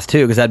just the last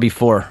 2? Because that'd be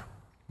 4.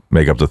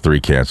 Make up the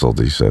 3 canceled,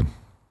 he said.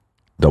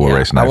 Double Yeah,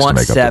 race I nights to want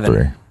make 7. up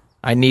the 3.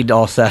 I need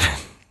all 7.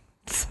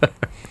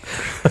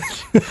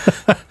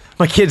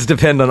 My kids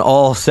depend on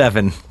all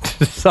 7.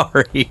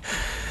 Sorry.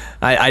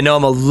 I know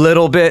I'm a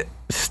little bit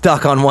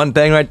stuck on one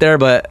thing right there,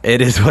 but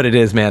it is what it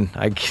is, man.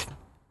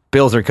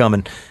 Bills are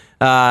coming.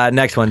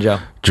 Next one, Joe.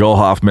 Joel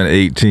Hoffman,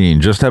 18.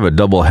 Just have a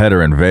double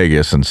header in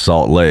Vegas and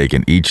Salt Lake,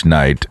 and each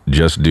night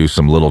just do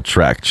some little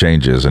track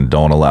changes and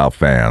don't allow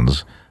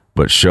fans,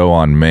 but show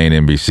on main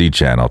NBC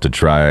channel to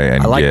try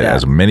and get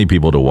as many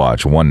people to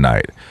watch. One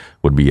night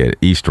would be an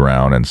East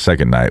round, and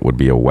second night would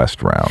be a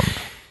West round.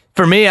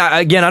 For me,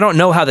 I don't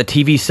know how the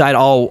TV side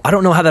I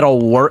don't know how that all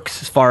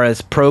works as far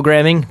as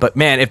programming, but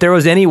man, if there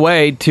was any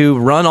way to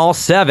run all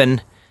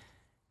 7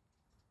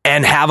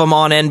 and have them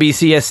on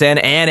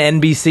NBCSN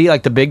and NBC,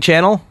 like the big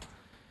channel,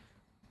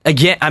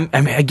 again,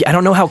 I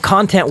don't know how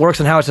content works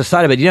and how it's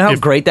decided, but you know how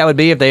great that would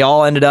be if they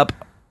all ended up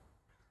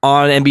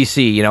on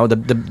NBC,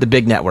 the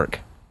big network.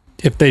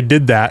 If they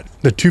did that,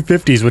 the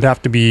 250s would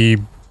have to be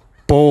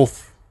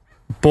both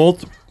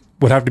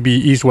would have to be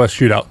East-West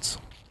shootouts.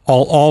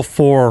 All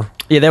 4.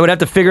 Yeah, they would have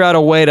to figure out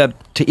a way to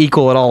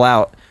equal it all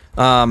out.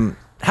 How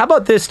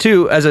about this,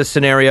 too, as a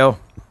scenario?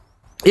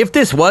 If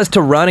this was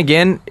to run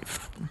again,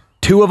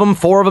 2 of them,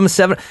 4 of them,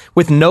 7,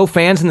 with no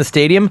fans in the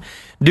stadium,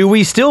 do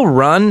we still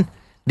run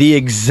the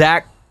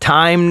exact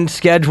timed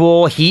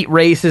schedule, heat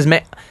races?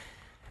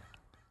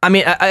 I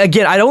mean,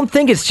 again, I don't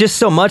think it's just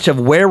so much of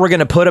where we're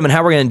going to put them and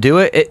how we're going to do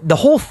it. The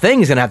whole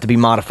thing is going to have to be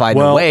modified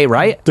in a way,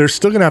 right? They're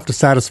still going to have to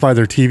satisfy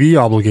their TV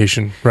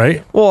obligation,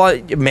 right?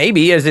 Well,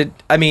 maybe.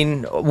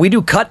 We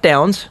do cut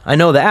downs. I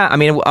know that. I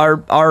mean, our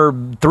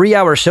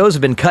 3-hour shows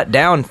have been cut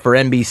down for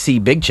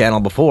NBC Big Channel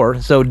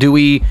before. So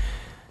do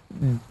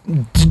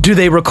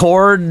they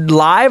record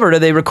live, or do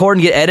they record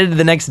and get edited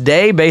the next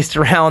day based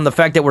around the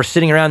fact that we're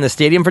sitting around in the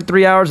stadium for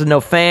 3 hours with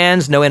no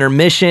fans, no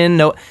intermission,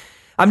 no...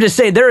 I'm just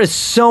saying there is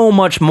so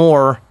much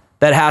more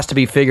that has to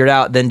be figured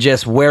out than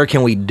just where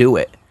can we do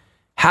it.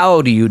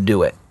 How do you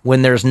do it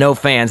when there's no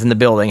fans in the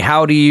building?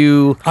 How do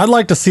you... I'd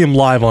like to see them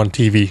live on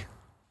TV.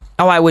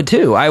 Oh, I would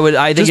too. I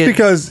think just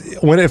because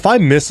if I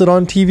miss it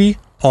on TV,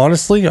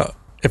 honestly,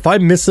 if I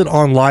miss it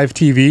on live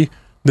TV,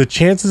 the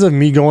chances of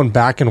me going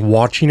back and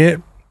watching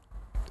it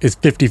is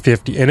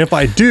 50-50. And if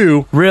I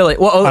do, really,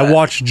 I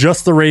watch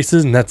just the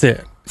races and that's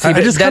it. I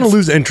just kind of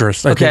lose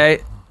interest. I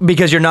think.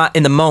 Because you're not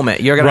in the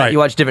moment. You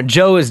watch different.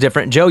 Joe is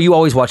different. Joe, you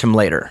always watch him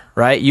later,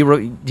 right?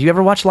 Do you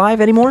ever watch live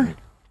anymore?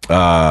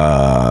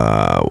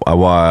 I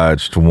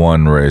watched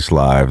 1 race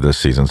live this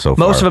season so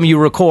far. Most of them you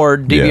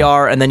record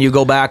DVR and then you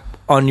go back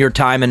on your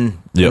time and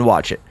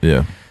watch it.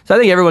 Yeah. So I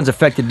think everyone's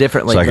affected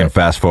differently. So I can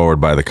fast forward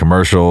by the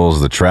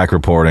commercials, the track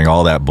reporting,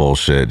 all that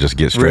bullshit. Just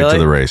get straight to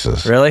the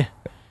races. Really?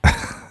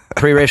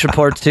 Pre-race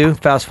reports too?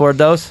 Fast forward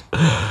those?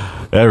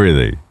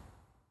 Everything.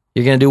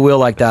 You're going to do Will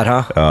like that,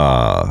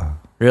 huh?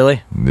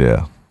 Really?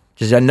 Yeah.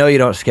 Just I know you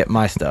don't skip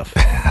my stuff.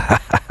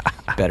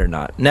 Better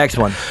not. Next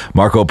one.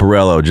 Marco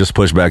Pirello just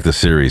pushed back the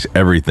series.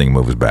 Everything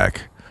moves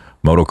back.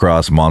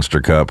 Motocross, Monster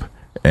Cup,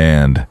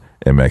 and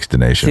MX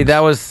Donations. See,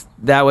 that was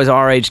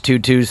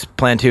RH22's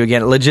plan too.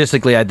 Again,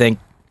 logistically, I think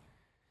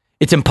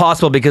it's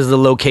impossible because the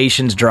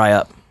locations dry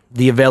up.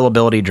 The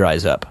availability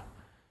dries up.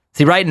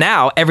 See, right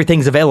now,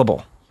 everything's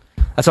available.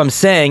 That's what I'm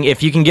saying.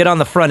 If you can get on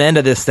the front end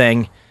of this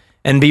thing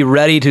and be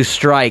ready to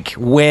strike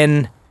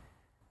when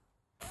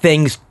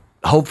things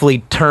hopefully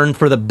turn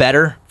for the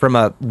better from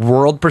a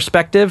world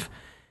perspective,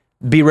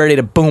 be ready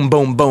to boom,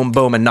 boom, boom,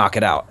 boom, and knock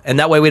it out. And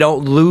that way we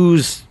don't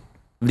lose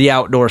the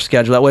outdoor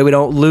schedule. That way we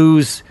don't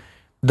lose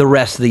the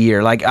rest of the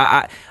year. Like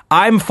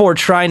I'm for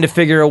trying to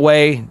figure a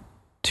way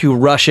to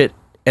rush it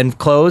and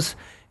close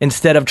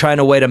instead of trying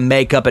a way to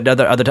make up at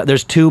other time.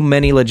 There's too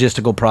many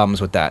logistical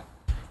problems with that.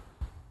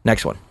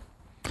 Next one.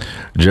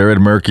 Jared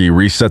Murky,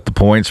 reset the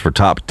points for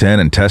top 10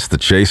 and test the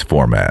chase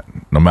format.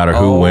 No matter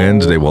who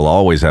wins, they will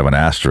always have an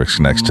asterisk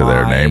next to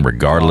their name,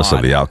 regardless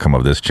of the outcome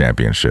of this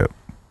championship.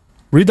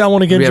 Read that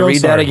one again, Joe.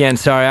 Read that again.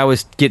 Sorry, I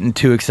was getting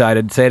too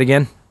excited. Say it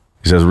again.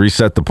 He says,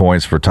 reset the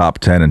points for top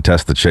 10 and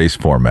test the chase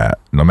format.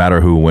 No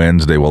matter who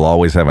wins, they will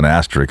always have an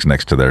asterisk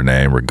next to their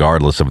name,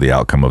 regardless of the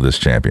outcome of this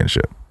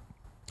championship.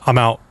 I'm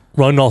out.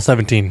 Run all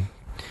 17.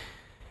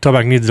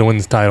 Toback needs to win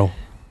this title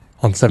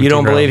on 17 You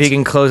don't believe rounds. he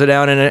can close it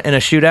down in a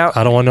shootout?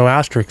 I don't want no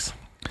asterisks.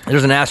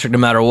 There's an asterisk no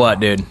matter what,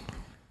 dude.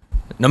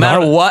 No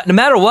matter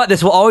what,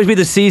 this will always be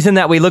the season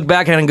that we look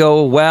back at and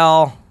go,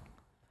 well,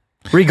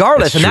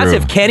 Regardless, It's and that's true.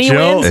 if Kenny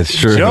Joe, wins. It's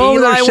true. Joe,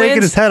 Eli they're shaking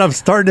wins. his head. I'm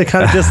starting to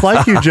kind of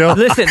dislike you, Joe.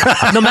 Listen,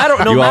 no matter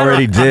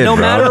already did, no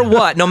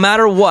bro.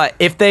 matter what,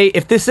 if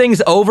this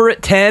thing's over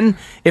at 10,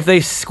 if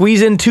they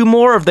squeeze in 2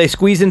 more, if they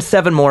squeeze in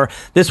 7 more,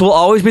 this will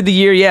always be the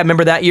year. Yeah,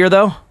 remember that year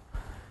though,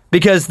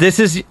 because this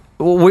is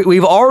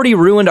we've already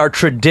ruined our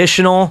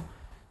traditional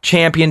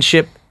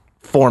championship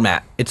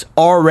format. It's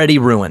already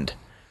ruined.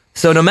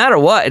 So no matter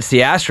what, it's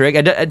the asterisk.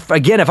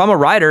 Again, if I'm a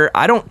rider,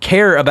 I don't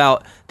care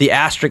about the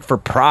asterisk for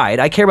pride.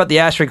 I care about the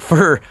asterisk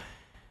for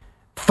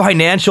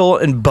financial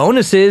and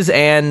bonuses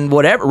and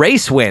whatever,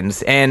 race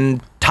wins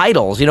and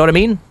titles. You know what I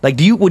mean?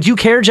 Like, would you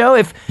care, Joe,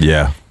 if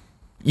Yeah.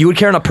 you would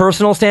care on a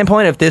personal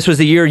standpoint if this was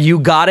the year you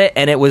got it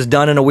and it was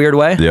done in a weird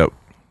way? Yep.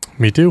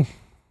 Me too.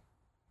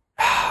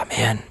 Oh,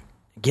 man.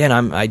 Again,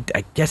 I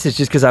guess it's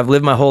just because I've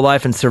lived my whole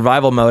life in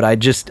survival mode.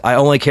 I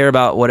only care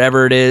about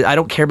whatever it is. I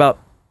don't care about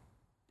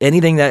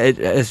anything that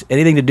has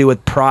anything to do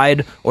with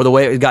pride or the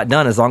way it got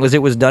done, as long as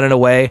it was done in a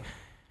way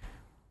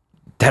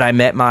that I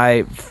met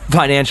my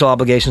financial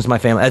obligations to my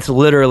family. That's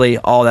literally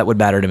all that would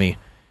matter to me.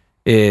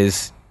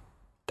 Is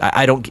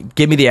I don't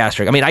give me the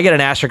asterisk. I mean, I get an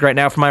asterisk right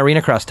now for my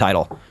arena cross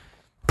title.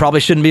 Probably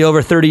shouldn't be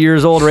over 30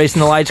 years old racing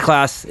the lights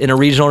class in a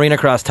regional arena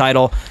cross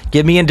title.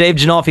 Give me and Dave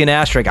Ginolfi an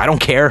asterisk. I don't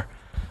care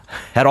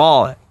at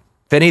all. If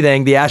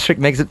anything, the asterisk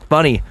makes it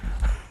funny.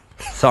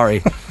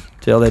 Sorry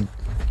to all the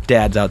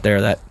dads out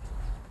there that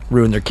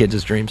ruin their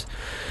kids' dreams.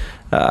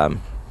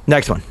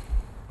 Next one.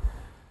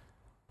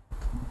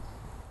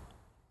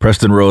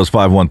 Preston Rose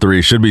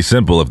 513. Should be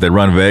simple. If they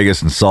run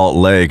Vegas and Salt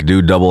Lake,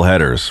 do double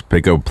headers.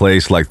 Pick a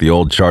place like the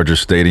old Charger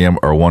Stadium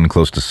or one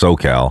close to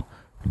SoCal.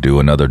 Do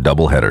another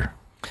double header.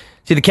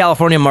 See, the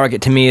California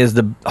market to me is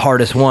the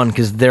hardest one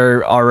because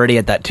they're already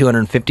at that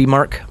 250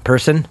 mark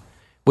person,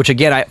 which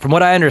again, from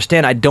what I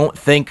understand, I don't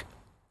think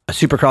a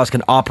Supercross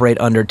can operate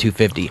under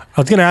 250. I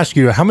was going to ask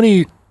you, how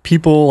many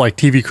people, like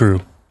TV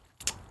crew?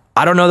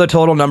 I don't know the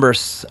total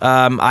numbers.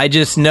 I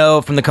just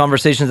know from the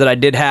conversations that I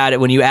did had,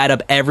 when you add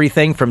up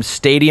everything from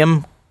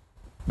stadium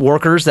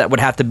workers that would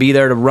have to be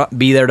there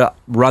to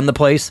run the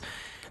place,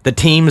 the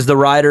teams, the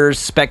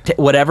riders,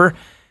 whatever.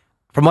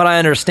 From what I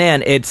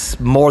understand, it's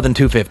more than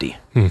 250,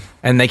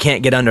 and they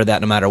can't get under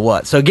that no matter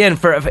what. So again,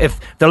 if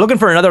they're looking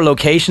for another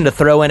location to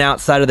throw in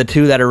outside of the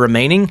 2 that are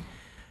remaining,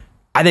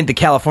 I think the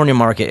California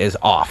market is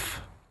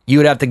off. You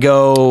would have to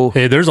go.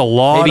 Hey, there's a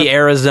lot. Maybe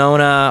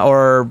Arizona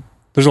or.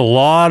 There's a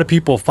lot of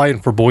people fighting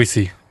for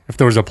Boise. If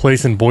there was a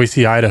place in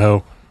Boise,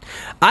 Idaho.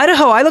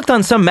 I looked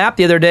on some map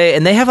the other day,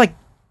 and they have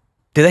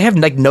do they have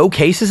no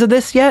cases of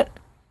this yet?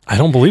 I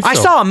don't believe so. I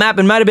saw a map.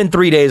 It might have been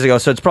 3 days ago,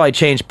 so it's probably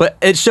changed. But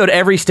it showed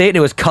every state, and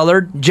it was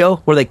colored, Joe,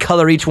 where they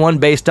color each one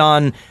based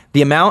on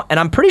the amount. And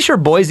I'm pretty sure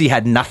Boise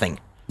had nothing.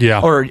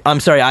 Yeah. Or,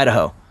 I'm sorry,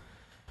 Idaho.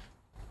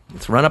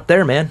 Let's run up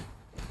there, man.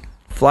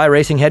 Fly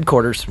Racing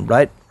headquarters,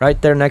 right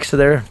there next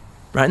to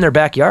right in their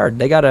backyard.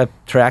 They got a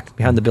track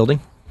behind the building.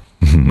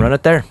 Run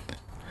it there.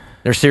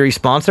 Their series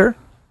sponsor.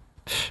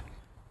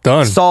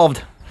 Done.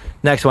 Solved.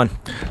 Next one.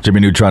 Jimmy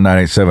Neutron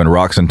 987.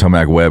 Roxon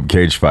Tomac Webb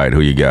cage fight. Who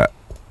you got?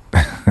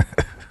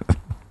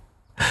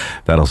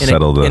 That'll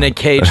settle in a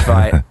cage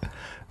fight.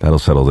 That'll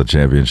settle the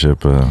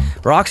championship.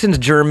 Roxon's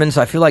German,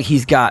 so I feel like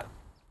he's got,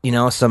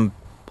 some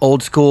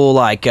old school,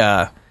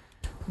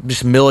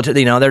 just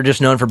military. They're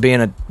just known for being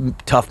a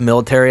tough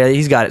military.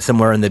 He's got it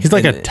somewhere in the. He's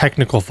like a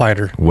technical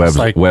fighter.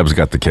 Webb's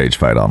got the cage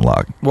fight on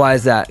lock. Why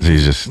is that?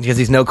 Because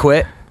he's no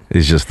quit.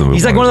 He's just the.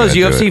 He's like one of those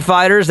UFC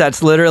fighters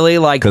that's literally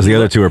like. Because the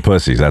other 2 are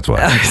pussies. That's why.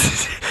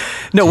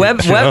 No,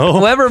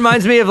 Webb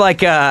reminds me of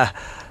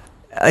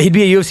he'd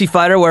be a UFC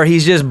fighter where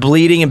he's just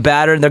bleeding and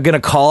battered, and they're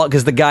gonna call it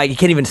because the guy he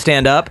can't even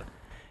stand up.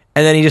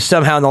 And then he just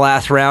somehow in the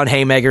last round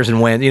haymakers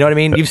and wins. You know what I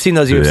mean? You've seen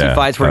those UFC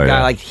fights where a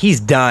guy he's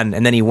done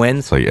and then he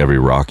wins. It's like every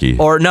Rocky.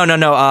 Or no.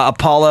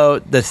 Apollo,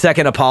 the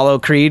second Apollo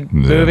Creed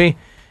movie,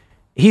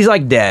 he's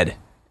dead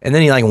and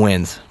then he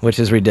wins, which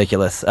is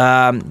ridiculous.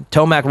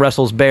 Tomac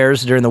wrestles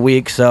bears during the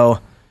week, so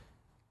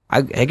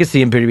I could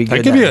see him pretty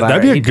good.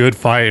 That'd be a good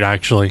fight,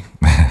 actually.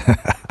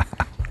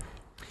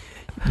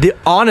 The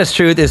honest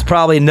truth is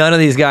probably none of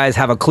these guys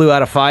have a clue how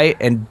to fight,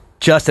 and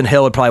Justin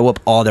Hill would probably whoop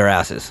all their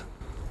asses.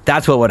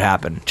 That's what would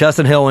happen.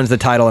 Justin Hill wins the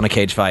title in a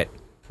cage fight.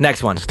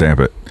 Next one. Stamp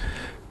it.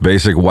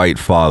 Basic White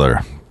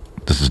Father.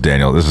 This is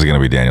Daniel. This is going to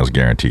be Daniel's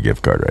guarantee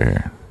gift card right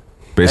here.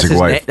 Basic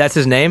White. That's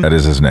his name? That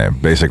is his name.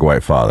 Basic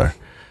White Father.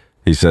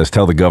 He says,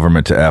 tell the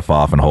government to F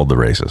off and hold the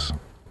races.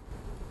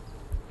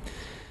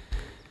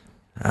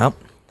 Well,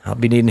 I'll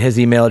be needing his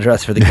email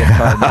address for the gift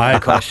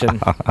card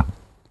question.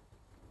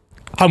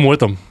 I'm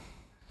with him.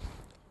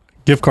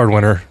 Gift card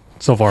winner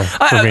so far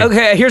for me.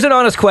 Okay, here's an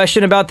honest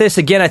question about this.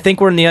 Again, I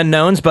think we're in the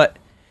unknowns, but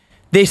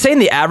they say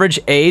the average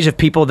age of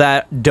people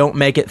that don't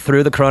make it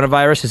through the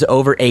coronavirus is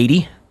over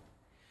 80.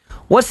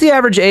 What's the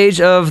average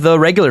age of the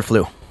regular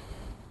flu?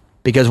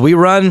 Because we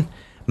run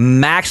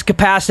max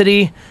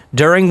capacity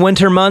during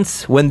winter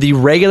months when the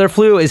regular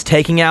flu is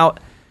taking out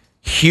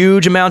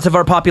huge amounts of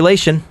our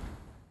population.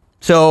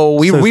 So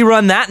we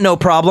run that no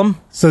problem.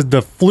 Says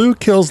the flu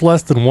kills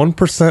less than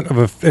 1%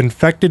 of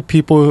infected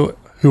people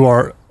who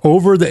are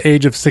over the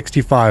age of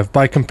 65.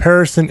 By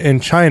comparison, in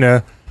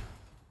China,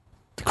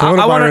 the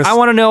coronavirus... I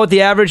want to know what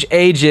the average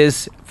age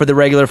is for the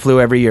regular flu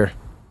every year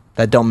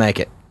that don't make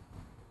it.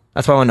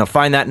 That's what I want to know.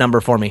 Find that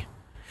number for me.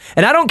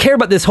 And I don't care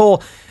about this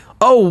whole,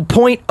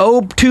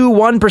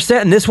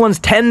 0.021%, and this one's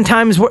 10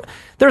 times worse.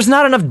 There's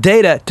not enough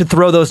data to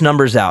throw those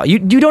numbers out. You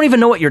don't even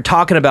know what you're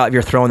talking about if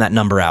you're throwing that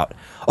number out.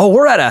 Oh,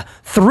 we're at a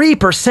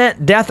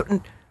 3% death.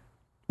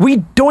 We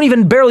don't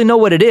even barely know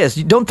what it is.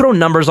 You don't throw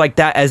numbers like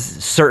that as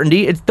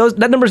certainty.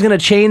 That number's going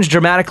to change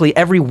dramatically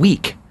every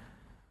week.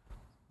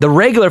 The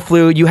regular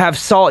flu, you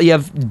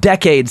have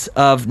decades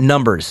of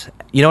numbers.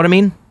 You know what I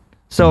mean?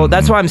 So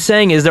that's what I'm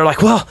saying is they're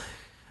like, well,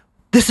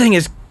 this thing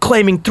is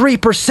claiming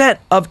 3%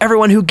 of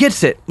everyone who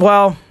gets it.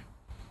 Well,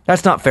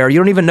 that's not fair. You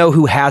don't even know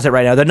who has it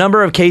right now. The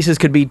number of cases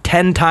could be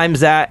 10 times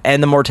that,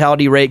 and the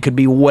mortality rate could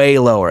be way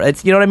lower.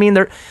 You know what I mean?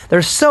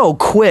 They're so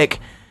quick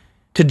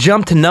to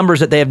jump to numbers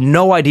that they have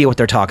no idea what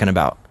they're talking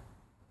about.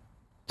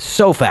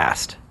 So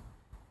fast.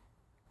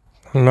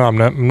 No,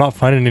 I'm not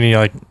finding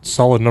any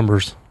solid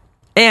numbers.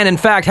 And in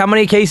fact, how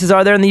many cases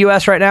are there in the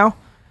U.S. right now?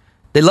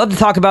 They love to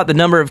talk about the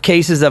number of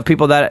cases of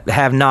people that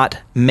have not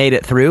made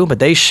it through, but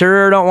they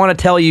sure don't want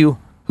to tell you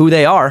who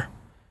they are,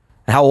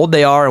 and how old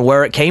they are, and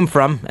where it came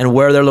from, and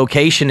where their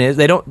location is.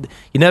 You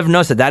never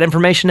notice that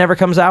information never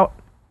comes out.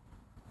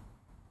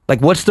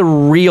 Like, what's the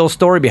real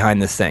story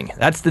behind this thing?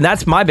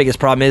 That's my biggest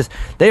problem is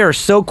they are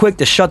so quick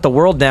to shut the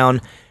world down,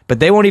 but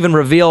they won't even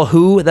reveal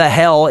who the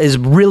hell is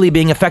really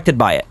being affected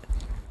by it.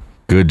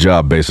 Good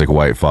job, basic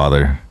white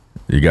father.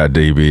 You got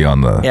DB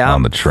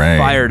on the train.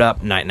 Fired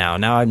up night now.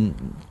 Now I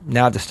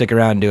have to stick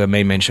around and do a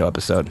main show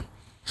episode.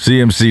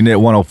 CMC Knit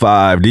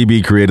 105.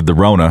 DB created the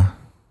Rona,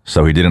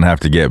 so he didn't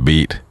have to get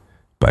beat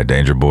by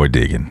Danger Boy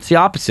Deegan. It's the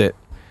opposite.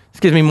 This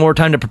gives me more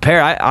time to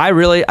prepare.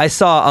 I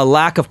saw a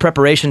lack of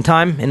preparation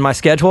time in my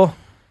schedule,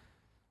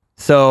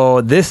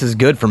 so this is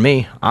good for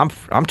me.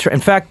 In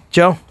fact,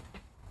 Joe,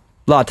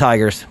 Law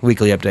Tigers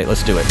weekly update.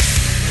 Let's do it.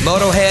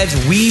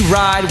 Motoheads, we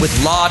ride with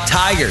Law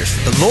Tigers,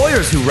 the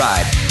lawyers who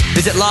ride.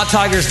 Visit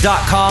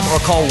lawtigers.com or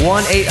call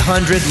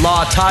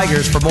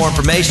 1-800-LAW-TIGERS for more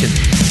information.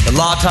 The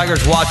Law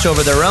Tigers watch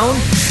over their own,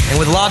 and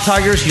with Law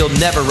Tigers, you'll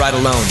never ride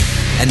alone.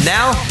 And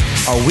now,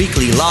 our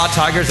weekly Law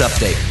Tigers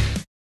update.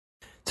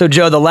 So,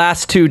 Joe, the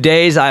last 2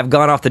 days, I've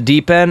gone off the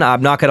deep end.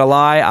 I'm not going to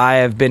lie. I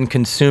have been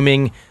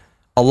consuming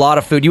a lot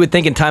of food. You would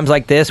think in times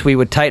like this, we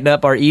would tighten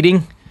up our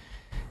eating.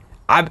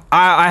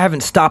 I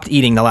haven't stopped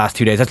eating the last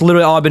 2 days. That's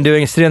literally all I've been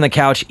doing is sitting on the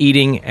couch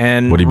eating.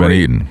 And what have you been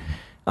eating?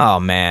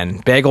 Oh,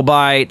 man. Bagel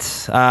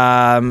bites.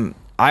 I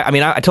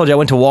told you I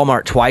went to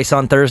Walmart twice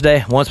on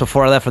Thursday. Once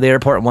before I left for the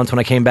airport and once when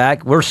I came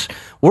back.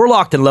 We're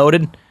locked and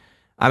loaded.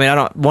 I mean, I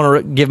don't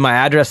want to give my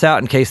address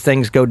out in case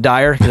things go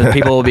dire. Because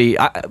people will be...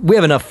 we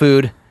have enough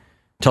food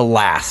to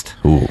last.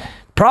 Ooh.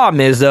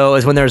 Problem is, though,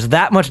 is when there's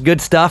that much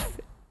good stuff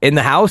in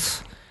the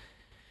house,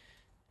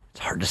 it's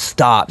hard to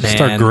stop, man.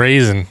 Start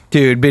grazing.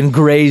 Dude, been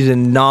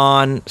grazing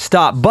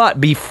non-stop. But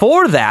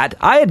before that,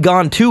 I had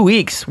gone 2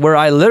 weeks where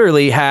I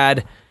literally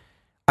had...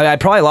 I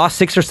probably lost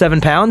 6 or 7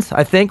 pounds,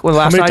 I think, when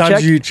last time I checked. How many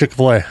times did you eat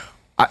Chick-fil-A?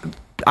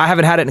 I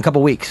haven't had it in a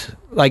couple weeks.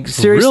 Like,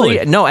 seriously?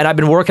 Really? No, and I've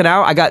been working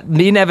out.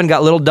 Me and Evan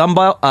got little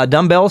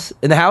dumbbells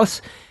in the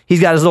house.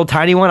 He's got his little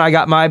tiny one. I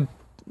got a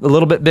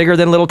little bit bigger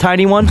than little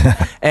tiny one.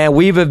 And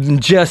we've been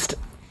just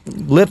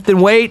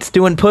lifting weights,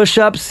 doing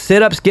push-ups,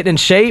 sit-ups, getting in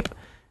shape.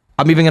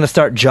 I'm even going to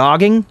start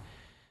jogging.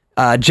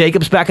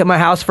 Jacob's back at my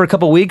house for a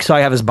couple weeks, so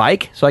I have his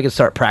bike, so I can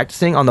start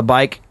practicing on the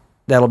bike.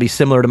 That'll be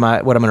similar to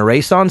what I'm going to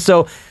race on.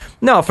 So,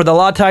 no, for the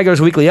Law Tigers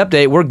weekly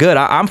update, we're good.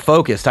 I'm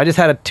focused. I just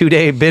had a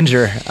 2-day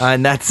binger,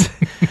 and that's...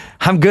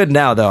 I'm good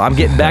now, though. I'm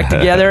getting back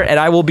together, and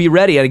I will be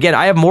ready. And again,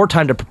 I have more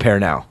time to prepare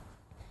now.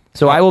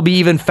 So I will be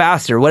even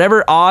faster.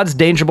 Whatever odds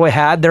Danger Boy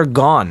had, they're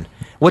gone.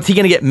 What's he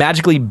going to get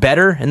magically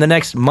better in the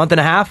next month and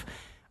a half?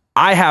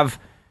 I have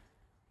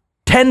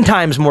 10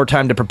 times more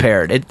time to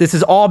prepare. This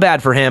is all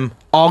bad for him,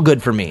 all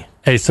good for me.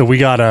 Hey, so we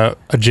got a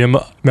gym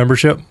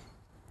membership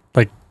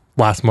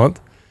last month,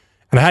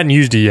 and I hadn't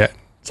used it yet.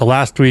 So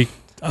last week,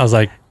 I was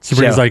like,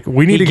 Sabrina's like,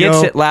 we need to go.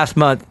 He gets it last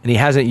month, and he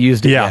hasn't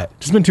used it yet.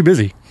 Just been too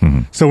busy.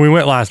 Mm-hmm. So we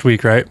went last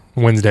week, right?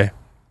 Wednesday.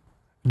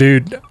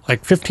 Dude,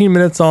 15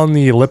 minutes on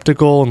the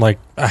elliptical and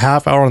a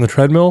half hour on the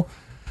treadmill.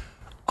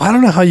 I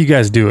don't know how you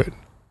guys do it.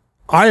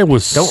 I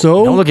was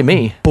don't look at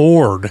me.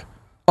 Bored.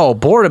 Oh,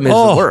 boredom is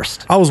the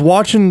worst. I was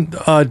watching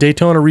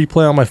Daytona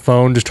replay on my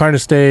phone, just trying to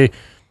stay,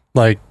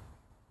 not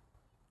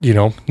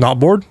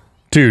bored.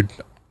 Dude,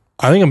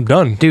 I think I'm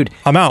done. Dude.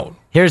 I'm out.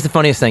 Here's the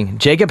funniest thing.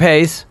 Jacob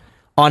Hayes,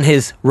 on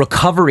his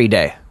recovery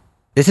day,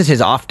 this is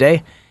his off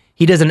day,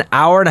 he does an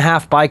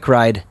hour-and-a-half bike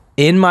ride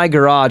in my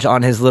garage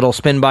on his little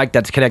spin bike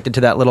that's connected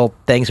to that little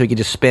thing so he can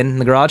just spin in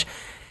the garage.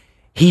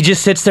 He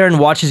just sits there and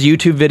watches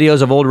YouTube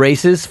videos of old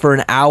races for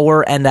an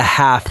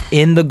hour-and-a-half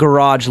in the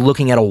garage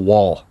looking at a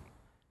wall.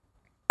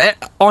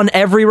 On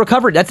every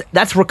recovery.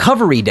 That's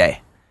recovery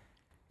day.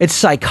 It's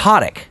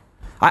psychotic.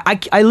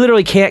 I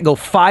literally can't go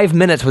 5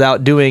 minutes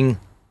without doing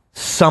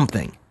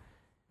something.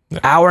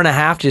 Hour and a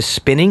half just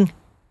spinning.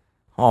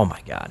 Oh my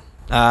God.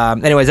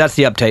 Anyways, that's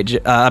the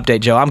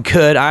update, Joe. I'm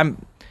good.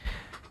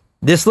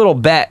 This little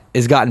bet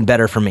has gotten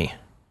better for me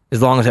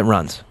as long as it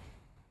runs,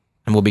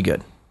 and we'll be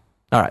good.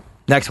 All right,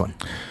 next one.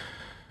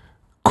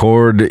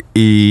 Cordy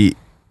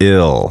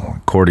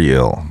Ill.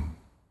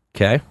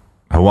 Okay.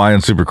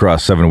 Hawaiian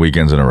Supercross 7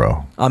 weekends in a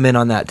row. I'm in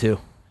on that too.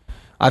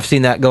 I've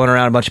seen that going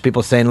around. A bunch of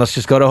people saying, let's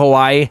just go to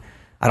Hawaii.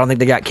 I don't think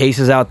they got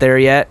cases out there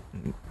yet.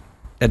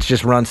 Let's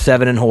just run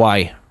 7 in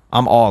Hawaii.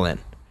 I'm all in.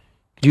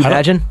 Could you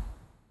imagine?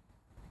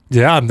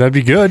 Yeah, that'd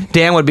be good.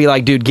 Dan would be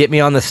like, dude, get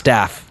me on the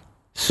staff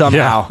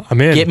somehow. Yeah,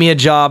 I'm in. Get me a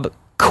job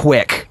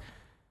quick.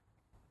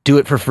 Do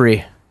it for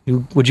free.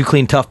 Would you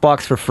clean Tough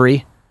Box for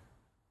free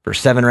for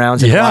 7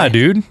 rounds? In Hawaii?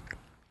 Dude.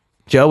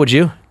 Joe, would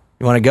you?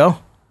 You want to go?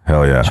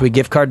 Hell yeah. Should we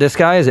gift card this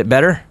guy? Is it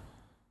better?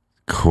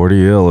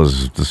 Cordy Ill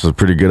this is a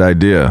pretty good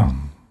idea.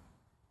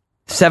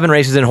 7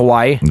 races in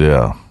Hawaii.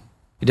 Yeah.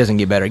 It doesn't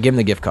get better. Give him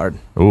the gift card.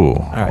 Ooh,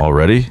 right.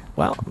 Already?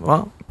 Well,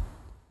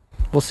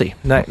 we'll see.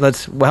 How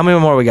many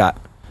more we got?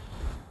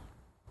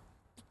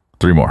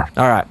 3 more.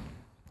 All right.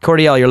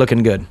 Cordial, you're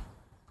looking good.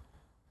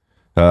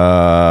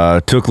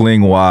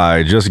 Tookling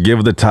Y, just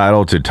give the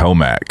title to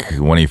Tomac.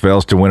 When he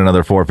fails to win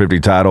another 450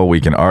 title, we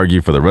can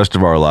argue for the rest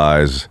of our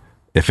lives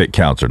if it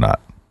counts or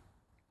not.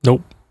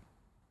 Nope.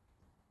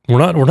 We're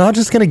not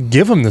just gonna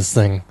give him this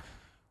thing.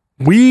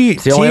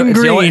 It's the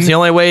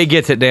only way he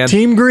gets it, Dan.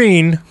 Team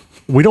Green,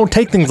 we don't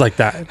take things like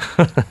that.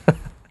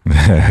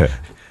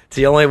 It's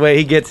the only way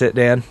he gets it,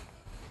 Dan.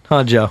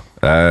 Huh, Joe?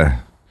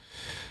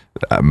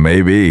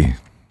 Maybe.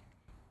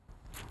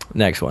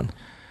 Next one.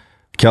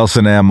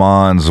 Kelson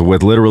Ammons,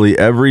 with literally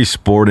every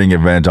sporting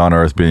event on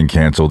earth being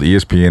canceled,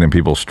 ESPN and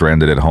people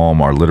stranded at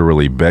home are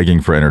literally begging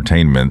for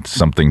entertainment,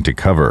 something to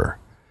cover.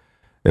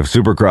 If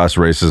Supercross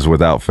races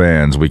without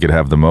fans, we could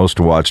have the most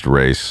watched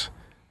race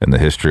in the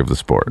history of the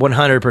sport.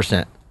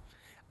 100%.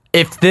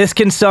 If this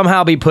can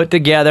somehow be put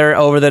together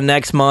over the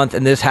next month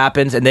and this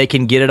happens and they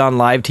can get it on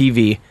live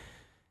TV,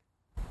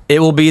 it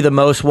will be the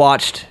most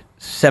watched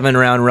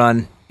 7-round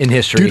run in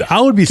history. Dude,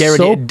 I would be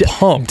so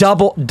pumped.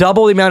 Double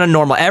the amount of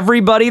normal.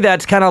 Everybody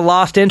that's kind of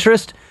lost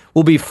interest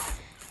will be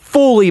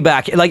fully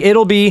back. Like,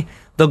 it'll be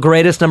the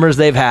greatest numbers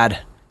they've had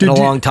in a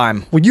long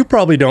time. Well, you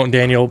probably don't,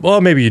 Daniel.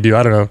 Well, maybe you do.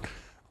 I don't know.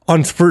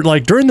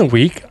 During the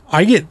week,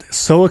 I get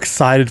so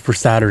excited for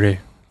Saturday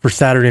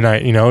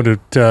night,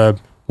 to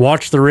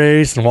watch the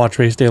race and watch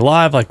race day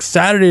live. Like,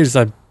 Saturdays,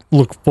 I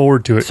look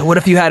forward to it. So what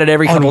if you had it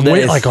every couple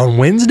days? Like on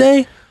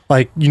Wednesday?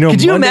 Could you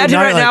Monday imagine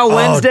night,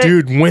 Wednesday? Oh,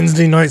 dude,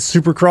 Wednesday night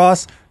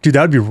Supercross? Dude,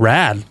 that would be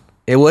rad.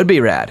 It would be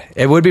rad.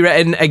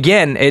 And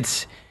again,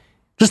 it's...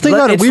 Just think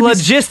about it. It's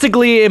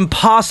logistically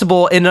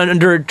impossible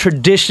under a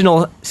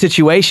traditional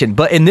situation.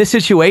 But in this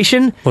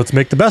situation... Let's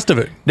make the best of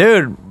it.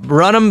 Dude,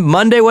 run them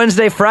Monday,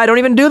 Wednesday, Friday. Don't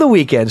even do the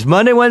weekends.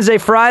 Monday, Wednesday,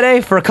 Friday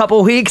for a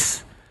couple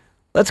weeks.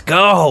 Let's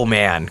go,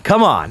 man.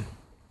 Come on.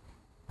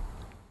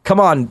 Come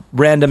on,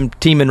 random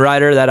team and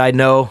rider that I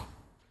know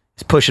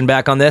is pushing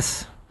back on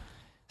this.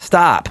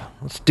 Stop.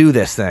 Let's do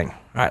this thing. All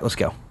right, let's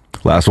go.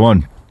 Last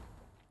one.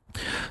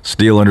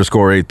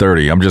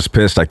 Steel_830. I'm just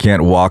pissed I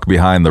can't walk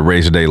behind the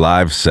race day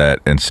live set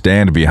and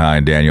stand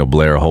behind Daniel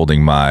Blair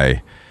holding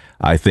my,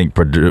 I think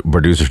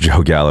producer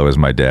Joe Gallo is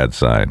my dad's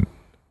sign.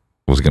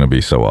 Was going to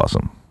be so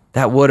awesome.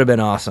 That would have been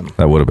awesome.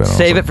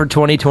 Save it for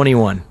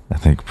 2021. I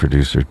think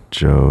producer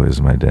Joe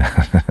is my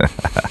dad.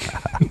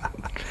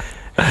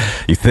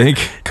 You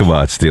think? Come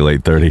on, Steel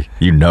 830.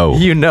 You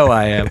know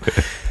I am.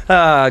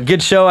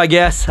 Good show, I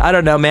guess. I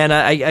don't know, man.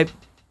 I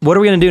what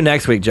are we going to do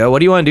next week, Joe? What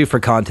do you want to do for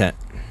content?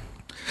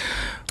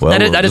 Well,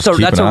 that's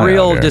a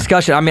real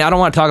discussion. I mean, I don't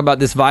want to talk about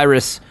this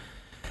virus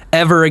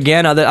ever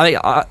again.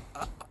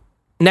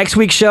 Next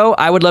week's show,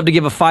 I would love to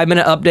give a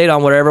 5-minute update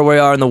on wherever we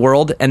are in the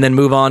world and then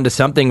move on to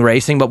something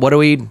racing. But what do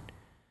we do?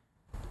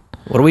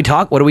 We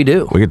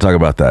could talk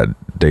about that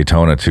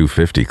Daytona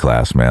 250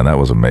 class, man. That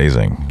was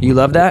amazing. You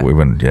love that? We've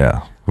been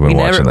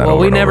watching that. Well,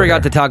 we never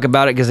got to talk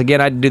about it because, again,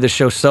 I had to do the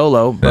show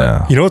solo. But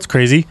yeah. You know what's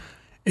crazy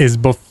is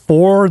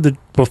before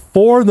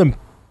the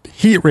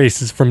heat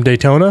races from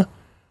Daytona,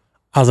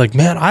 I was like,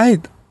 man,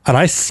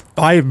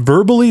 I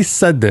verbally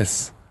said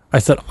this. I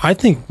said, I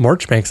think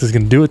Marchbanks is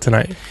going to do it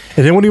tonight.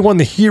 And then when he won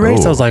the heat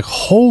race, I was like,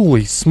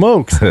 holy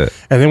smokes. And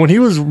then when he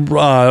was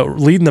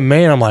leading the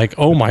main, I'm like,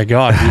 oh my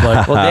God. Dude,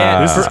 like, well,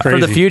 Dan, this is crazy.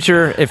 For the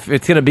future, if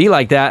it's going to be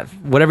like that,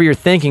 whatever you're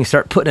thinking,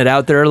 start putting it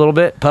out there a little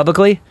bit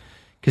publicly,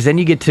 because then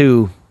you get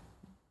to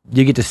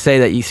say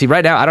that. You see,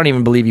 right now, I don't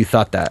even believe you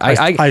thought that.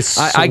 I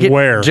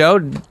swear.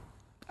 Joe,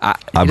 I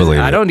believe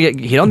it. I don't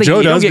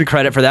get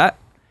credit for that.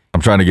 I'm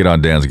trying to get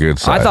on Dan's good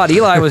side. I thought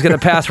Eli was going to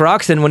pass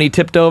Roxon when he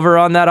tipped over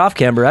on that off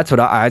camber. That's what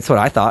I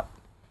thought.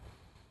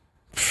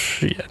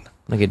 Shit.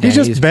 Look at Dan, he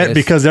just bet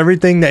because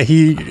everything that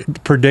he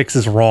predicts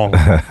is wrong.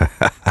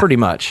 Pretty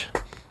much.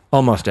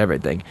 Almost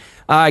everything.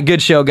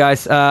 Good show,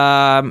 guys.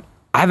 I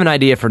have an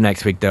idea for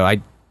next week, though.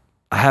 I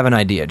have an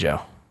idea,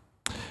 Joe.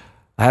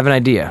 I have an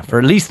idea for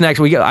at least next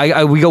week.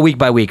 We go week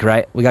by week,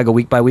 right? We got to go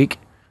week by week.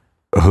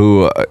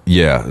 Who's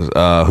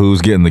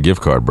getting the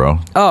gift card, bro?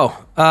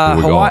 Oh, Who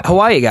we going?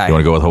 Hawaii guy. You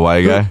want to go with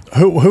Hawaii guy?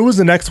 Who was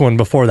the next one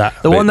before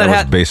that? The one that was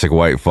had basic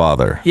white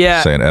father.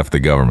 Yeah. Saying F the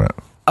government.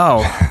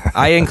 Oh,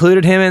 I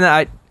included him in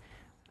that.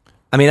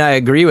 I mean, I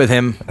agree with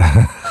him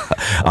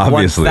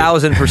Obviously.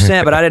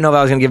 1,000%, but I didn't know if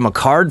I was going to give him a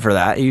card for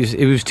that.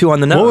 He was too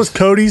on the nose. What was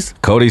Cody's?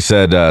 Cody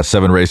said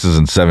 7 races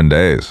in 7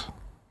 days.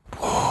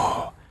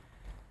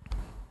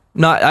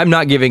 I'm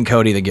not giving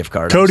Cody the gift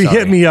card. Cody, I'm sorry.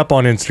 hit me up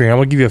on Instagram.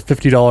 I'll give you a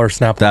 $50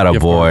 Snap. That a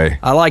gift boy. card.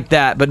 I like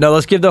that, but no,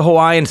 let's give the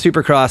Hawaiian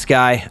Supercross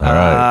guy. All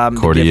right, the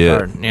Cordy gift it.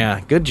 card.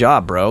 Yeah, good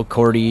job, bro.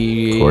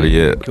 Cordy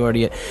it.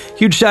 Cordy it.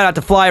 Huge shout out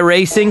to Fly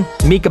Racing,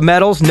 Mika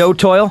Metals, No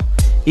Toil,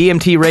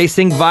 EMT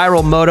Racing,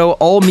 Viral Moto,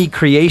 All Me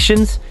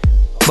Creations,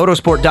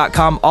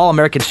 Motosport.com, All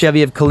American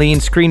Chevy of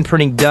Killeen, Screen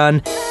Printing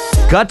Done,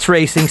 Guts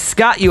Racing,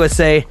 Scott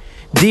USA,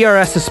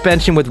 DRS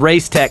Suspension with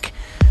Race Tech.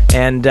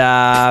 And,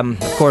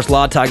 of course,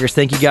 Law Tigers,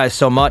 thank you guys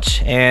so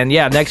much. And,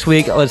 yeah, next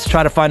week, let's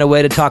try to find a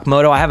way to talk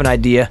moto. I have an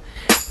idea.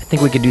 I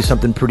think we could do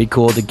something pretty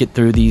cool to get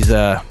through these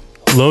Lodi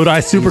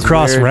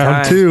Supercross weird round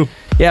times. 2.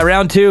 Yeah,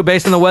 round 2,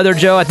 based on the weather,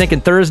 Joe. I think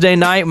in Thursday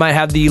night, might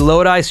have the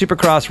Lodi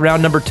Supercross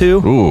round number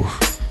 2. Ooh.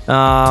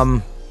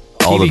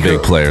 All the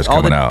big players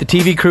coming out. The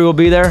TV crew will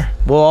be there.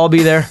 We'll all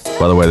be there.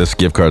 By the way, this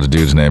gift card's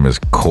dude's name is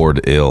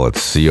Cordill.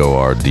 It's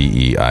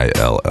Cordill.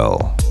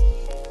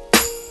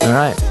 All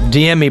right.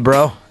 DM me,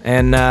 bro.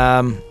 And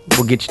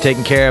we'll get you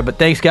taken care of. But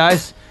thanks,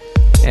 guys.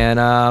 And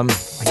I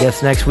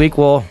guess next week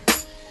we'll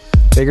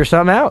figure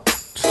something out.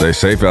 Stay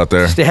safe out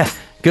there.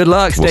 Good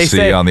luck. Stay We'll safe.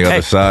 see you on the other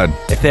Hey, side.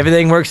 If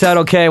everything works out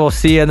okay, we'll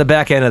see you in the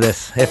back end of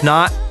this. If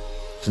not,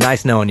 it's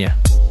nice knowing you.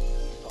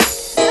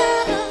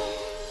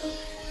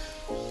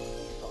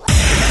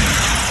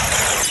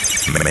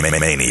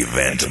 Main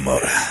event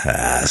motor.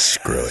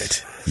 Screw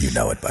it. You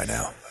know it by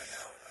now.